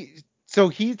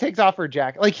he takes off her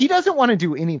jacket. Like, he doesn't want to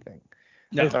do anything.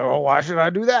 No. He's like, oh, why should I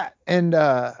do that? And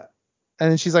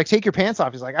then she's like, take your pants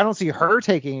off. He's like, I don't see her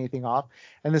taking anything off.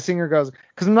 And the singer goes,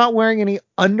 because I'm not wearing any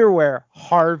underwear,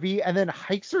 Harvey. And then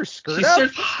hikes her skirt up. She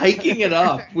starts hiking it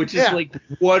up, which is like,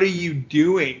 what are you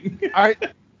doing? All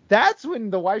right. That's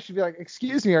when the wife should be like,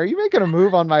 excuse me, are you making a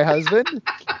move on my husband?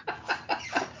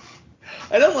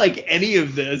 I don't like any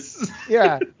of this.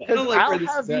 Yeah, because I'll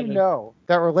have you know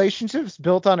that relationships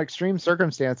built on extreme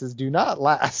circumstances do not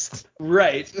last.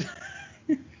 Right.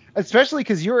 Especially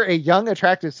because you're a young,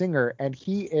 attractive singer, and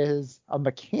he is a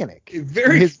mechanic.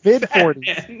 Very in his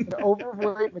mid-40s, an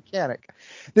overweight mechanic.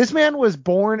 This man was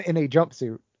born in a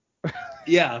jumpsuit.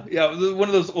 Yeah, one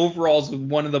of those overalls with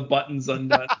one of the buttons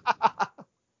undone.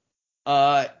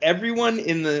 Everyone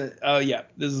in the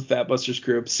this is Fat Buster's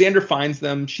crew. Sandra finds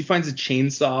them. She finds a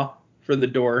chainsaw for the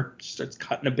door. She starts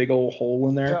cutting a big old hole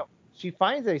in there. So she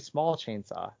finds a small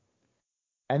chainsaw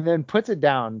and then puts it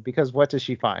down because what does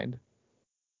she find?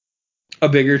 A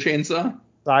bigger chainsaw?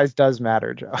 Size does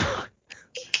matter, Joe.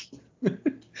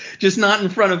 Just not in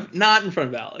front of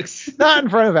Alex. Not in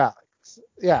front of Alex.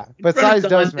 Yeah, but size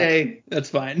does matter. That's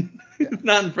fine. Yeah.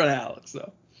 Not in front of Alex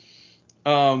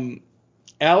though.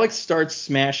 Alex starts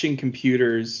smashing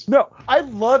computers. No, I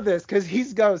love this because he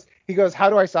goes, how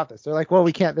do I stop this? They're like, well,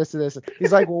 we can't this and this.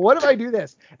 He's like, well, what if I do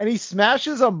this? And he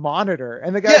smashes a monitor.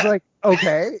 And the guy's like,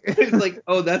 okay. He's like,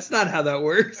 oh, that's not how that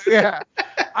works. Yeah.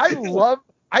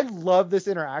 I love this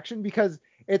interaction because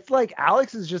it's like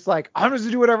Alex is just like, I'm just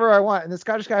going to do whatever I want. And the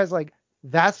Scottish guy is like,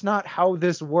 that's not how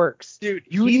this works. Dude,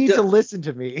 you need to listen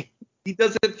to me. He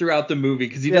does it throughout the movie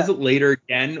because he does it later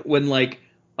again when like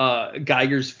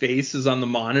Geiger's face is on the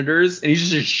monitors and he's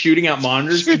just shooting out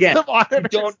monitors. Again, I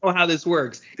don't know how this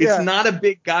works. It's not a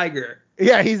big Geiger.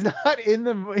 Yeah, he's not in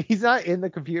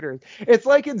the computers. It's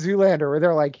like in Zoolander where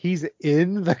they're like, he's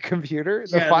in the computer.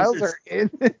 The files are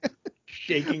in.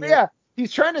 Shaking. Yeah,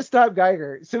 he's trying to stop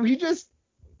Geiger, so he just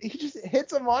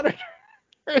hits a monitor.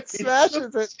 It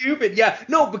smashes it. Stupid. Yeah.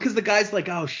 No, because the guy's like,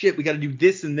 oh shit, we got to do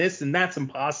this, and that's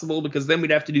impossible because then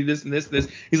we'd have to do this and this and this.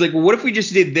 He's like, well, what if we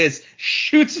just did this?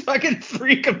 Shoots fucking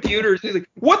 3 computers. He's like,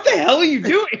 what the hell are you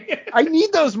doing? I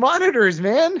need those monitors,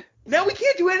 man. Now we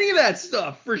can't do any of that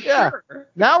stuff for sure.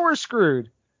 Now we're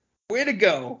screwed. Way to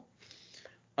go.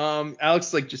 Alex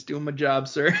is like, just doing my job,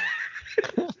 sir.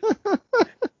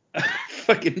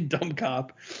 Fucking dumb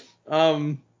cop.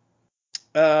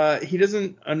 He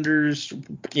doesn't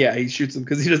understand. Yeah, he shoots them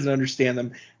because he doesn't understand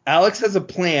them. Alex has a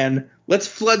plan. Let's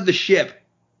flood the ship.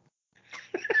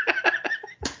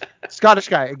 Scottish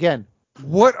guy again.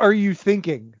 What are you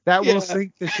thinking? That will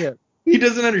sink the ship. He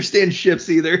doesn't understand ships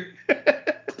either.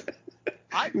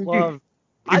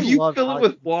 If you fill it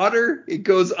with water, it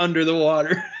goes under the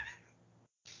water.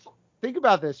 Think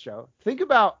about this, Joe. Think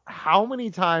about how many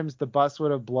times the bus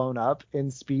would have blown up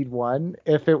in Speed 1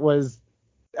 if it was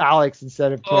Alex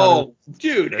instead of Keanu. Oh,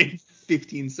 dude, in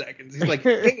 15 seconds. He's like,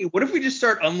 hey, what if we just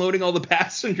start unloading all the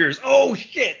passengers? Oh,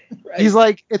 shit. Right. He's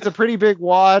like, it's a pretty big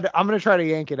wad. I'm going to try to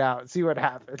yank it out and see what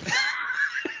happens.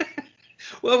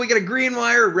 Well, we got a green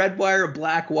wire, a red wire, a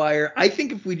black wire. I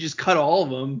think if we just cut all of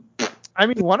them. I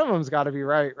mean, one of them's got to be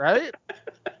right?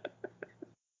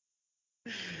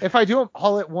 If I do them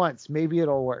all at once, maybe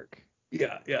it'll work.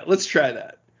 Yeah. Let's try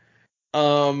that.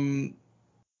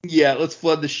 Yeah, let's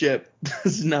flood the ship.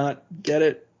 Does not get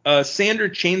it. Sandra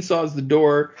chainsaws the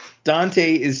door.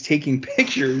 Dante is taking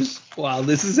pictures while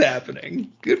this is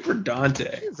happening. Good for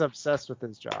Dante. He's obsessed with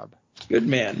his job. Good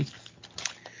man.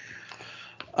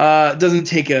 Doesn't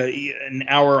take an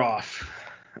hour off.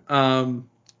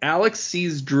 Alex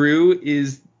sees Drew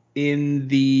is in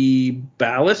the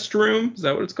ballast room. Is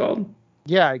that what it's called?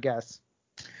 Yeah, I guess.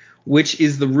 Which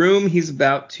is the room he's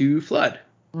about to flood.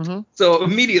 Mm-hmm. So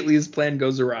immediately his plan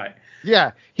goes awry.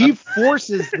 Yeah, he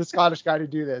forces the Scottish guy to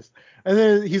do this. And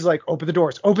then he's like, open the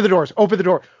doors, open the doors, open the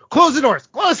door, close the doors,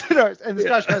 close the doors. And the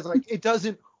Scottish guy's like, it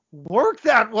doesn't work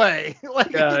that way.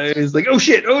 Like, he's like, oh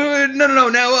shit, oh no,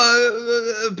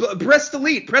 now press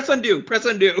delete, press undo.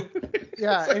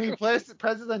 Yeah, and he presses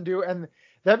undo, and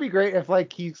that'd be great if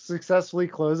like he successfully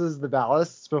closes the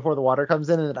ballasts before the water comes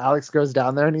in, and then Alex goes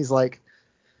down there and he's like,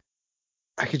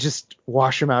 I could just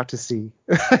wash him out to sea.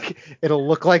 It'll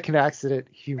look like an accident.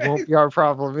 He won't be our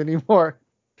problem anymore.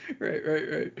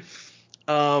 Right.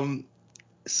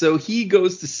 So he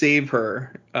goes to save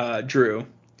her, Drew,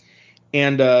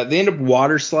 and they end up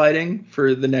water sliding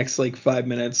for the next like 5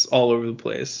 minutes all over the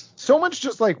place. So much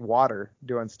just like water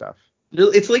doing stuff.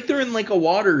 It's like they're in like a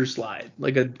water slide,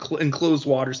 like a enclosed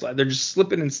water slide. They're just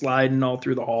slipping and sliding all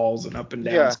through the halls and up and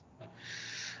down. Yeah.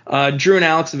 Drew and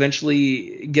Alex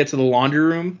eventually get to the laundry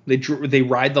room. They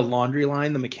ride the laundry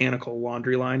line, the mechanical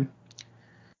laundry line,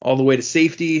 all the way to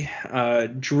safety.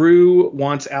 Drew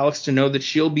wants Alex to know that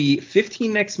she'll be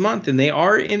 15 next month, and they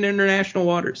are in international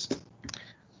waters.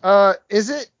 Is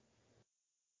it?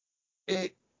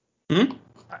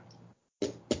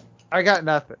 I got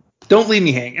nothing. Don't leave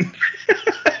me hanging.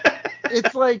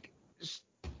 It's like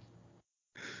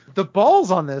the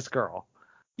balls on this girl.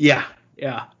 Yeah.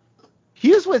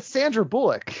 He is with Sandra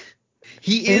Bullock.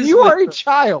 He is. And you are a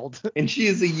child. And she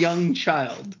is a young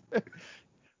child.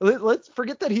 Let's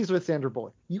forget that he's with Sandra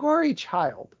Bullock. You are a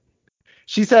child.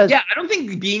 She says. Yeah, I don't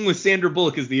think being with Sandra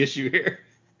Bullock is the issue here.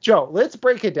 Joe, let's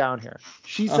break it down here.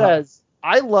 She says,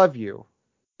 I love you.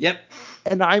 Yep.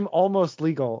 And I'm almost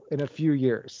legal in a few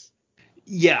years.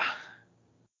 Yeah.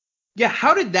 Yeah,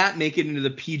 how did that make it into the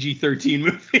PG-13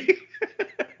 movie?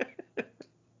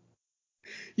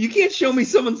 You can't show me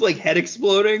someone's like head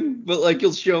exploding, but like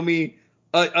you'll show me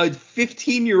a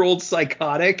 15-year-old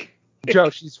psychotic. Joe,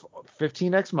 she's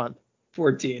 15 next month.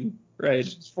 14, right?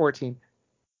 She's 14.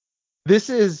 This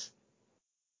is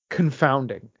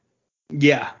confounding.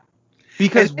 Yeah.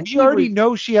 Because we already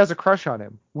know she has a crush on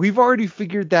him. We've already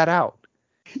figured that out.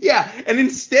 Yeah, and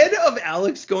instead of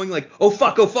Alex going like, oh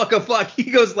fuck, he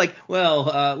goes like, well,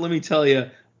 let me tell you,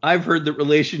 I've heard that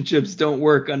relationships don't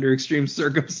work under extreme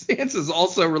circumstances.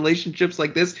 Also, relationships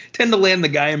like this tend to land the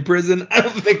guy in prison. I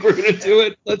don't think we're going to do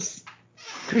it. Because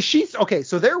she's, okay,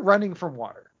 so they're running from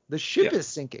water. The ship is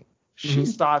sinking. She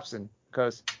stops and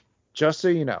goes, just so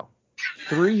you know,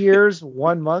 3 years,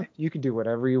 1 month, you can do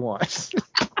whatever you want.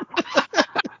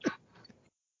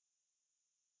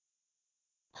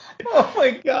 Oh my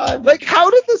god. Like,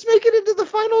 how did this make it into the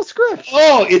final script?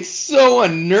 Oh, it's so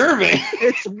unnerving.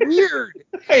 It's weird.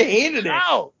 I hated it.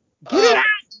 Out. Get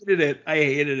it out. I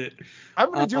hated it.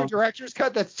 I'm going to do a director's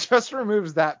cut that just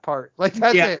removes that part. Like,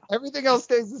 that's it. Everything else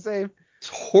stays the same.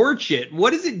 Torch it.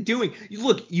 What is it doing?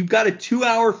 Look, you've got a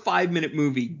 2-hour, 5-minute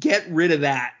movie. Get rid of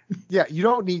that. Yeah, you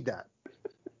don't need that.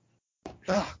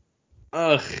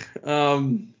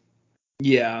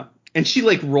 Yeah. And she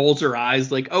like rolls her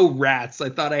eyes like, oh, rats. I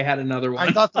thought I had another one.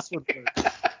 I thought this would work.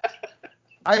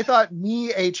 I thought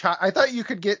I thought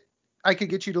I could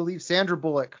get you to leave Sandra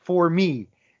Bullock for me,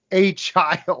 a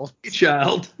child. A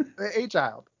child.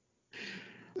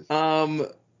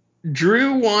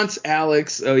 Drew wants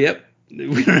Alex. Oh, yep.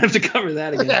 We don't have to cover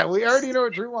that again. Yeah, we already know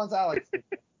what Drew wants Alex.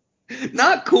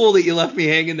 Not cool that you left me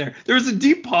hanging there. There was a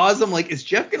deep pause. I'm like, is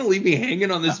Jeff going to leave me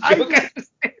hanging on this joke?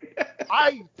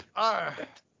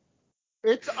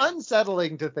 It's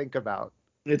unsettling to think about.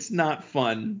 It's not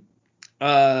fun.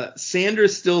 Sandra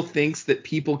still thinks that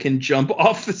people can jump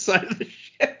off the side of the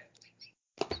ship.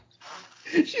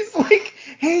 She's like,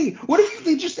 hey, what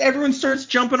if everyone starts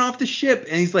jumping off the ship?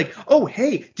 And he's like, oh,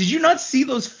 hey, did you not see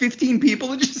those 15 people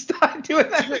that just started doing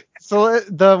that? So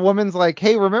the woman's like,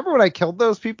 hey, remember when I killed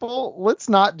those people? Let's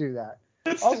not do that.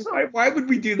 Also, why would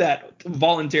we do that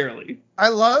voluntarily? I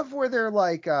love where they're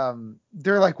like,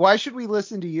 why should we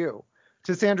listen to you?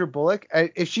 To Sandra Bullock.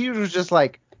 If she was just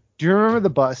like, do you remember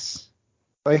the bus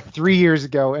like 3 years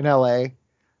ago in LA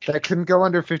that couldn't go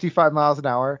under 55 miles an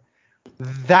hour?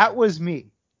 That was me.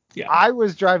 Yeah. I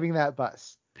was driving that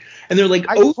bus. And they're like,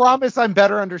 I promise I'm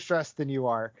better under stress than you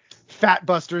are, Fat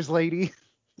Busters lady.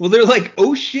 Well, they're like,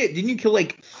 oh shit, didn't you kill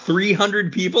like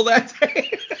 300 people that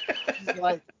day?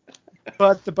 Like,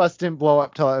 But the bus didn't blow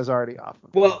up till it was already off.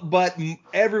 Well, but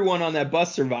everyone on that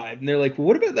bus survived, and they're like, well,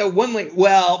 "What about that one lady?"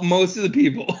 Well, most of the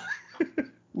people.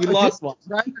 We lost one.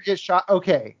 Driver gets shot.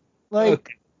 Okay,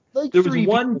 like there was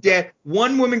one dead.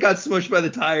 One woman got smushed by the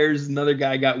tires. Another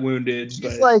guy got wounded.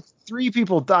 It's like 3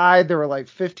 people died. There were like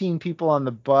 15 people on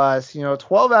the bus.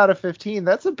 12 out of 15.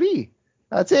 That's a B.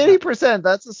 That's 80%.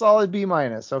 That's a solid B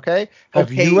minus. Okay.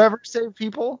 Have you ever saved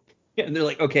people? Yeah, and they're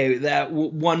like, okay, that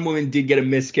one woman did get a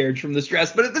miscarriage from the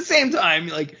stress, but at the same time,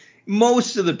 like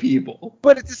most of the people.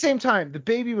 But at the same time, the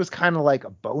baby was kind of like a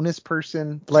bonus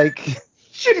person. Like.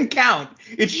 Shouldn't count.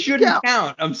 It shouldn't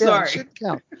count. I'm sorry. It shouldn't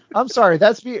count. I'm sorry.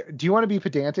 Do you want to be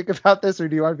pedantic about this, or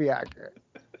do you want to be accurate?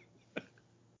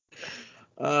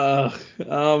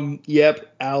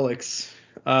 Yep, Alex.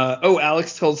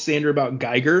 Alex tells Sandra about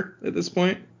Geiger at this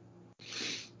point.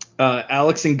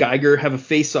 Alex and Geiger have a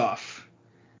face-off.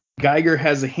 Geiger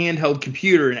has a handheld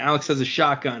computer, and Alex has a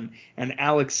shotgun, and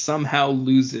Alex somehow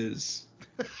loses.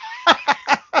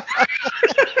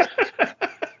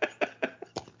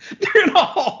 They're in a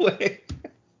hallway.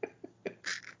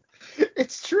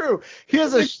 It's true. He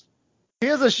has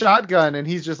a shotgun, and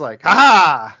he's just like,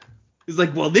 ha! He's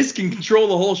like, well, this can control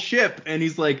the whole ship. And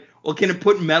he's like, well, can it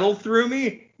put metal through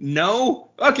me? No?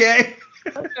 Okay.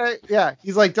 Okay, yeah.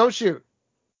 He's like, don't shoot.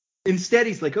 Instead,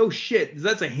 he's like, oh, shit,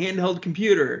 that's a handheld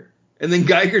computer. And then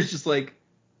Geiger's just like,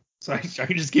 so I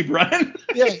can just keep running?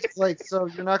 Yeah, it's like, so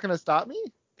you're not going to stop me?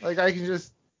 Like, I can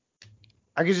just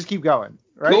keep going,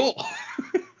 right? Cool.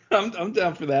 I'm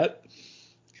down for that.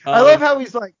 I love how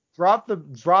he's like, drop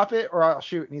it or I'll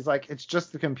shoot. And he's like, it's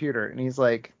just the computer. And he's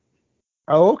like,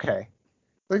 oh, okay.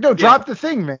 Like, no, drop the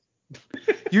thing, man.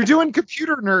 You're doing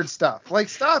computer nerd stuff. Like,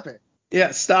 stop it.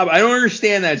 Yeah, stop. I don't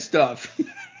understand that stuff.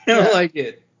 I don't like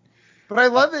it. But I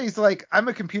love that he's like, I'm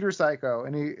a computer psycho.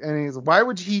 And he's, why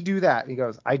would he do that? And he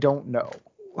goes, I don't know.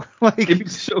 Like, it'd be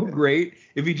so great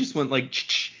if he just went like,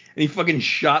 and he fucking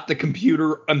shot the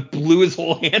computer and blew his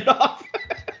whole hand off.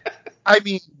 I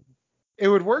mean, it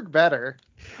would work better.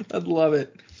 I'd love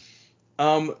it.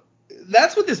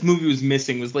 That's what this movie was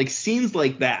missing, was like scenes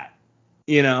like that,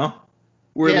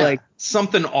 where like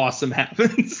something awesome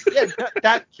happens. Yeah,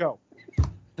 that joke.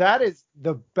 That is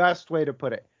the best way to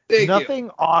put it.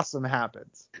 Nothing awesome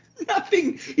happens.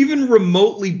 Nothing even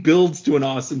remotely builds to an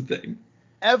awesome thing.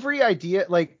 Every idea,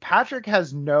 like Patrick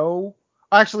has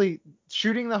actually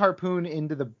shooting the harpoon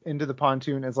into the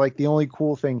pontoon is like the only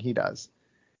cool thing he does.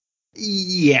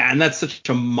 Yeah, and that's such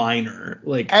a minor,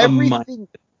 like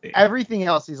everything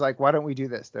else he's like, why don't we do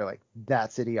this? They're like,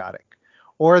 that's idiotic.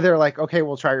 Or they're like, okay,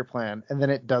 we'll try your plan, and then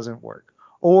it doesn't work.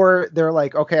 Or they're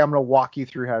like, okay, I'm gonna walk you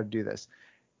through how to do this.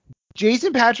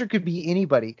 Jason Patric could be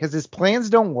anybody because his plans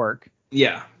don't work.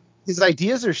 Yeah. His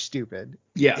ideas are stupid.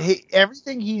 Yeah.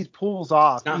 Everything he pulls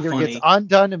off either gets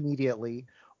undone immediately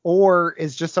or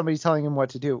is just somebody telling him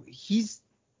what to do. He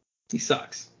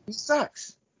sucks. He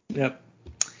sucks. Yep.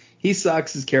 He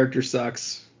sucks. His character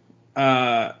sucks.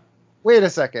 Wait a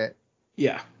second.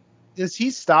 Yeah. Does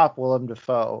he stop Willem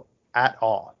Dafoe at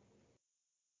all?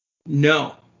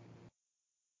 No.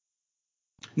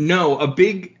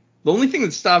 The only thing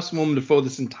that stops Willem Dafoe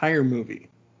this entire movie,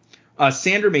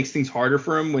 Sandra makes things harder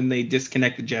for him when they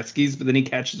disconnect the jet skis, but then he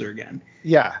catches her again.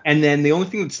 Yeah. And then the only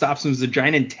thing that stops him is a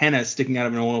giant antenna sticking out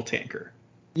of an oil tanker.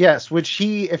 Yes, which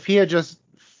if he had just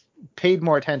paid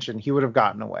more attention, he would have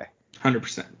gotten away.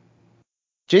 100%.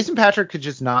 Jason Patric could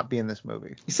just not be in this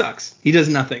movie. He sucks. He does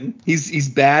nothing. He's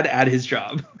bad at his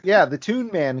job. Yeah, the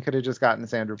Toon Man could have just gotten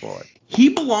Sandra Bullock. He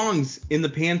belongs in the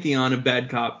pantheon of bad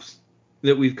cops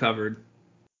that we've covered.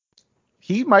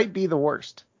 He might be the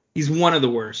worst. He's one of the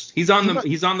worst. He's on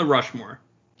the Rushmore.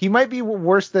 He might be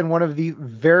worse than one of the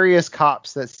various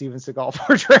cops that Steven Seagal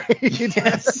portrayed.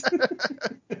 Yes.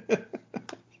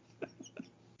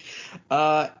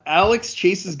 Alex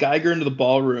chases Geiger into the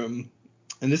ballroom,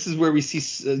 and this is where we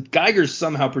see Geiger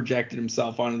somehow projected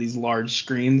himself onto these large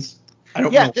screens. I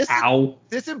don't know how.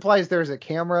 This implies there's a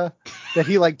camera that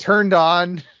he like turned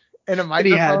on and a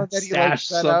microphone that he like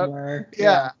set somewhere. Up.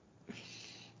 Yeah.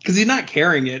 Because he's not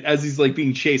carrying it as he's like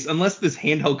being chased, unless this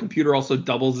handheld computer also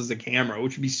doubles as a camera,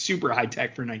 which would be super high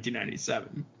tech for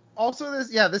 1997. Also,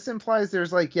 this implies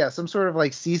there's like some sort of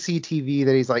like CCTV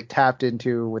that he's like tapped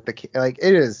into with the like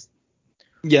it is.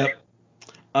 Yep.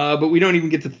 But we don't even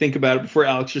get to think about it before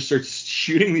Alex just starts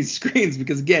shooting these screens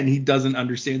because again he doesn't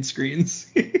understand screens.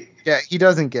 Yeah, he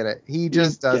doesn't get it. He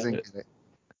just doesn't get it.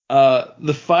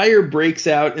 The fire breaks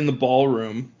out in the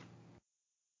ballroom.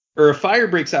 Or a fire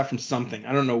breaks out from something.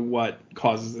 I don't know what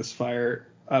causes this fire.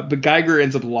 But Geiger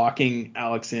ends up locking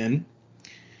Alex in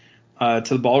to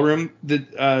the ballroom. The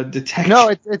detective.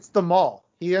 No, it's the mall.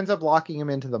 He ends up locking him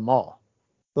into the mall,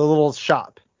 the little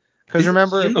shop. Because Is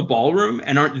remember, he in the ballroom,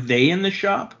 and aren't they in the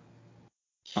shop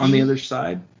on the other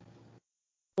side?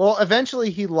 Well,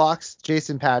 eventually he locks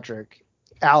Jason Patric,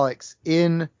 Alex,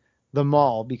 in the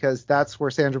mall because that's where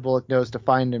Sandra Bullock knows to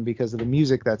find him because of the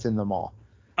music that's in the mall.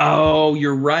 Oh,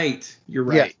 you're right. You're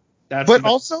right. Yeah. But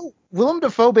also, Willem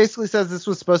Dafoe basically says this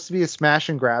was supposed to be a smash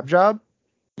and grab job.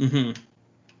 Mm-hmm.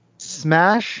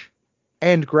 Smash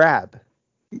and grab.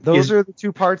 Those are the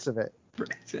two parts of it.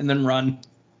 And then run.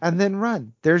 And then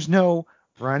run. There's no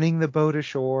running the boat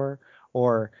ashore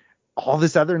or all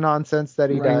this other nonsense that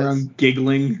he does. Around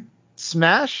giggling.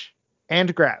 Smash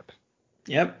and grab.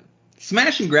 Yep.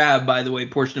 Smash and grab, by the way,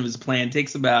 portion of his plan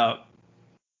takes about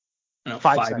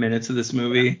 5 minutes of this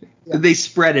movie. Yeah. They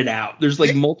spread it out. There's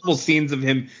like multiple scenes of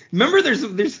him. Remember, there's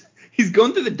he's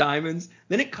going through the diamonds,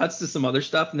 then it cuts to some other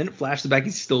stuff, and then it flashes back.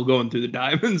 He's still going through the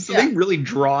diamonds. So they really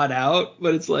draw it out,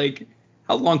 but it's like,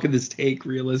 how long could this take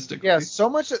realistically? Yeah, so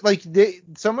much of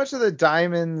the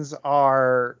diamonds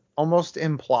are almost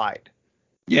implied.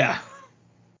 Yeah.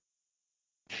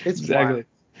 It's exactly.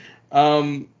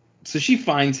 So she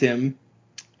finds him,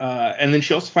 and then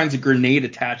she also finds a grenade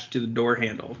attached to the door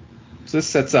handle. So this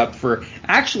sets up for,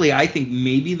 actually, I think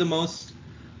maybe the most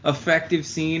effective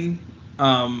scene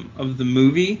of the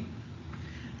movie,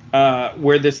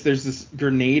 where there's this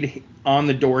grenade on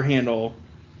the door handle,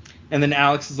 and then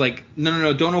Alex is like,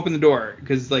 no, don't open the door,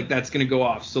 because like that's gonna go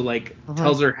off. So like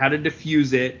tells her how to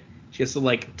defuse it. She has to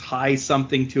like tie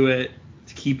something to it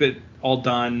to keep it all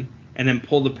done, and then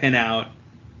pull the pin out,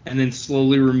 and then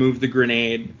slowly remove the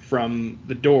grenade from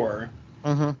the door.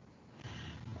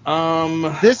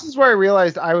 This is where I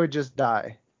realized I would just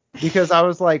die, because I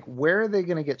was like, where are they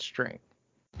gonna get string?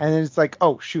 And then it's like,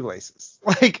 oh, shoelaces.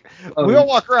 Like, we all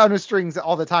walk around with strings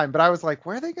all the time, but I was like,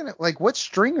 where are they gonna, like, what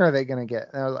string are they gonna get?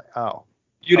 And I was like, oh.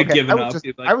 You'd have given up.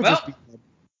 I would just be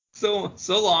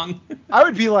so long. I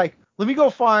would be like, let me go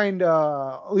find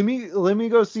let me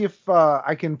go see if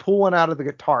I can pull one out of the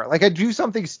guitar. Like, I'd do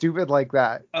something stupid like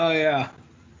that. Oh yeah.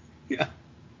 Yeah.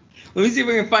 Let me see if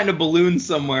we can find a balloon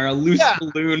somewhere, a loose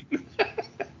balloon.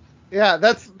 Yeah,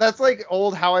 that's like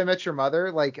old How I Met Your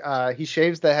Mother. Like, he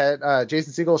shaves the head.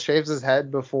 Jason Segel shaves his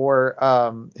head before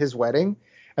his wedding,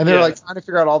 and they're like trying to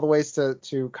figure out all the ways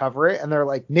to cover it. And they're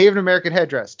like, Native American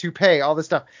headdress, toupee, all this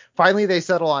stuff. Finally, they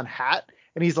settle on hat,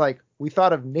 and he's like, we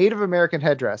thought of Native American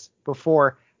headdress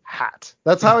before hat.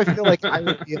 That's how I feel like I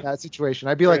would be in that situation.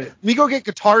 I'd be like, let me go get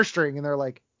guitar string, and they're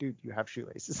like, dude, you have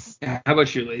shoelaces. How about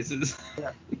shoelaces?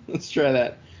 Yeah. Let's try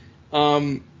that.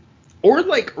 Or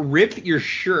like rip your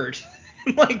shirt,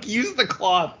 like use the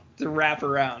cloth to wrap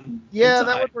around. Yeah,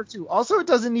 that would work too. Also, it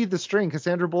doesn't need the string because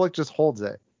Sandra Bullock just holds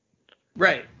it.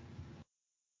 Right.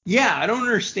 Yeah, I don't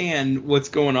understand what's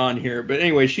going on here, but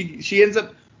anyway, she ends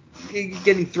up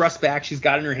getting thrust back. She's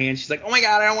got it in her hand. She's like, oh my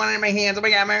god, I don't want it in my hands. Oh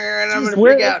my god, I'm gonna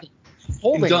freak out. She's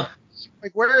holding it.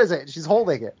 Like, where is it? She's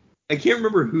holding it. I can't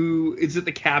remember who. Is it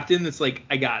the captain that's like,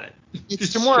 I got it?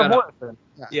 It's Tamora Morrison.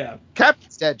 Yeah.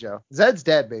 Captain's dead, Joe. Zed's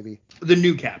dead, baby. The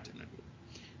new captain.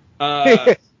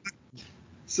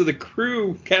 So the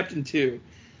crew, Captain 2,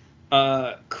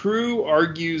 crew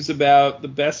argues about the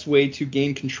best way to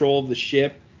gain control of the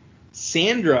ship.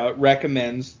 Sandra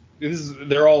recommends,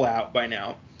 they're all out by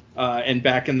now, and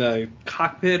back in the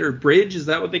cockpit or bridge, is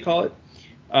that what they call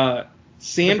it?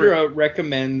 Sandra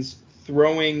recommends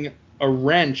throwing a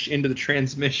wrench into the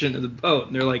transmission of the boat,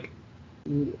 and they're like,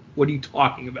 what are you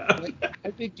talking about? How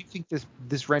big do you think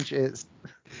this wrench is?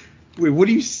 Wait, what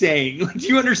are you saying? Do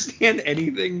you understand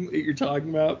anything that you're talking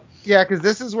about? Yeah, because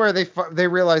this is where they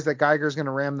realize that Geiger's going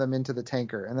to ram them into the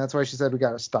tanker, and that's why she said we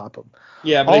got to stop him.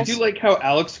 Yeah, but also, I do like how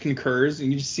Alex concurs,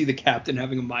 and you just see the captain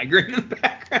having a migraine in the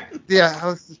background.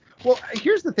 Yeah. Well,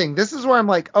 here's the thing. This is where I'm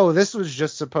like, oh, this was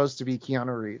just supposed to be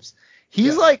Keanu Reeves.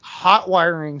 He's like hot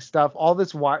wiring stuff,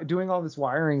 doing all this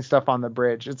wiring stuff on the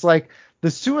bridge. It's like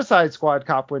the Suicide Squad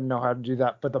cop wouldn't know how to do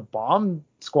that, but the Bomb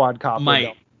Squad cop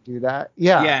would do that.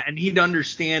 Yeah. Yeah, and he'd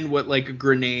understand what like a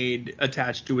grenade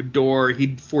attached to a door.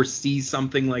 He'd foresee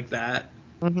something like that.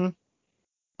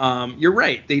 Mm-hmm. You're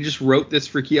right. They just wrote this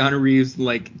for Keanu Reeves and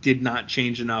like did not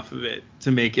change enough of it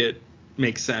to make it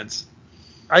make sense.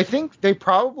 I think they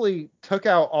probably took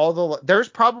out there's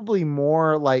probably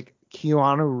more like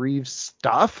Keanu Reeves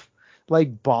stuff,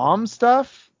 like bomb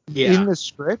stuff in the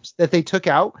script that they took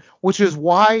out, which is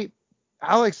why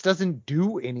Alex doesn't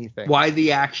do anything. Why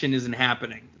the action isn't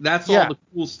happening. That's all the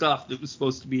cool stuff that was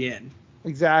supposed to be in.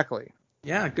 Exactly.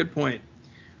 Yeah, good point.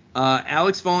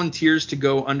 Alex volunteers to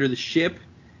go under the ship.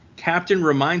 Captain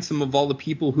reminds him of all the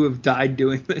people who have died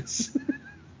doing this.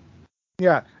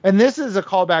 Yeah, and this is a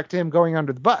callback to him going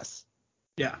under the bus.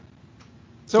 Yeah.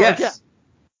 So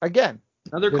again,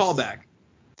 another callback.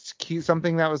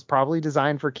 Something that was probably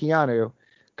designed for Keanu,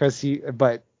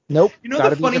 but nope. You know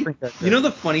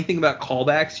the funny thing about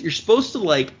callbacks, you're supposed to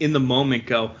like in the moment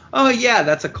go, oh yeah,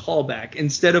 that's a callback,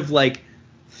 instead of like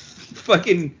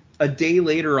fucking a day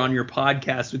later on your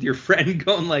podcast with your friend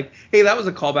going like, hey, that was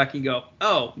a callback, and you go,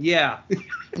 oh yeah.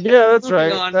 Yeah, that's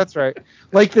right. That's right.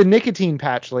 Like the nicotine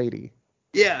patch lady.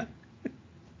 Yeah.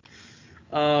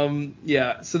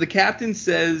 Yeah. So the captain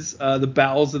says the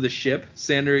bowels of the ship.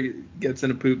 Sandra gets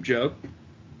in a poop joke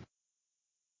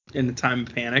in the time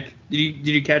of panic. Did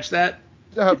you catch that?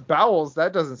 Bowels?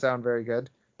 That doesn't sound very good.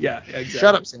 Yeah, exactly.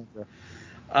 Shut up, Sandra.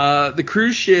 The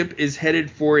cruise ship is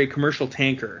headed for a commercial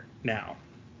tanker now.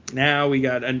 Now we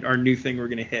got our new thing we're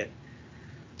gonna hit.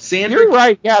 Sandra. You're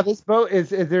right. Yeah, this boat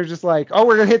is. They're just like, oh,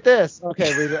 we're gonna hit this.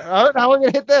 Okay, now we're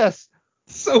gonna hit this.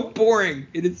 So boring.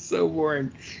 It is so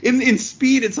boring. In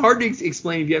Speed, it's hard to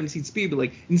explain if you haven't seen Speed, but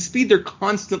like in Speed, they're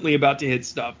constantly about to hit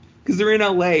stuff because they're in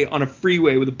LA on a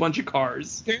freeway with a bunch of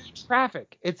cars. There's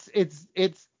traffic. It's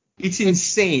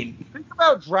insane. Think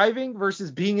about driving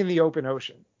versus being in the open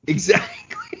ocean.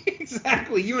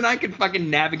 Exactly. You and I could fucking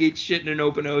navigate shit in an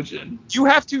open ocean. You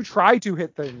have to try to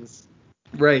hit things.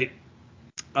 Right.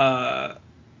 So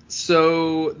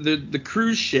the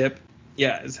cruise ship,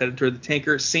 is headed toward the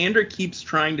tanker. Sandra keeps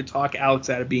trying to talk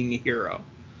Alex out of being a hero,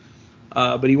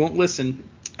 but he won't listen.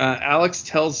 Alex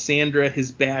tells Sandra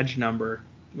his badge number,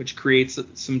 which creates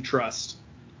some trust.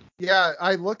 Yeah,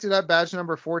 I looked it up. Badge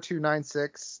number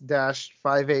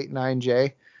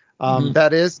 4296-589J.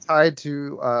 That is tied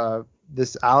to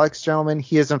this Alex gentleman.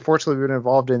 He has unfortunately been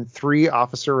involved in 3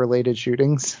 officer-related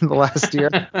shootings in the last year.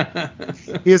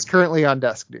 He is currently on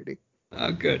desk duty.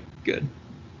 Oh, good.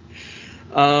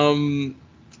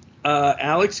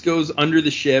 Alex goes under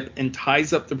the ship and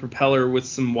ties up the propeller with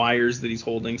some wires that he's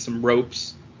holding, some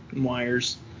ropes and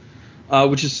wires,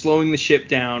 which is slowing the ship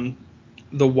down.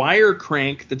 The wire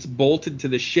crank that's bolted to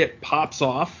the ship pops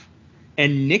off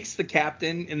and nicks the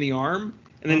captain in the arm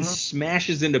and then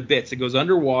smashes into bits. It goes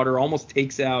underwater, almost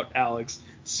takes out Alex,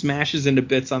 smashes into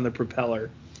bits on the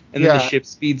propeller, and then the ship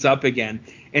speeds up again.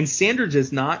 And Sandra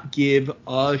does not give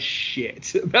a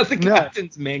shit about the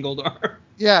captain's mangled arm.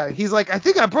 Yeah, he's like, I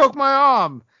think I broke my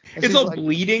arm. And it's all like,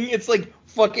 bleeding. It's like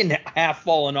fucking half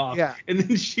falling off. Yeah. And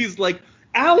then she's like,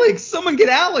 Alex, someone get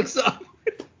Alex up.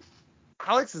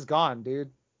 Alex is gone,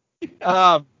 dude.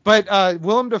 But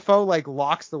Willem Dafoe like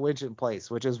locks the winch in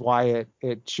place, which is why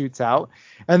it shoots out.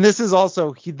 And this is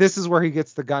also this is where he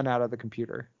gets the gun out of the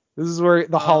computer. This is where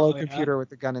the hollow computer with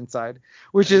the gun inside,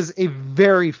 which is a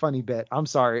very funny bit. I'm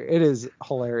sorry, it is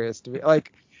hilarious to me.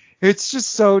 Like, it's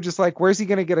just like, where's he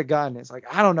gonna get a gun? It's like,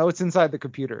 I don't know. It's inside the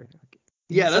compuper.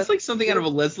 Yeah, that's like something out of a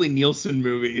Leslie Nielsen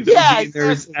movie. That would be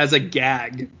there as a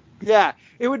gag. Yeah,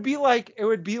 it would be like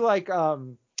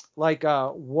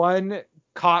one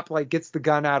cop like gets the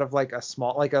gun out of like a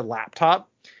small like a laptop,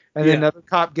 and then another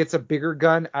cop gets a bigger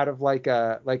gun out of like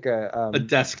a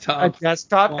desktop,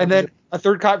 and then a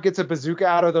third cop gets a bazooka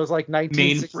out of those like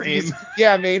 1960s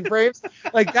mainframes.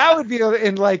 Like that would be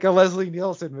in like a Leslie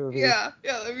Nielsen movie. Yeah,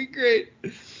 that'd be great.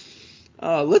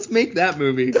 Let's make that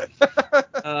movie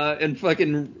and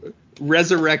fucking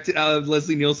resurrect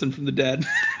Leslie Nielsen from the dead.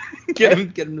 Get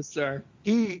him to star.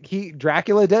 He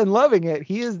Dracula Dead and Loving It.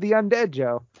 He is the undead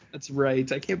Joe. That's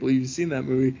right. I can't believe you've seen that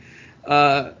movie.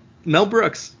 Mel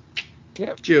Brooks.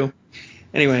 Yep. Jew.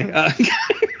 Anyway,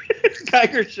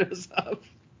 Geiger shows up.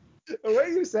 The way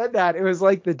you said that, it was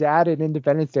like the dad in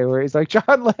Independence Day where he's like,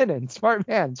 John Lennon, smart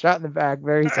man, shot in the back,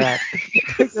 very sad.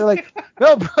 They're like,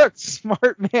 Mel Brooks,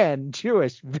 smart man,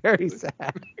 Jewish, very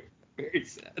sad. Very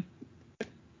sad.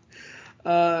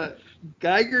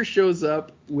 Geiger shows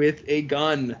up with a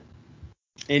gun,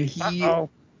 and he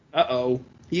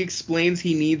he explains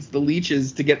he needs the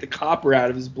leeches to get the copper out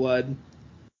of his blood.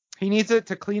 He needs it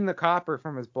to clean the copper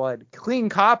from his blood. Clean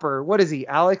copper? What is he,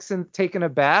 Alex, and taking a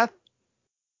bath?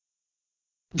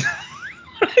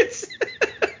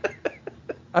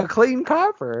 A clean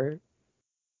copper.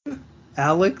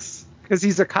 Alex? Because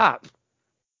he's a cop.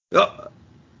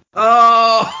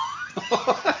 Oh!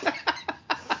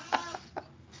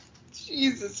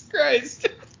 Jesus Christ.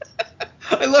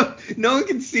 I love, no one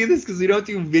can see this because we don't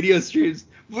do video streams,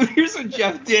 but here's what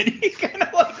Jeff did. He kind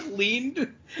of like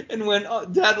leaned and went,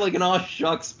 had like an aw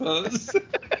shucks pose.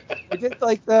 I did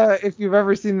like if you've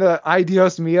ever seen the Ay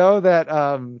Dios Mio,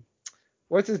 that,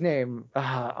 what's his name?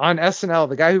 On SNL,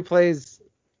 the guy who plays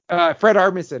Fred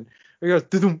Armisen. He goes,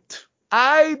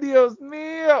 Ay Dios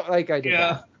Mio. Like I did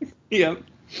that. Yeah.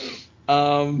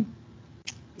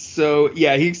 So,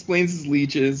 yeah, he explains his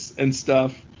leeches and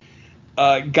stuff.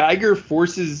 Geiger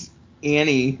forces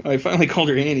Annie, I finally called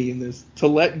her Annie in this, to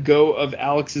let go of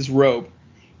Alex's rope,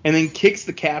 and then kicks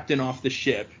the captain off the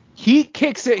ship. He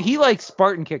kicks it. He like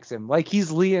Spartan kicks him, like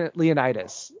he's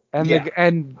Leonidas, and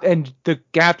the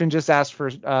captain just asked for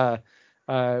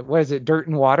what is it, dirt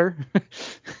and water?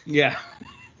 Yeah.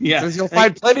 Says you'll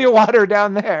find plenty of water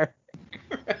down there.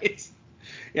 Right.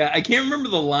 Yeah, I can't remember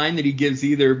the line that he gives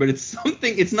either, but it's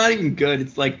something. It's not even good.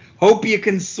 It's like, hope you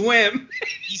can swim.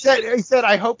 He said,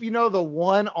 I hope you know the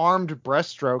one-armed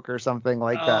breaststroke or something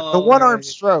like that. Oh, the one-armed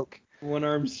stroke.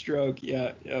 One-armed stroke.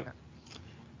 Yeah.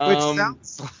 Which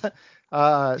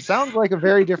sounds like a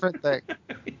very different thing.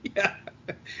 Yeah.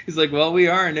 He's like, well, we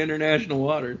are in international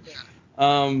waters.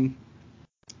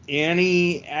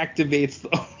 Annie activates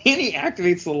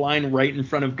the line right in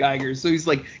front of Geiger. So he's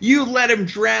like, you let him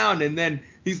drown, and then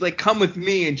he's like, come with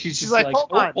me, and she's just like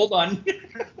hold on.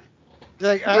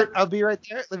 Like, I'll be right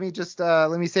there. Let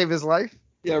me save his life.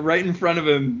 Yeah, right in front of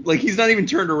him. Like, he's not even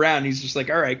turned around. He's just like,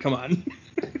 all right, come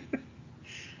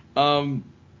on.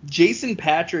 Jason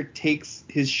Patric takes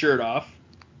his shirt off.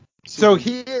 So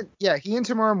he and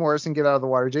Tamara Morrison get out of the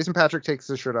water. Jason Patric takes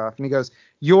his shirt off and he goes,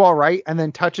 "You all right?" and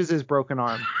then touches his broken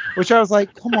arm, which I was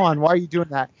like, "Come on, why are you doing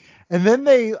that?" And then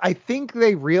I think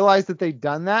they realized that they'd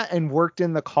done that and worked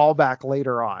in the callback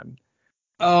later on.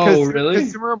 Oh, really?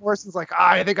 Because Tamara Morrison's like,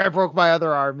 I think I broke my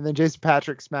other arm, and then Jason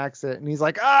Patric smacks it, and he's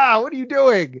like, what are you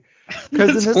doing?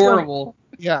 Because it's horrible.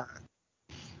 Yeah.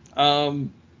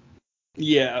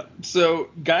 Yeah. So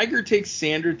Geiger takes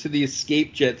Sandra to the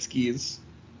escape jet skis.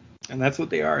 And that's what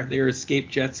they are. They are escape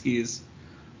jet skis.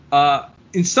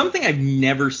 In something I've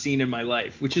never seen in my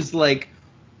life, which is like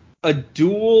a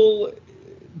dual,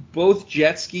 both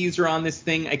jet skis are on this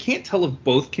thing. I can't tell if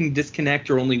both can disconnect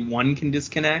or only one can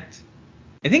disconnect.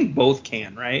 I think both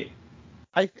can, right?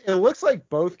 It looks like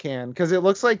both can, because it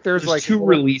looks like there's like two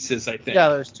releases, I think. Yeah,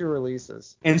 there's two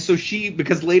releases. And so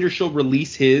because later she'll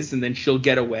release his and then she'll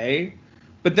get away.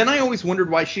 But then I always wondered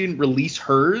why she didn't release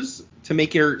hers to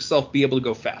make herself be able to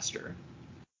go faster.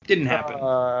 Didn't happen.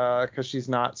 Because she's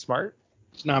not smart?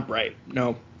 She's not bright,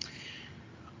 no.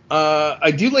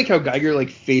 I do like how Geiger like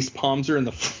face palms her in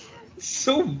the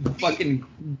so fucking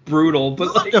brutal,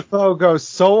 but like Dafoe goes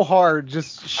so hard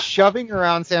just shoving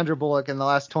around Sandra Bullock in the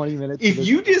last 20 minutes. If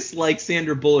you dislike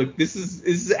Sandra Bullock, this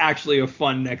is actually a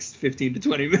fun next 15 to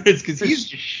 20 minutes because he's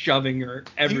just shoving her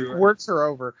everywhere. He works her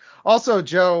over. Also,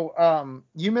 Joe,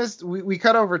 you missed. We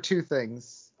cut over two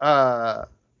things. Or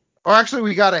actually,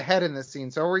 we got ahead in this scene.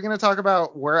 So are we going to talk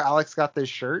about where Alex got this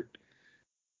shirt?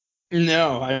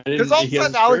 No, I didn't. Because all of a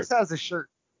sudden Alex has a shirt.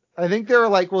 I think they were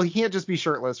like, well, he can't just be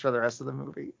shirtless for the rest of the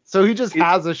movie. So he just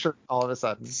has a shirt all of a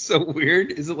sudden. So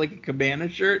weird. Is it like a Cabana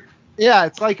shirt? Yeah,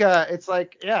 it's like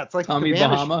Tommy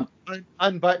Bahama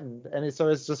unbuttoned, and so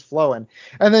it's just flowing.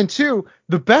 And then two,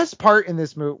 the best part in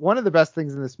this movie, one of the best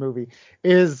things in this movie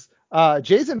is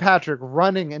Jason Patric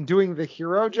running and doing the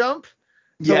hero jump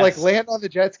to like land on the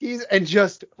jet skis and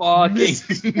just fucking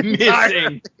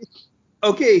missing.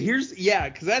 Okay, because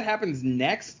that happens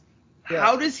next. Yeah.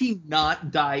 How does he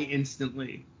not die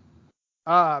instantly?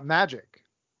 Magic.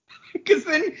 Because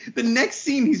then the next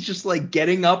scene, he's just like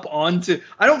getting up onto,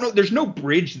 I don't know, there's no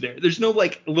bridge there. There's no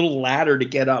like little ladder to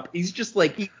get up. He's just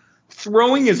like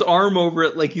throwing his arm over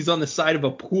it like he's on the side of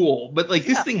a pool. But like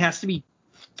this thing has to be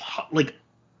like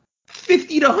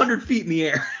 50 to 100 feet in the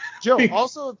air. Joe,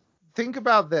 also think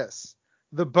about this.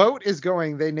 The boat is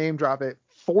going, they name drop it,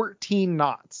 14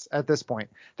 knots at this point.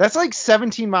 That's like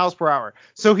 17 miles per hour.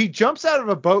 So he jumps out of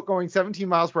a boat going 17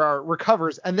 miles per hour,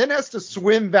 recovers, and then has to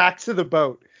swim back to the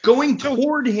boat. Going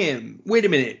toward him. Wait a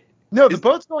minute. No, the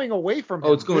boat's going away from him.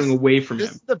 Oh, it's going away from him.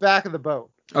 This is the back of the boat.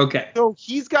 Okay. So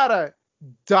he's got to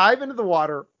dive into the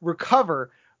water, recover,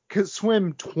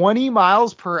 swim 20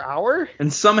 miles per hour.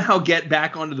 And somehow get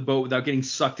back onto the boat without getting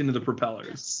sucked into the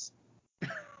propellers.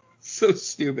 So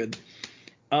stupid.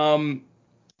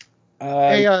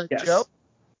 Hey, yes. Joe.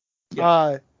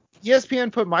 Yeah.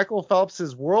 ESPN put Michael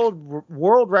Phelps' world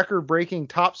record breaking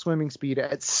top swimming speed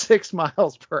at 6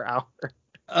 miles per hour.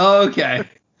 Okay.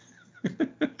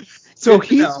 So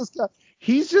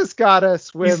he's just got to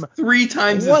swim 3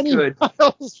 times as good.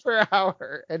 miles per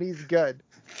hour, and he's good.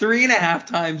 3.5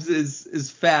 times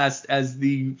as fast as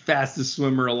the fastest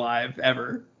swimmer alive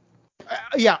ever.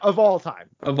 Of all time.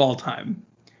 Of all time.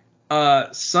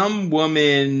 Some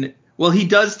woman. Well, he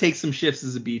does take some shifts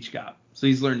as a beach cop, so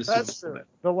he's learned to swim. That's true.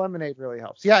 The lemonade really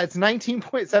helps. Yeah, it's 17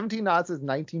 knots is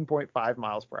 19.5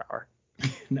 miles per hour.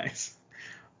 Nice.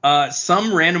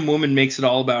 Some random woman makes it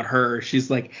all about her.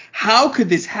 She's like, how could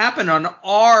this happen on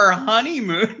our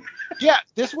honeymoon? Yeah,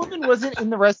 this woman wasn't in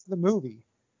the rest of the movie.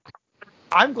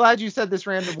 I'm glad you said this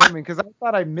random woman because I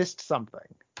thought I missed something.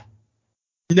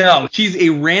 No, she's a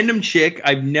random chick.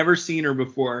 I've never seen her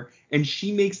before, and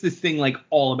she makes this thing like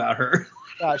all about her.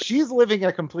 She's living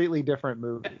a completely different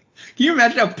movie. Can you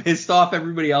imagine how pissed off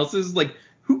everybody else is? Like,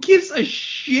 who gives a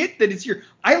shit that it's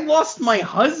I lost my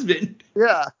husband.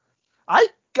 Yeah.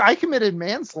 I committed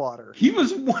manslaughter. He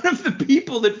was one of the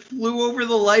people that flew over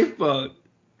the lifeboat.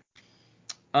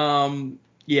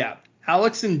 Yeah.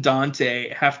 Alex and Dante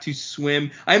have to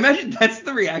swim. I imagine that's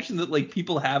the reaction that like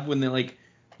people have when they're like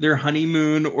their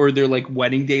honeymoon or their like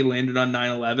wedding day landed on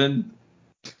 9/11.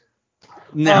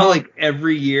 Now like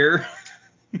every year.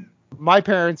 My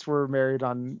parents were married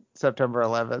on September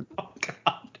 11th. Oh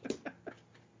God.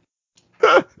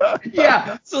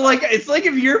 Yeah. So like it's like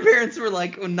if your parents were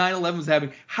like when 9/11 was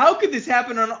happening, how could this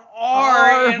happen on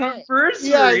our anniversary?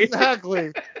 Yeah,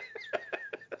 exactly.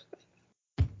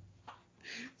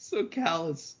 So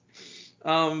callous.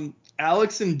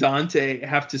 Alex and Dante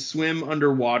have to swim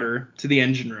underwater to the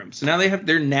engine room. So now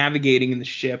they're navigating in the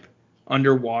ship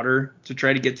underwater to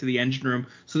try to get to the engine room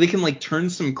so they can like turn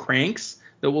some cranks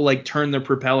that will like turn the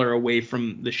propeller away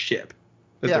from the ship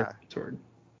that they're toward.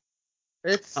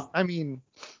 I mean,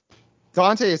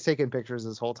 Dante has taken pictures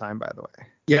this whole time, by the way.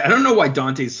 Yeah, I don't know why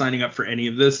Dante's signing up for any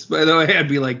of this, by the way. I'd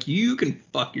be like, you can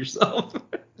fuck yourself.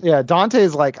 Yeah,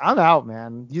 Dante's like, I'm out,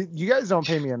 man. You guys don't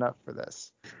pay me enough for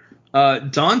this.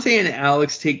 Dante and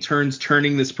Alex take turns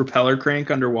turning this propeller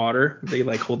crank underwater. They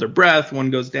like hold their breath.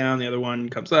 One goes down, the other one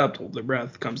comes up, hold their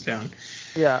breath, comes down.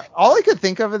 Yeah, all I could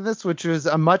think of in this, which was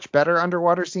a much better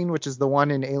underwater scene, which is the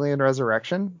one in Alien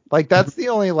Resurrection. Like that's the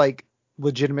only like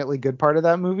legitimately good part of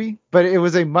that movie, but it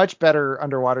was a much better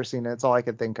underwater scene. And it's all I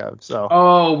could think of.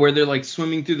 So where they're like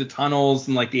swimming through the tunnels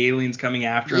and like the aliens coming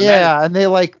after them. Yeah, and they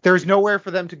like there's nowhere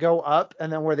for them to go up,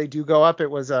 and then where they do go up, it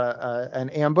was an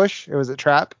ambush. It was a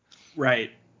trap.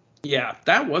 Right. Yeah,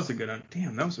 that was a good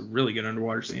that was a really good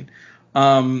underwater scene.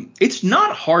 It's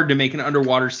not hard to make an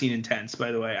underwater scene intense,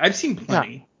 by the way. I've seen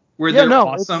plenty where they're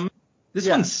awesome. This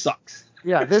one sucks.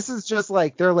 Yeah, this is just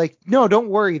like they're like, no, don't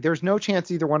worry. There's no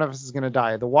chance either one of us is going to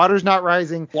die. The water's not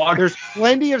rising. There's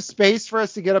plenty of space for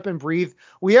us to get up and breathe.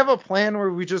 We have a plan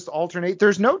where we just alternate.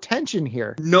 There's no tension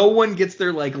here. No one gets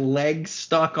their like leg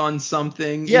stuck on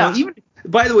something. Yeah. You know, even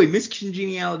by the way, Miss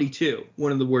Congeniality 2,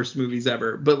 one of the worst movies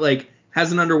ever, but like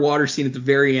has an underwater scene at the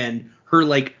very end. Her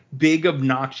like big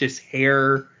obnoxious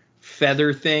hair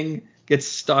feather thing gets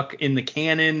stuck in the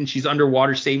cannon. She's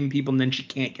underwater saving people, and then she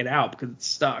can't get out because it's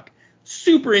stuck.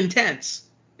 Super intense,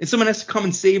 and someone has to come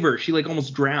and save her. She like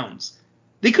almost drowns.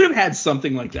 They could have had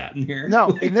something like that in here. No,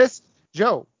 in this,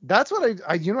 Joe, that's what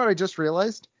I you know what I just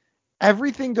realized?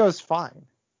 Everything goes fine.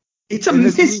 It's a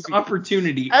missed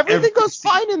opportunity. Everything goes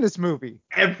fine in this movie.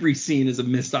 Every scene is a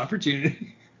missed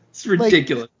opportunity. It's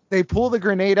ridiculous. Like, they pull the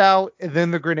grenade out, and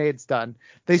then the grenade's done.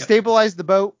 They stabilize the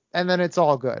boat, and then it's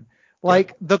all good.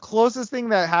 Like the closest thing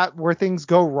that where things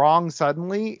go wrong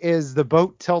suddenly is the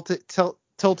boat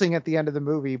tilting at the end of the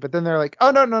movie, but then they're like,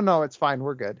 oh no, it's fine,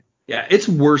 we're good. Yeah, it's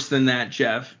worse than that,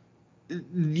 Jeff.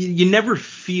 You never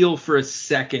feel for a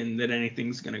second that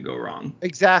anything's gonna go wrong.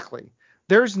 Exactly.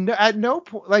 There's at no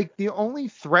point, like the only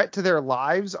threat to their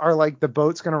lives are like the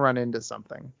boat's gonna run into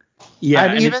something. Yeah,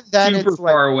 and even then it's super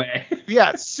far away.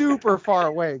 Yeah, super far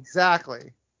away.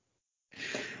 Exactly.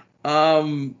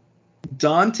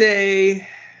 Dante.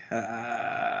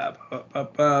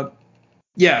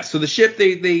 Yeah, so the ship,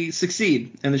 they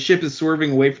succeed, and the ship is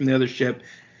swerving away from the other ship.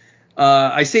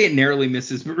 I say it narrowly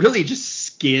misses, but really just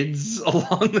skids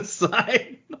along the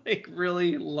side, like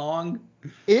really long.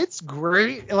 It's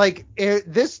great. Like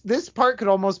this part could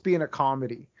almost be in a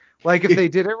comedy. Like if they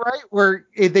did it right, where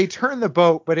they turn the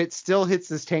boat, but it still hits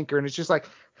this tanker, and it's just like.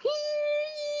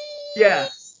 Yeah.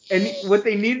 And what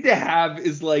they needed to have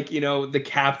is like, you know, the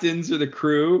captains or the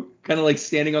crew kind of like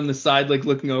standing on the side, like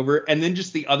looking over, and then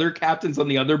just the other captains on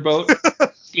the other boat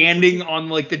standing on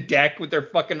like the deck with their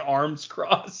fucking arms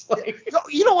crossed. Like,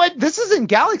 you know what? This is in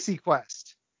Galaxy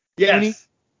Quest. Yes.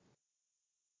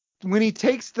 When he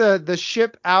takes the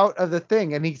ship out of the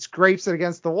thing and he scrapes it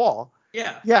against the wall.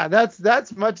 Yeah. Yeah,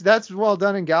 that's well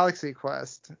done in Galaxy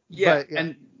Quest. Yeah, but,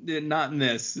 and not in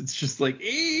this. It's just like,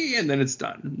 and then it's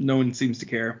done. No one seems to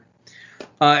care.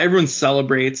 Everyone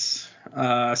celebrates.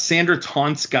 Sandra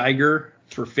taunts Geiger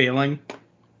for failing.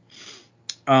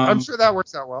 I'm sure that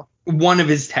works out well. One of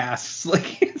his tasks,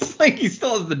 like it's like he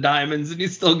still has the diamonds and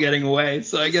he's still getting away.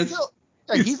 So I guess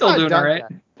he's still doing all right.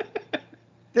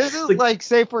 This is like,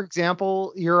 say for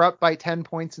example, you're up by 10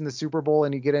 points in the Super Bowl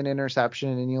and you get an interception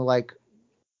and you like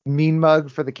mean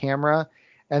mug for the camera,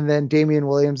 and then Damian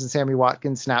Williams and Sammy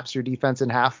Watkins snaps your defense in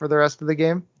half for the rest of the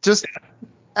game. Just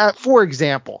for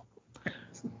example.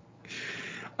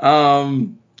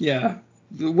 Yeah.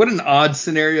 What an odd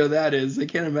scenario that is. I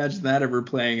can't imagine that ever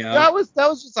playing out. That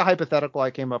was just a hypothetical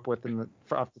I came up with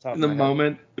off the top of my head.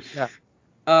 Moment. Yeah.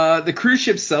 The cruise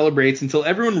ship celebrates until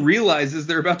everyone realizes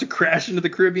they're about to crash into the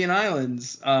Caribbean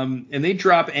islands. And they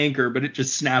drop anchor, but it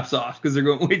just snaps off because they're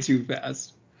going way too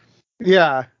fast.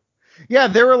 Yeah. Yeah,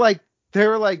 they were like,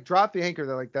 drop the anchor.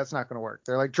 They're like, that's not going to work.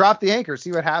 They're like, drop the anchor,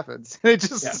 see what happens. And it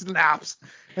just snaps.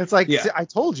 It's like, I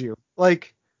told you.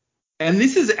 Like. And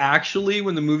this is actually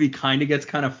when the movie kind of gets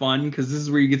kind of fun, because this is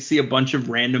where you get to see a bunch of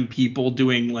random people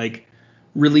doing like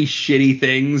really shitty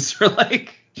things, or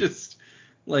like just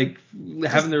like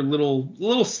having their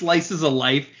little slices of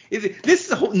life. This is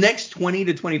the whole next 20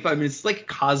 to 25 minutes. It's like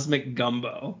cosmic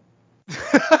gumbo.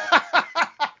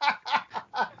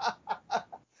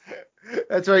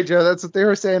 That's right, Joe. That's what they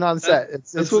were saying on set.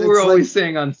 That's what we're always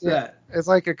saying on set. It's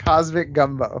like a cosmic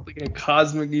gumbo. Like a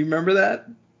cosmic. Do you remember that?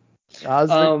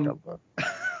 Cosmic gumbo.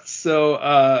 So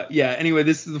anyway,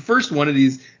 this is the first one of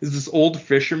these. Is this old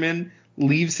fisherman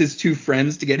leaves his two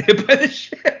friends to get hit by the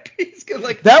ship. He's got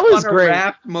like that was on great. A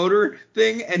raft motor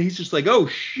thing, and he's just like, oh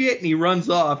shit, and he runs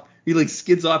off. He like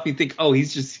skids off, and you think, oh,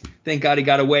 he's just, thank God he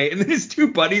got away. And then his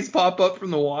two buddies pop up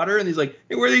from the water, and he's like,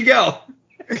 hey, where'd he go?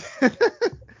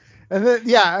 And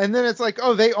then it's like,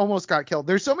 oh, they almost got killed.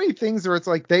 There's so many things where it's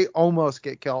like they almost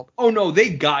get killed. Oh no, they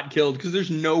got killed because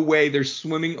there's no way they're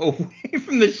swimming away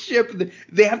from the ship.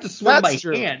 They have to swim by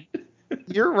hand.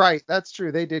 You're right. That's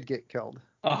true. They did get killed.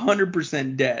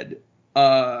 100% dead.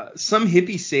 Some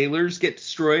hippie sailors get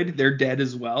destroyed. They're dead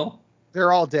as well.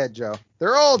 They're all dead, Joe.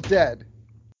 They're all dead.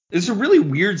 It's a really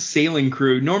weird sailing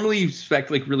crew. Normally you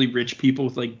expect like really rich people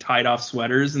with like tied off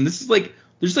sweaters, and this is like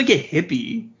there's like a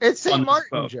hippie. It's St.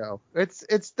 Martin, Joe.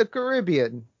 It's the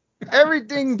Caribbean.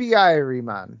 Everything be Irie,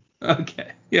 man.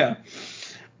 Okay. Yeah.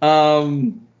 But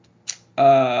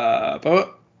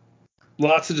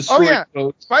lots of destroyed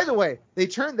boats. By the way, they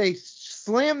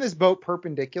slam this boat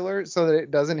perpendicular so that it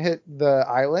doesn't hit the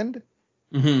island.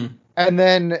 Mm-hmm. And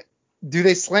then do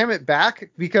they slam it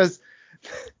back? Because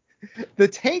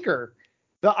the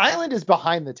island is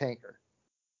behind the tanker.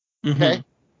 Mm-hmm. Okay.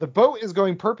 The boat is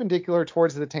going perpendicular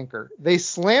towards the tanker. They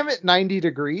slam it 90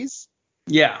 degrees.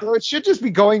 Yeah. So it should just be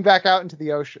going back out into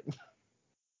the ocean.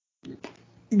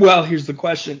 Well, here's the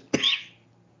question.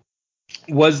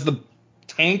 Was the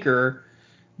tanker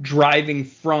driving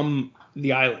from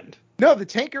the island? No, the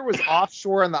tanker was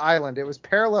offshore on the island. It was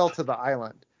parallel to the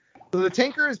island. So the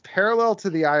tanker is parallel to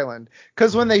the island.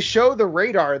 Because when they show the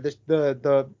radar,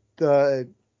 the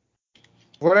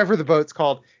whatever the boat's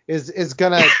called is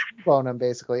gonna bone them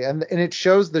basically, and it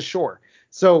shows the shore.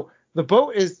 So the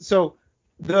boat is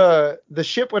the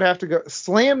ship would have to go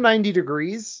slam 90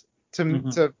 degrees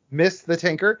to miss the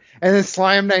tanker, and then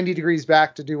slam 90 degrees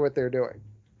back to do what they're doing.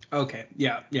 Okay,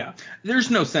 yeah.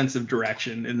 There's no sense of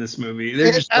direction in this movie.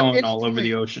 They're just going all over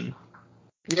the ocean.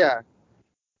 Yeah.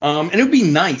 And it would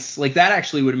be nice. Like that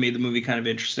actually would have made the movie kind of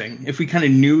interesting if we kind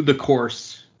of knew the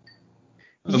course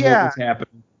of what was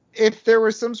happening. If there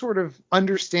was some sort of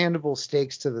understandable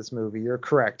stakes to this movie, you're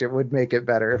correct. It would make it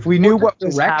better. If we knew what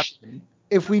was happening.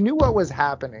 If we knew what was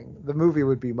happening, the movie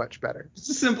would be much better. It's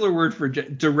a simpler word for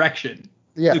direction.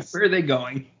 Yes. Like, where are they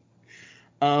going?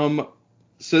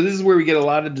 So this is where we get a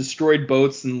lot of destroyed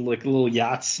boats and like little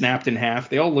yachts snapped in half.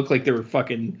 They all look like they were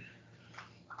fucking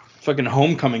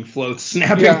homecoming floats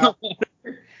snapping. Yeah.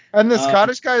 And the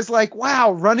Scottish guy's like,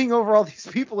 wow, running over all these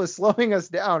people is slowing us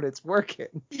down. It's working.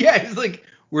 Yeah, he's like,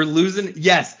 we're losing.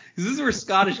 Yes. This is where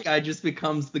Scottish guy just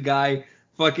becomes the guy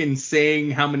fucking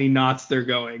saying how many knots they're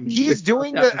going. He's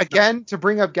doing again, to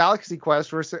bring up Galaxy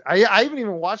Quest, where I haven't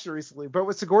even watched it recently, but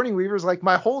with Sigourney Weaver's like,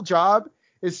 my whole job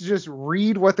is to just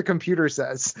read what the computer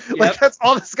says. Yep. Like, that's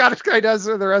all the Scottish guy does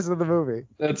for the rest of the movie.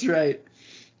 That's right.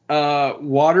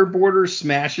 Waterboarder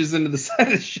smashes into the side of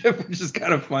the ship, which is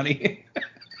kind of funny.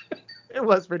 It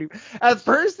was pretty. At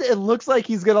first, it looks like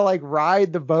he's gonna like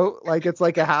ride the boat like it's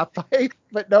like a half pipe,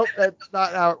 but nope, that's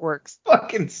not how it works.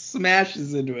 Fucking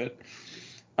smashes into it.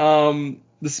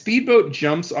 The speedboat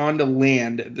jumps onto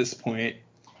land at this point.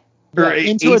 Or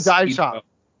into a dive shop.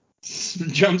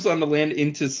 Jumps onto land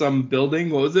into some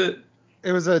building. What was it?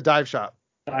 It was a dive shop.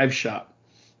 Dive shop.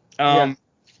 Yeah.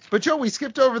 But Joe, we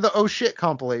skipped over the oh shit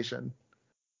compilation.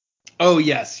 Oh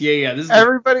yes, yeah. This is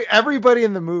everybody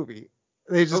in the movie.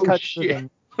 They just cut to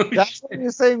them. That's shit. what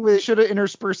you're saying. They should have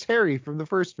interspersed Harry from the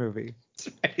first movie. That's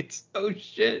right.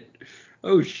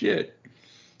 Oh shit.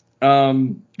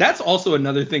 That's also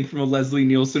another thing from a Leslie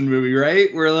Nielsen movie,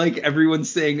 right? Where like everyone's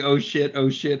saying oh shit,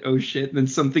 and then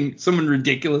someone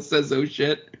ridiculous says oh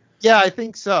shit. Yeah, I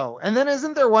think so. And then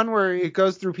isn't there one where it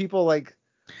goes through people like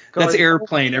that's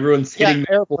Airplane. Everyone's hitting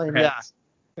Airplane.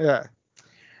 Yeah.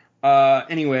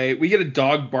 Anyway, we get a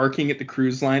dog barking at the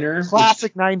cruise liner.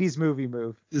 Classic 90s movie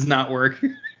move. Does not work.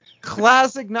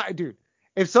 Classic dude.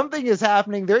 If something is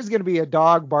happening, there's going to be a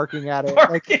dog barking at it.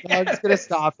 Like the dog's going to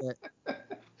stop it.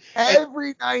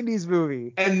 Every 90s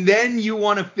movie. And then you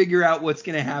want to figure out what's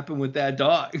going to happen with that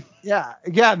dog. Yeah.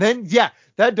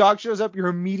 That dog shows up, you're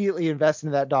immediately invested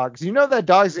in that dog. Because you know that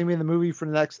dog's going to be in the movie for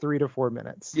the next 3 to 4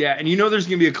 minutes. Yeah, and you know there's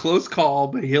going to be a close call,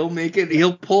 but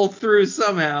he'll pull through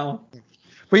somehow.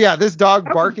 But yeah, this dog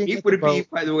barking. How would it be,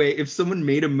 by the way, if someone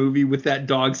made a movie with that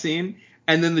dog scene,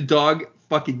 and then the dog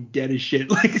fucking dead as shit?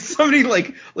 Like somebody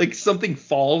like something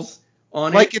falls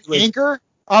on like it. Like an anchor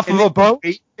off of a boat?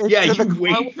 You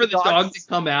wait for the dog to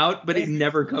come out, but it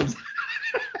never comes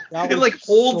out. It like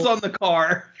holds on the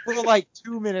car. For like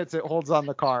 2 minutes it holds on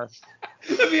the car.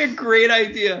 That'd be a great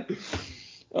idea.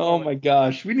 Oh my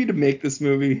gosh, we need to make this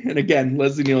movie. And again,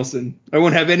 Leslie Nielsen. I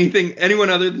won't have anyone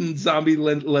other than zombie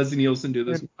Leslie Nielsen do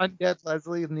this. Undead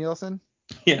Leslie Nielsen?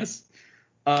 Yes.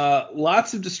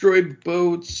 Lots of destroyed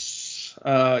boats.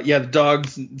 The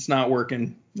dog's, it's not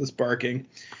working. This barking.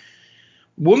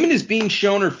 Woman is being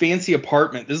shown her fancy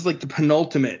apartment. This is like the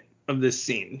penultimate of this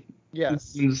scene.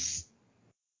 Yes. And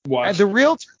the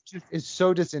realtor is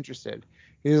so disinterested.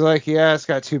 He's like, yeah, it's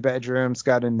got 2 bedrooms,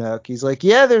 got a nook. He's like,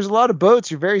 yeah, there's a lot of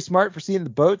boats. You're very smart for seeing the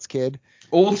boats, kid.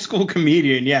 Old school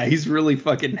comedian. Yeah, he's really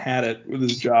fucking had it with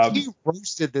his job. He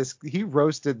roasted this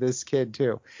kid,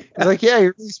 too. He's like, yeah,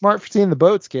 you're really smart for seeing the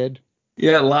boats, kid.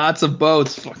 Yeah, lots of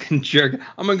boats, fucking jerk.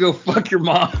 I'm going to go fuck your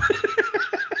mom.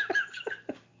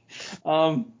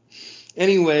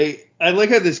 Anyway, I like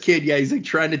how this kid, he's like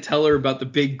trying to tell her about the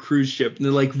big cruise ship. And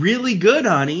they're like, really good,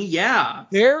 honey. Yeah.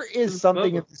 There is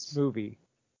something in this movie.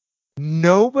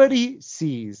 Nobody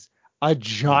sees a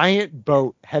giant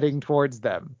boat heading towards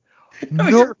them.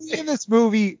 Nobody in this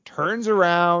movie turns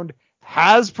around,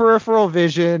 has peripheral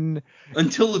vision.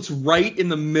 Until it's right in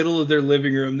the middle of their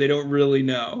living room. They don't really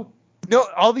know. No,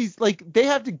 all these, they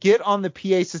have to get on the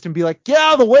PA system and be like, get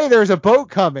out of the way, there's a boat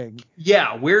coming.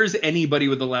 Yeah, where's anybody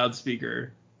with a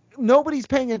loudspeaker? Nobody's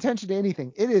paying attention to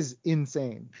anything. It is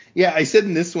insane. Yeah, I said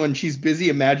in this one, she's busy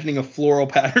imagining a floral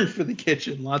pattern for the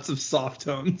kitchen. Lots of soft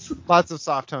tones. Lots of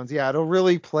soft tones. Yeah, it'll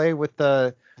really play with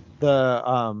the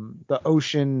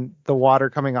ocean, the water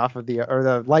coming off of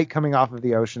the light coming off of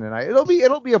the ocean, and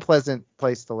it'll be a pleasant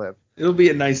place to live. It'll be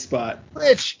a nice spot.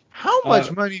 Rich, how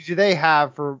much money do they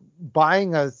have for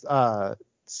buying a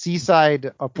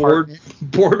seaside apartment?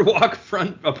 Boardwalk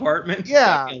front apartment?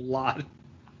 Yeah. A lot.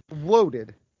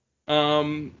 Loaded.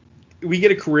 We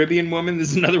get a Caribbean woman.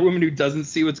 There's another woman who doesn't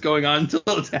see what's going on until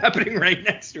it's happening right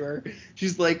next to her.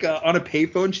 She's like on a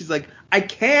payphone. She's like, I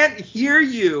can't hear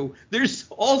you. There's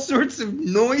all sorts of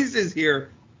noises here.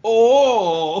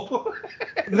 Oh.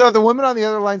 No, the woman on the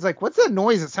other line's like, what's that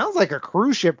noise? It sounds like a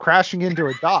cruise ship crashing into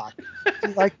a dock.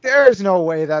 She's like, there's no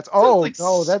way that's. Oh, like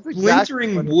no, that's exactly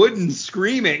splintering wood and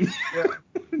screaming. Yeah.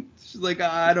 She's like,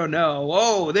 I don't know.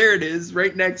 Oh, there it is,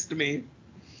 right next to me.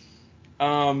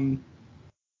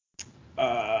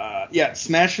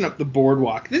 Smashing up the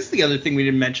boardwalk. This is the other thing we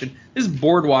didn't mention. This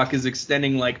boardwalk is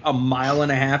extending like 1.5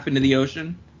 miles into the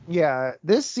ocean. Yeah,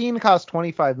 this scene cost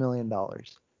 $25 million.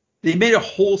 They made a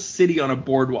whole city on a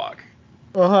boardwalk.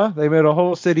 They made a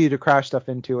whole city to crash stuff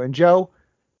into. And Joe,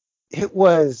 it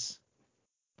was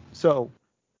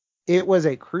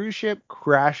a cruise ship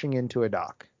crashing into a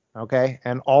dock. Okay,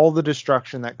 and all the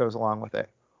destruction that goes along with it.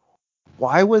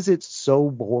 Why was it so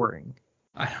boring?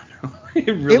 I don't know.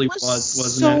 It really was, wasn't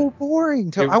it? So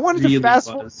boring. I wanted to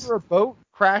fast forward through a boat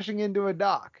crashing into a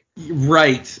dock.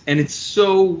 Right. And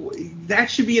that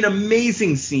should be an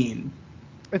amazing scene.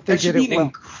 That should be an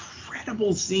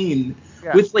incredible scene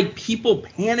with like people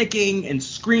panicking and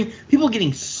screaming, people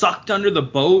getting sucked under the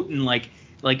boat and like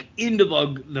into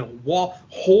the wall,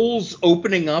 holes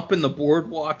opening up in the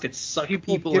boardwalk that suck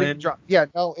people in.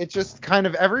 It's just kind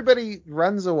of everybody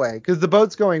runs away because the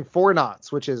boat's going 4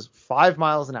 knots, which is 5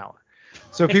 miles an hour.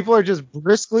 So people are just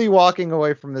briskly walking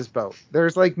away from this boat.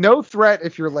 There's like no threat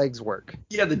if your legs work.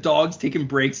 Yeah, the dog's taking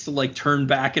breaks to like turn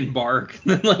back and bark,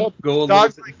 and then go a little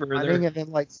bit further, and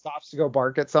then like stops to go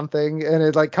bark at something, and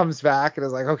it like comes back and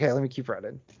is like, okay, let me keep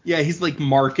running. Yeah, he's like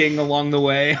marking along the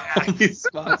way on these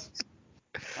spots.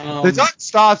 The dog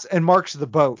stops and marks the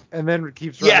boat, and then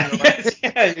keeps running.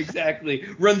 Yeah, exactly.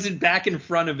 Runs it back in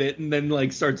front of it, and then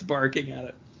like starts barking at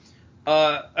it.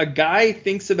 A guy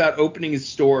thinks about opening his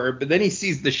store, but then he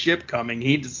sees the ship coming.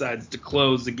 He decides to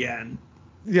close again.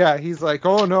 Yeah, he's like,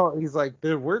 oh no. He's like,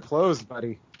 dude, we're closed,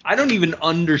 buddy. I don't even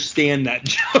understand that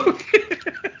joke.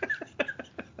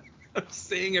 I'm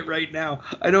saying it right now.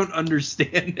 I don't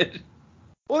understand it.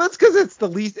 Well, that's because it's the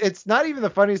least. It's not even the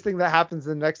funniest thing that happens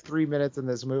in the next 3 minutes in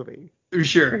this movie.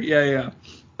 Sure. Yeah.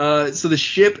 So the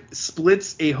ship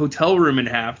splits a hotel room in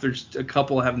half. There's a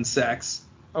couple having sex.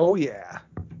 Oh yeah.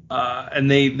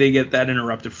 And they get that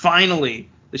interrupted. Finally,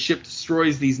 the ship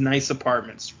destroys these nice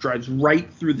apartments, drives right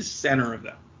through the center of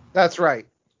them. That's right.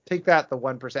 Take that, the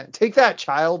 1%. Take that,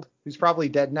 child, who's probably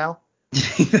dead now.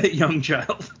 That young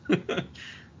child.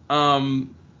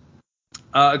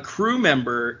 A crew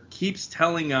member keeps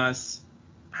telling us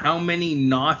how many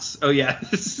knots. Oh yeah,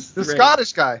 the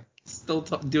Scottish guy still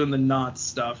doing the knots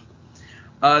stuff.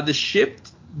 The ship.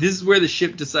 This is where the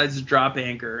ship decides to drop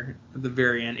anchor at the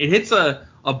very end. It hits a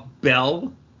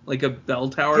bell, like a bell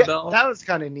tower bell. That was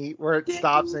kind of neat, where it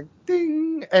stops and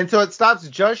ding, and so it stops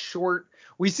just short.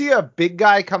 We see a big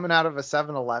guy coming out of a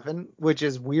 7-Eleven, which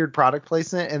is weird product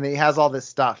placement, and he has all this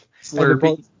stuff.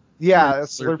 Slurpee.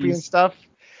 Slurpee and stuff.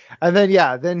 And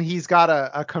then he's got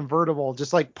a convertible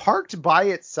just like parked by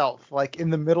itself, like in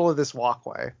the middle of this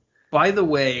walkway. By the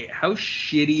way, how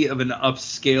shitty of an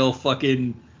upscale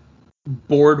fucking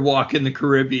boardwalk in the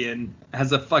Caribbean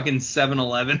has a fucking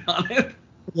 7-Eleven on it?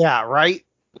 Yeah, right?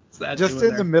 What's that just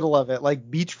in the middle of it,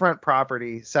 like beachfront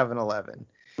property 7-Eleven.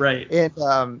 Right. And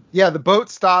the boat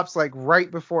stops like right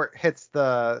before it hits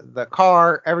the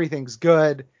car. Everything's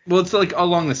good. Well, it's like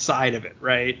along the side of it,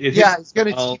 right? He's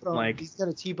gonna T-bone. He's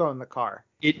gonna T-bone the car.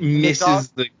 It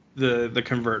misses the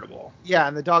convertible. Yeah,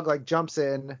 and the dog like jumps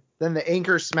in. Then the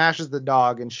anchor smashes the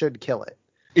dog and should kill it.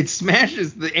 It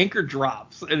smashes. The anchor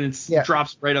drops and it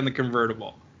drops right on the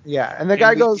convertible. Yeah, and the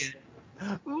guy goes,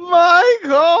 "My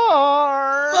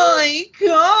car! My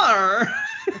car!"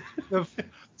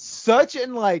 Such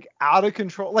an like out of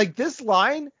control. Like this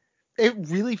line, it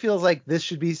really feels like this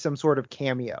should be some sort of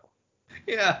cameo.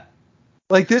 Yeah.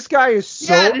 Like this guy is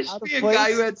so out of place. Yeah, there should be a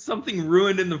guy who had something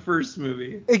ruined in the first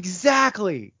movie.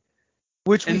 Exactly.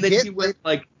 Then he went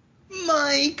like,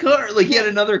 my car. Like he had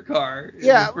another car.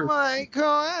 Yeah, my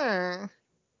car.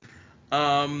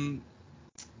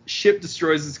 Ship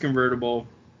destroys his convertible.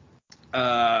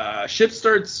 Ship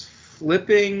starts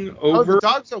flipping over. Oh, the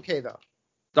dog's okay though.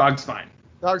 Dog's fine.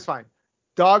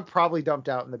 Dog probably dumped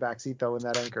out in the backseat though when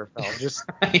that anchor fell. Just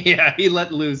yeah, he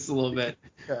let loose a little bit.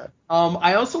 Yeah.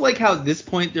 I also like how at this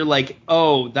point they're like,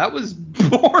 oh, that was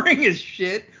boring as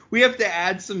shit. We have to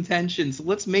add some tension, so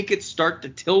let's make it start to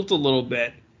tilt a little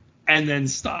bit and then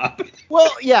stop.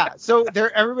 Well, yeah. So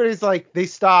everybody's like, they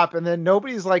stop, and then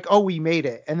nobody's like, oh, we made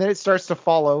it, and then it starts to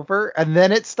fall over, and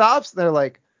then it stops. And they're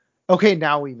like, okay,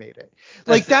 now we made it.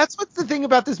 Like that's what's the thing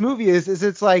about this movie is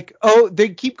it's like, oh, they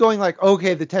keep going like,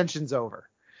 okay, the tension's over.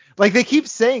 Like they keep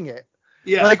saying it.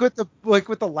 Yeah. Like with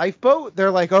the lifeboat,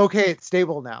 they're like, okay, it's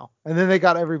stable now, and then they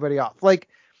got everybody off. Like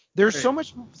there's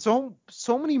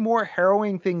so many more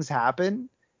harrowing things happen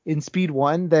in Speed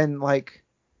 1 than like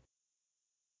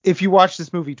if you watch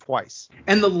this movie twice.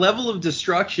 And the level of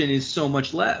destruction is so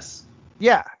much less.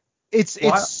 Yeah. It's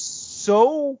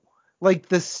so like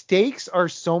the stakes are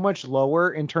so much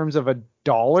lower in terms of a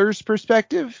dollars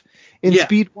perspective in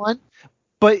Speed 1.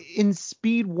 But in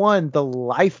Speed 1, the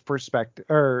life perspective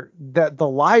or that the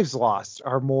lives lost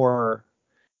are more.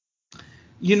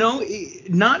 You know,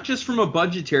 not just from a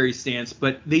budgetary stance,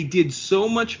 but they did so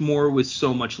much more with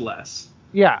so much less.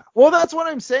 Yeah. Well, that's what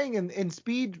I'm saying in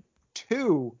Speed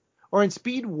 2 or in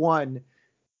Speed 1.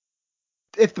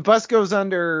 If the bus goes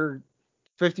under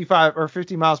 55 or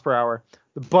 50 miles per hour,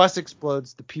 the bus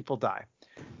explodes, the people die.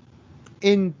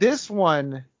 In this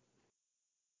one,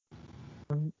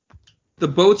 the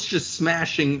boat's just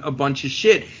smashing a bunch of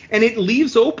shit, and it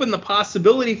leaves open the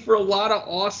possibility for a lot of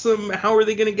awesome, how are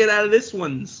they going to get out of this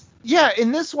ones? Yeah,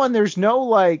 in this one, there's no,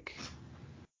 like,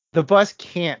 the bus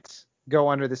can't go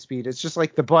under the speed. It's just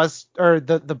like the bus, or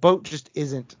the boat just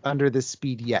isn't under the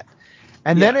speed yet.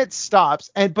 And then it stops,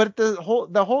 but the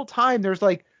whole time, there's,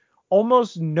 like,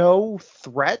 almost no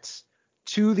threat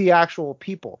to the actual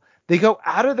people. They go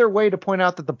out of their way to point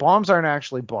out that the bombs aren't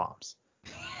actually bombs.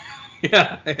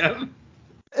 Yeah.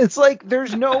 It's like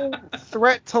there's no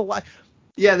threat to life.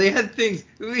 Yeah, they had things.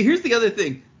 Here's the other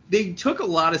thing. They took a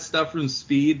lot of stuff from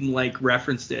Speed and like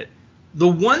referenced it. The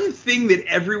one thing that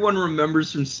everyone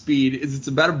remembers from Speed is it's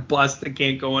about a bus that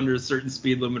can't go under a certain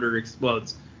speed limit or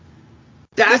explodes.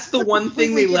 That's the one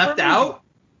thing they left out.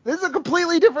 This is a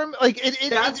completely different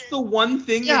That's the one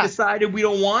thing they decided we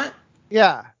don't want.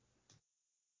 Yeah.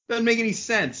 Doesn't make any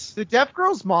sense. The deaf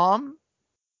girl's mom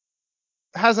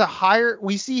has a higher.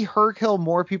 We see her kill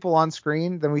more people on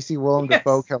screen than we see Willem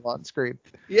Dafoe kill on screen.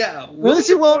 Yeah, Willem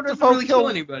Dafoe doesn't really kill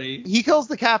anybody. He kills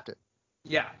the captain.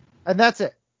 Yeah, and that's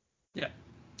it. Yeah,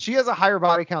 she has a higher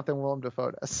body count than Willem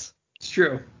Dafoe does. It's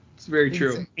true. It's very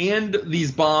true. And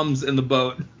these bombs in the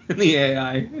boat in the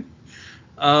AI.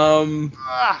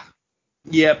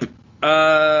 Yep.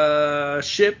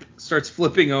 Ship starts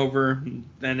flipping over,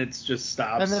 then it just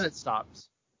stops. And then it stops.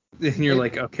 And you're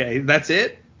like, okay, that's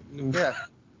it? Yeah.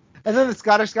 And then the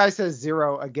Scottish guy says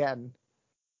 0 again.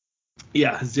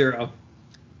 Yeah, 0.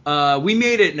 We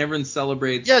made it, and everyone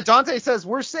celebrates. Yeah, Dante says,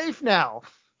 we're safe now.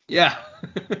 Yeah.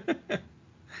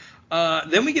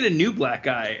 Then we get a new black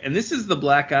guy, and this is the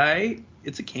black guy.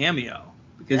 It's a cameo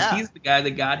because he's the guy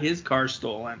that got his car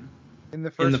stolen in the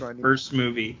first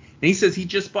movie. And he says he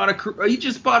just bought a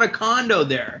condo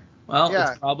there. Well,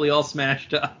 it's probably all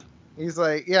smashed up. He's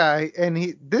like, yeah,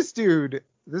 and this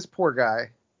poor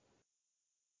guy.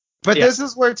 But this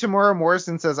is where Tamora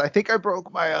Morrison says, I think I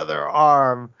broke my other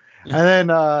arm. And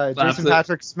then Jason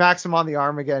Patric smacks him on the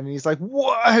arm again, and he's like,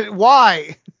 what?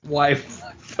 Why? Why? I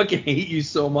fucking hate you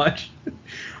so much.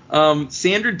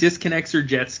 Sandra disconnects her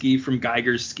jet ski from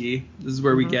Geiger's ski. This is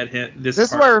where we get hit. This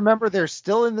is where I remember they're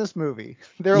still in this movie.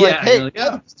 They're like, hey,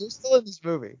 they're still in this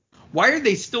movie. Why are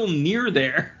they still near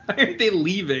there? Why aren't they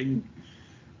leaving?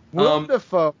 Willem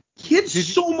Dafoe. He had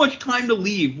so much time to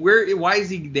leave. Why is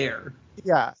he there?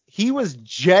 Yeah, he was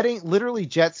literally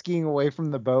jet skiing away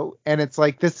from the boat, and it's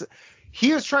like this.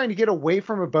 He is trying to get away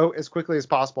from a boat as quickly as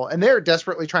possible, and they're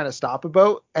desperately trying to stop a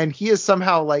boat, and he is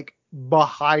somehow like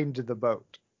behind the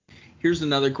boat. Here's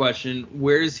another question: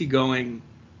 where is he going?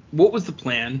 What was the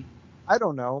plan? I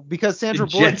don't know, because Sandra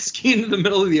Bullock jet ski into the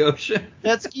middle of the ocean.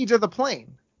 Jet ski to the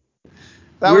plane.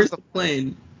 Where's the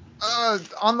plane?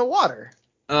 On the water.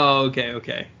 Oh,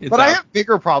 okay. But I have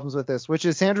bigger problems with this, which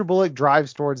is Sandra Bullock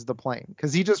drives towards the plane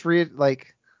because he just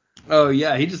Oh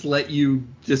yeah, he just let you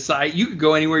decide. You could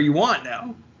go anywhere you want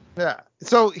now. Yeah.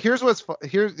 So here's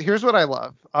what I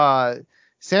love.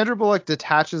 Sandra Bullock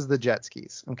detaches the jet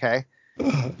skis. Okay.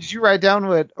 Did you write down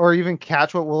or even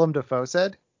catch what Willem Dafoe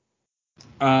said?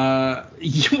 Well,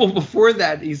 before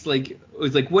that, he was like,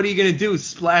 "What are you gonna do?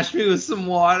 Splash me with some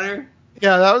water?"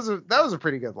 Yeah, that was a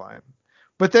pretty good line.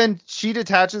 But then she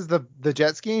detaches the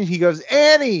jet ski and he goes,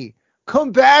 Annie,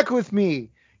 come back with me.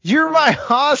 You're my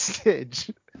hostage.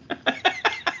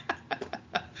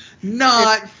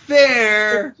 Not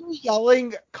fair. If you're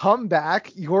yelling, come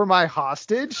back, you're my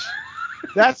hostage.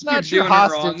 That's not your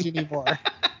hostage anymore.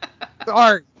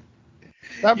 Sorry.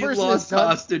 That you person lost is done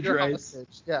hostage rights.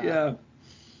 Yeah.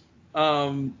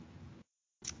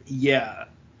 Yeah.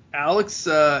 Alex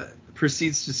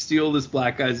proceeds to steal this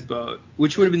black guy's boat,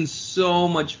 which would have been so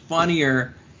much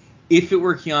funnier if it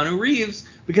were Keanu Reeves,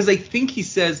 because I think he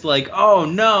says like, "Oh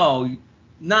no,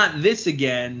 not this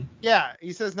again." Yeah,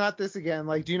 he says not this again.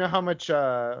 Like, do you know how much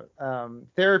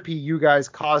therapy you guys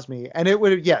caused me? And it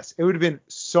would have been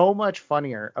so much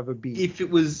funnier of a beat if it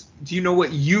was, do you know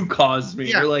what you caused me?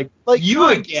 Yeah. You're like you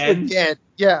again.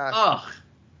 Yeah. Ugh.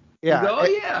 Yeah. You go,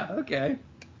 yeah, okay.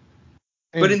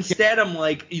 But instead, I'm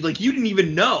like you didn't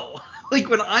even know. Like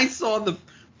when I saw the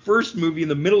first movie in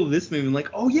the middle of this movie, I'm like,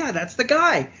 oh yeah, that's the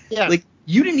guy. Yeah. Like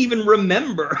you didn't even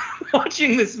remember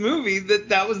watching this movie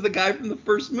that was the guy from the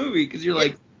first movie because you're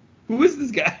like, who is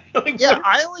this guy? Like, yeah,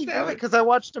 I only knew it because I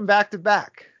watched him back to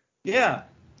back. Yeah,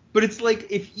 but it's like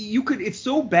if you could, it's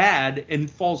so bad and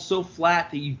falls so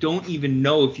flat that you don't even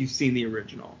know if you've seen the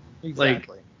original.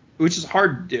 Exactly. Which is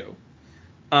hard to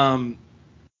do.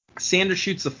 Sandra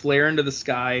shoots a flare into the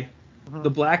sky. Mm-hmm. The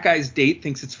black guy's date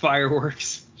thinks it's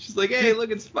fireworks. She's like, hey, look,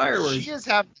 it's fireworks. She is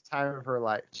having the time of her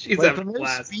life. She's having a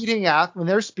blast. When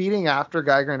they're speeding after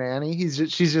Geiger and Annie,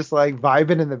 she's just like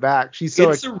vibing in the back. She's so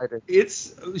excited.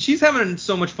 She's having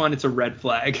so much fun. It's a red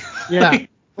flag. Yeah,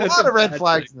 a lot of red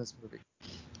flags in this movie.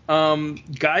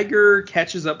 Geiger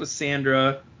catches up with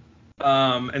Sandra,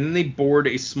 and then they board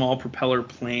a small propeller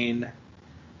plane.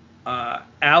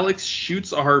 Alex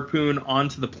shoots a harpoon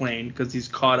onto the plane because he's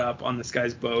caught up on this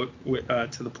guy's boat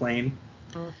to the plane,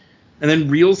 and then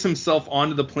reels himself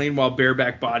onto the plane while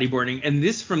bareback bodyboarding. And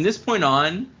from this point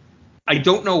on, I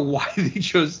don't know why they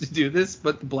chose to do this,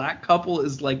 but the black couple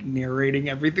is like narrating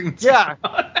everything that's going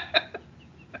on.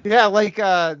 Yeah, like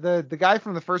the guy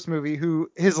from the first movie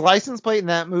who his license plate in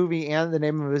that movie and the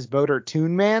name of his boat are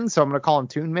Toon Man, so I'm gonna call him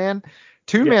Toon Man.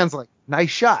 Toon Man's like,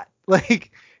 nice shot.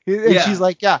 Like, and she's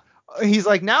like, yeah. He's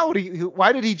like, now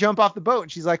why did he jump off the boat?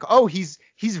 And she's like, oh, he's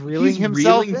reeling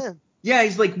himself in. Yeah,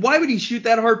 he's like, why would he shoot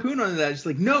that harpoon onto that? She's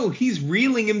like, no, he's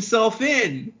reeling himself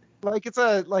in. Like it's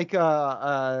a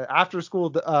after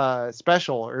school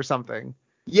special or something.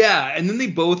 Yeah, and then they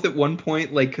both at one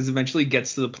point, like, because eventually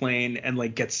gets to the plane and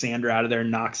like gets Sandra out of there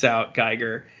and knocks out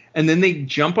Geiger, and then they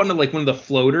jump onto like one of the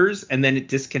floaters and then it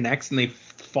disconnects and they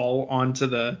fall onto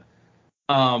the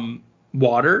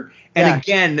water. And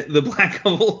again, the black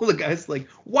couple, the guy's like,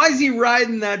 why is he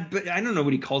riding that? I don't know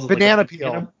what he calls it. Banana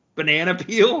peel. Banana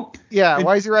peel? Yeah,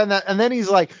 why is he riding that? And then he's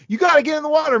like, you got to get in the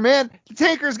water, man. The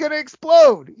tanker's going to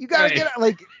explode. You got to get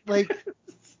it. Like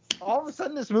all of a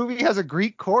sudden this movie has a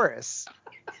Greek chorus.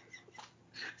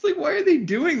 It's like, why are they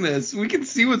doing this? We can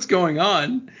see what's going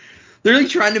on. They're like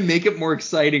trying to make it more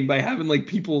exciting by having like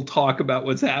people talk about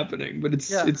what's happening, but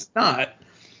it's not.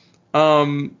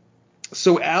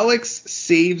 So Alex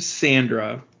saves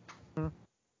Sandra.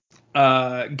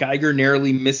 Geiger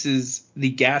narrowly misses the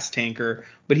gas tanker,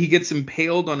 but he gets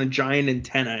impaled on a giant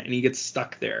antenna and he gets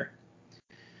stuck there.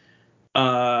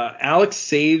 Alex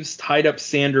saves tied up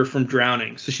Sandra from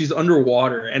drowning, so she's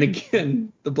underwater. And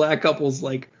again, the black couple's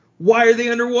like, why are they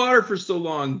underwater for so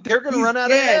long? They're going to run out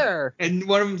of air. And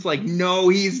one of them's like, no,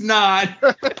 he's not.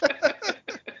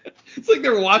 It's like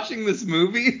they're watching this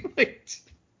movie.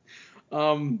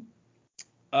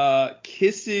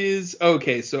 Kisses.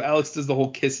 Okay, so Alex does the whole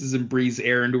kisses and breathes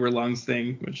air into her lungs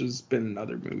thing, which has been in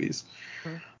other movies.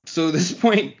 So at this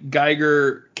point,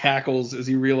 Geiger cackles as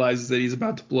he realizes that he's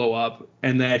about to blow up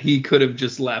and that he could have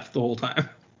just left the whole time.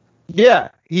 Yeah,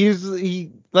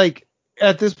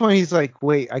 at this point, he's like,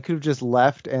 wait, I could have just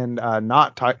left and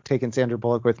not taken Sandra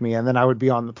Bullock with me, and then I would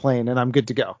be on the plane, and I'm good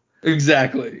to go.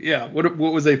 Exactly. Yeah. What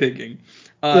was I thinking?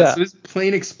 So his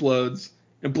plane explodes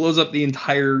and blows up the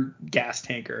entire gas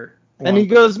tanker. And he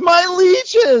goes, my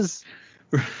leeches!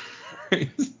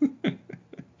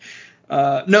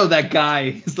 No, that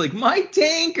guy is like, my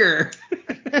tanker!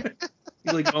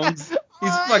 He like owns,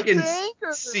 he's fucking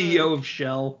CEO of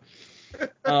Shell.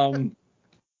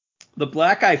 The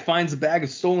black guy finds a bag of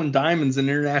stolen diamonds in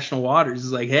international waters.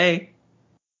 He's like, hey,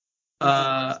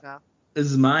 this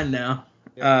is mine now.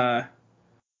 Yeah.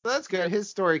 That's good. His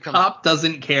story comes. Cop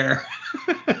doesn't care.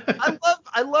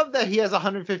 I love that he has a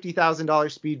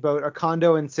 $150,000 speedboat, a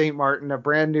condo in St. Martin, a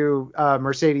brand new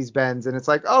Mercedes Benz, and it's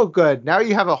like, oh, good. Now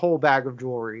you have a whole bag of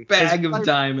jewelry. Bag of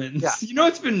diamonds. Yeah. You know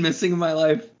what's been missing in my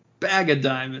life? Bag of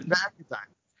diamonds.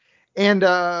 And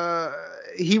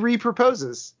he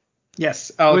reproposes.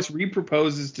 Yes, Alex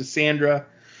reproposes to Sandra.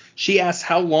 She asks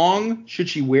how long should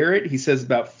she wear it. He says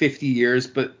about 50 years,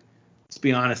 but let's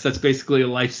be honest, that's basically a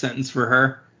life sentence for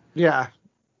her. Yeah,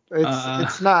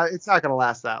 it's not gonna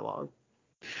last that long.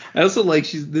 I also like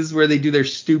this is where they do their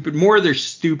stupid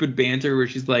banter where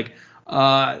she's like,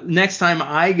 next time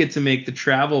I get to make the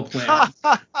travel plan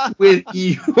with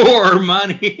your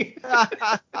money.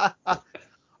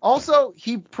 Also,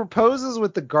 he proposes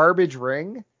with the garbage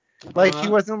ring. Like, he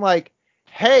wasn't like,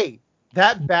 hey,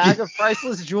 that bag of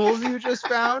priceless jewels you just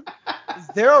found, is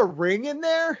there a ring in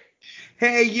there?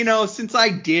 Hey, since I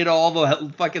did all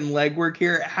the fucking legwork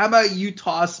here, how about you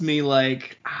toss me,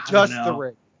 like, the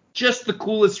ring. Just the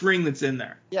coolest ring that's in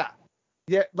there. Yeah.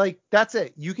 Yeah, like, that's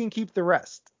it. You can keep the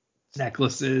rest.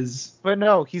 Necklaces. But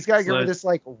no, he's got to give her this,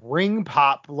 like, ring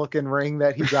pop looking ring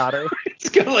that he got her. It's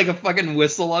got, like, a fucking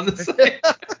whistle on the side.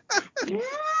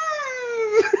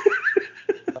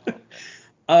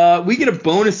 We get a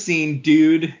bonus scene,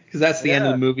 dude, because that's the end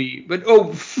of the movie. But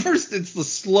first it's the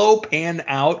slow pan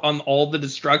out on all the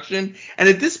destruction, and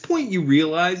at this point you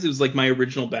realize it was like my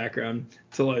original background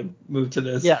until I moved to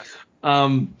this. Yes.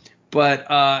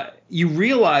 But you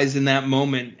realize in that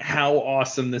moment how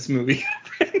awesome this movie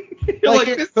is. You're like,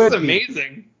 this is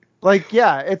amazing. Like,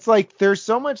 yeah, it's like there's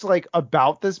so much like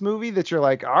about this movie that you're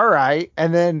like, all right,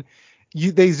 and then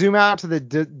they zoom out to the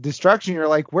destruction. You're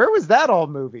like, where was that all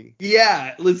movie?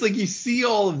 Yeah, it's like you see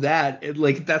all of that.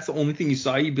 Like, if that's the only thing you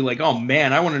saw, you'd be like, oh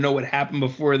man, I want to know what happened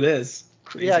before this.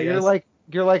 Crazy you're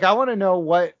like, I want to know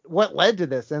what led to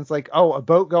this. And it's like, oh, a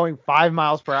boat going 5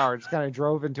 miles per hour just kind of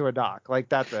drove into a dock. Like,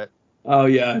 that's it. Oh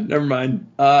yeah, never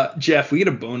mind. Jeff, we get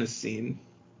a bonus scene.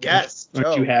 Yes.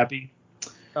 Aren't you happy?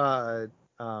 Samuel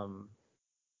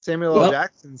L.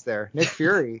 Jackson's there. Nick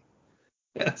Fury.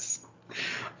 Yes.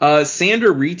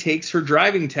 Sandra retakes her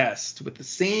driving test with the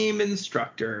same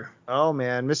instructor. Oh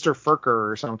man, Mr. Furker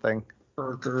or something.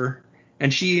 Furker.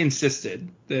 And she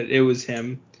insisted that it was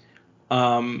him,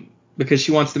 because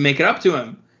she wants to make it up to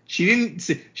him.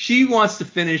 She wants to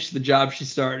finish the job she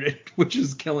started, which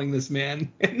is killing this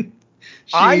man.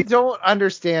 I don't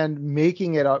understand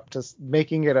making it up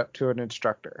to an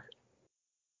instructor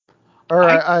or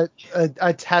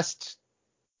a test.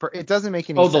 It doesn't make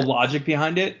any sense. The logic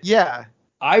behind it? Yeah.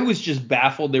 I was just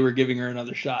baffled they were giving her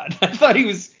another shot. I thought he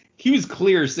was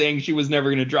clear saying she was never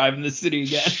going to drive in the city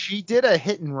again. She did a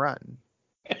hit and run.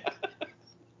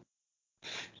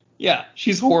 Yeah,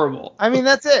 she's horrible. I mean,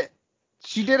 that's it.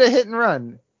 She did a hit and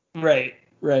run. Right.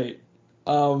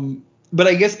 But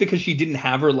I guess because she didn't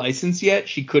have her license yet,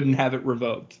 she couldn't have it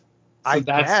revoked. So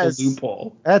that's the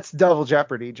loophole. That's double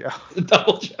jeopardy, Joe.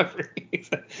 Double jeopardy.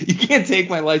 You can't take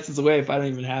my license away if I don't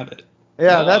even have it.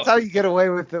 Yeah, that's how you get away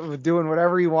with doing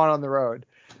whatever you want on the road.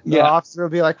 The officer will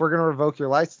be like, "We're going to revoke your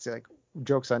license." You're like,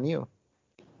 "Joke's on you.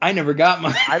 I never got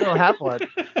mine. I don't have one."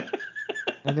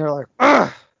 And they're like,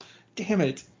 "Ugh." Damn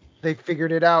it. They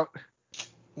figured it out.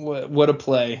 What a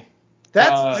play.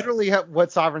 That's literally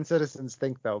what sovereign citizens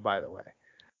think, though, by the way.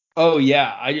 Oh,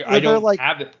 yeah. I don't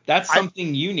have it. That's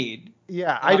something you need.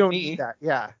 Yeah, I don't need that.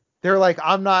 Yeah. They're like,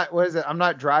 I'm not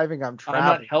driving, I'm traveling.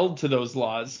 I'm not held to those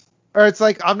laws. Or it's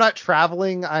like, I'm not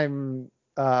traveling, I'm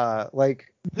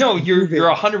like. No, you're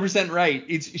 100% right.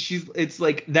 It's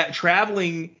like that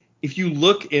traveling. If you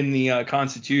look in the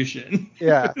Constitution,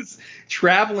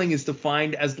 traveling is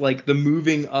defined as like the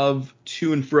moving of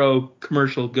to and fro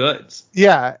commercial goods.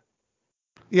 Yeah.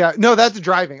 Yeah. No, that's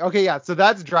driving. Okay. Yeah. So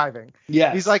that's driving.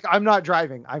 Yeah. He's like, I'm not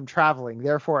driving. I'm traveling.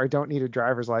 Therefore, I don't need a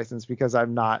driver's license because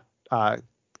I'm not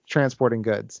transporting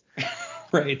goods.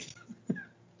 Right.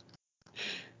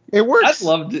 It works. I'd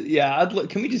love to. Yeah.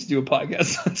 Can we just do a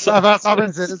podcast about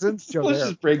sovereign citizens? Joe, let's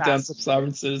just break down some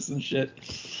sovereign citizen shit.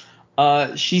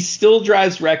 She still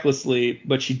drives recklessly,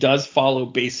 but she does follow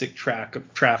basic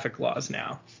traffic laws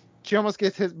now. She almost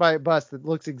gets hit by a bus that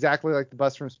looks exactly like the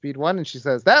bus from Speed 1, and she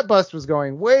says, that bus was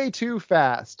going way too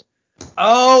fast.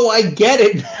 Oh, I get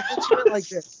it. Like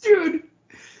this. Dude,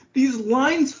 these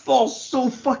lines fall so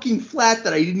fucking flat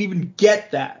that I didn't even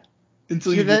get that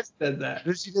until you just said that.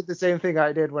 She did the same thing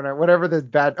I did whenever the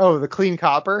the clean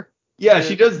copper. Yeah,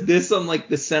 she does this on like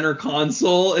the center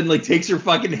console and like takes her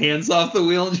fucking hands off the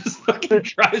wheel and just fucking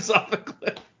drives off a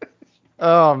cliff.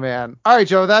 Oh man. All right,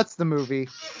 Joe, that's the movie.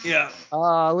 Yeah.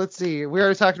 Let's see. We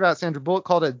already talked about Sandra Bullock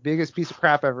called it biggest piece of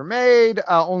crap ever made.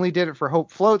 Only did it for Hope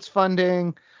Floats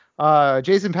funding.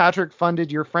 Jason Patric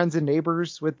funded Your Friends and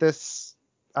Neighbors with this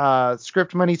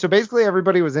script money. So basically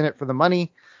everybody was in it for the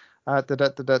money. I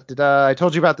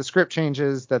told you about the script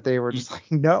changes that they were just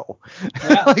like, no.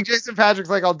 Yeah. Like Jason Patric's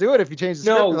like, I'll do it if you change the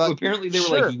script. No, like, apparently they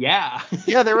were like, yeah.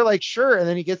 Yeah, they were like, sure. And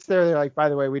then he gets there. They're like, by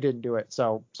the way, we didn't do it.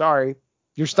 So sorry.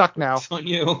 You're stuck now. It's on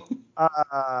you.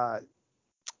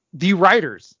 The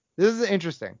writers. This is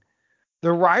interesting.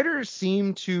 The writers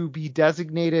seem to be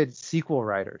designated sequel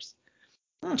writers.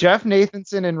 Jeff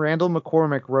Nathanson and Randall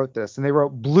McCormick wrote this, and they wrote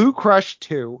Blue Crush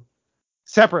 2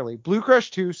 separately. Blue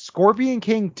Crush 2, Scorpion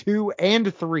King 2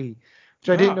 and 3, which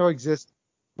I didn't know existed.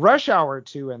 Rush Hour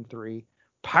 2 and 3,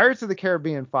 Pirates of the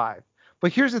Caribbean 5.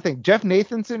 But here's the thing. Jeff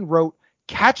Nathanson wrote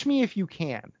Catch Me If You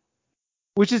Can,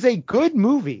 which is a good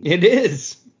movie. It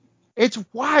is. It's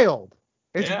wild.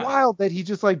 It's wild that he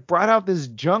just like brought out this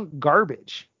junk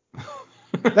garbage.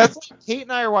 That's like Kate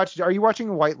and I are watching. Are you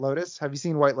watching White Lotus? Have you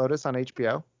seen White Lotus on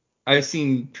HBO? I've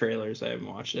seen trailers. I haven't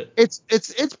watched it.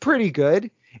 It's pretty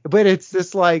good, but it's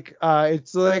this like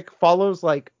it's like follows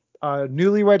like a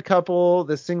newlywed couple,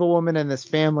 this single woman, and this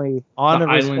family on an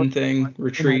island thing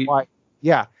retreat.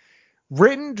 Yeah,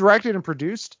 written, directed, and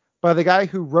produced by the guy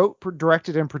who wrote,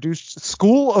 directed, and produced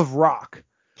School of Rock.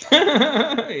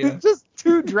 It's just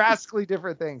two drastically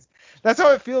different things. That's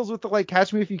how it feels with the like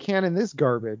Catch Me If You Can in this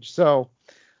garbage. So,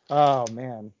 oh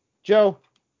man, Joe,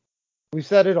 we've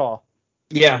said it all.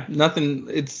 Yeah, nothing.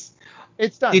 It's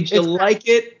done. Did you like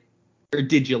it or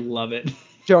did you love it?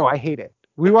 Joe, I hate it.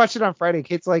 We watched it on Friday.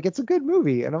 Kate's like, it's a good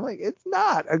movie, and I'm like, it's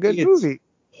not a good movie.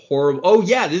 Horrible. Oh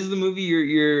yeah, this is the movie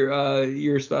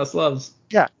your spouse loves.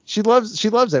 Yeah, she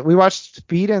loves it. We watched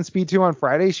Speed and Speed 2 on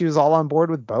Friday. She was all on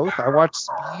board with both. I watched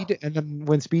Speed, and then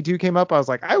when Speed 2 came up, I was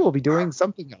like, I will be doing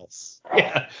something else.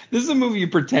 Yeah, this is a movie you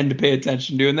pretend to pay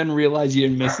attention to and then realize you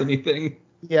didn't miss anything.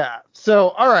 Yeah. So,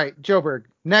 all right, Joburg,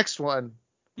 next one.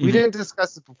 We didn't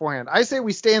discuss it beforehand. I say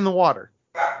we stay in the water.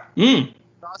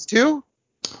 Jaws 2?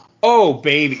 Oh,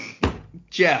 baby.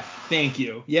 Jeff, thank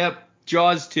you. Yep.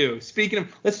 Jaws 2. Speaking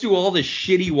of, let's do all the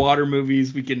shitty water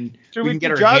movies we can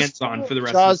get our hands on for the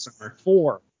rest of the summer. Jaws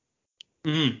 4.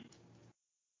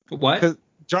 What?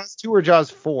 Jaws 2 or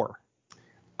Jaws 4?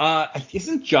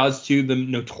 Isn't Jaws 2 the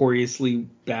notoriously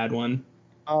bad one?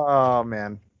 Oh,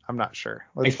 man. I'm not sure.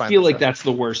 I feel like that's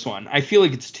the worst one. I feel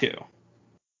like it's 2.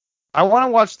 I want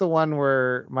to watch the one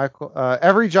where Michael,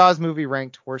 every Jaws movie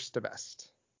ranked worst to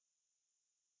best.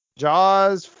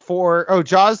 Jaws 4. Oh,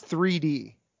 Jaws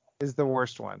 3D is the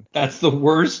worst one. That's the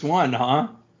worst one, huh?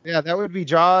 Yeah, that would be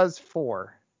Jaws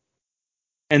 4.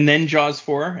 And then Jaws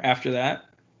 4 after that?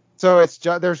 So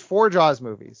there's 4 Jaws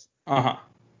movies. Uh-huh.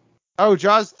 Oh,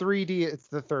 Jaws 3D, it's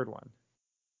the third one.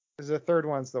 Because the third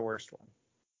one's the worst one.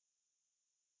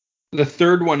 The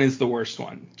third one is the worst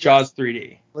one. Jaws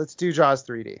 3D. Let's do Jaws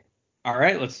 3D. All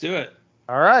right, let's do it.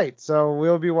 All right, so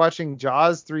we'll be watching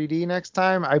Jaws 3D next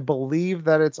time. I believe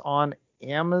that it's on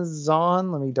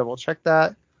Amazon. Let me double check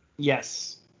that.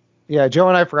 Yes. Yeah, Joe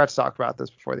and I forgot to talk about this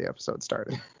before the episode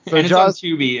started. So and it's on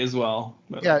Tubi as well.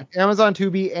 Yeah, Amazon,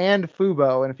 Tubi, and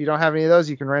Fubo. And if you don't have any of those,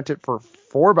 you can rent it for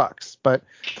 $4. But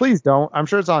please don't. I'm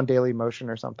sure it's on Daily Motion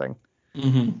or something.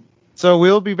 Mm-hmm. So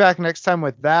we'll be back next time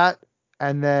with that.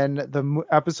 And then the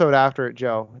episode after it,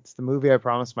 Joe. It's the movie I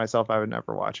promised myself I would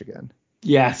never watch again.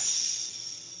 Yes.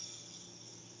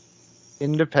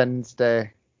 Independence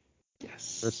Day.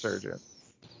 Yes. Resurgent.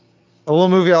 A little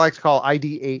movie I like to call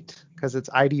ID8 because it's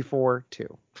ID4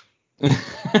 too.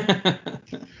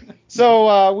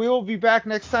 So we will be back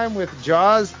next time with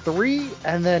Jaws 3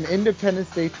 and then Independence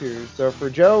Day 2. So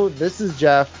for Joe, this is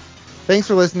Jeff. Thanks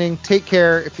for listening. Take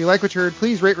care. If you like what you heard,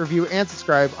 please rate, review, and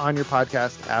subscribe on your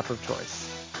podcast app of choice.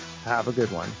 Have a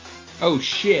good one. Oh,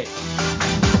 shit.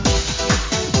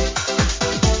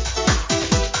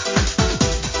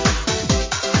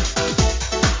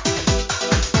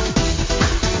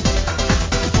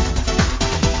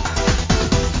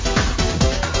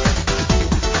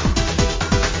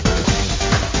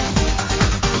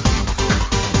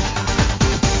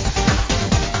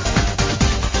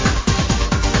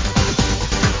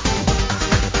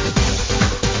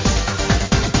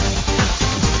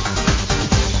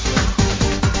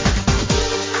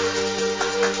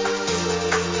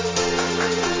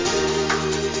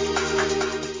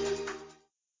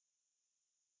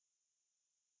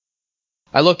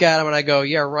 I look at him and I go,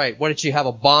 yeah, right. What did she have,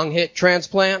 a bong hit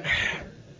transplant?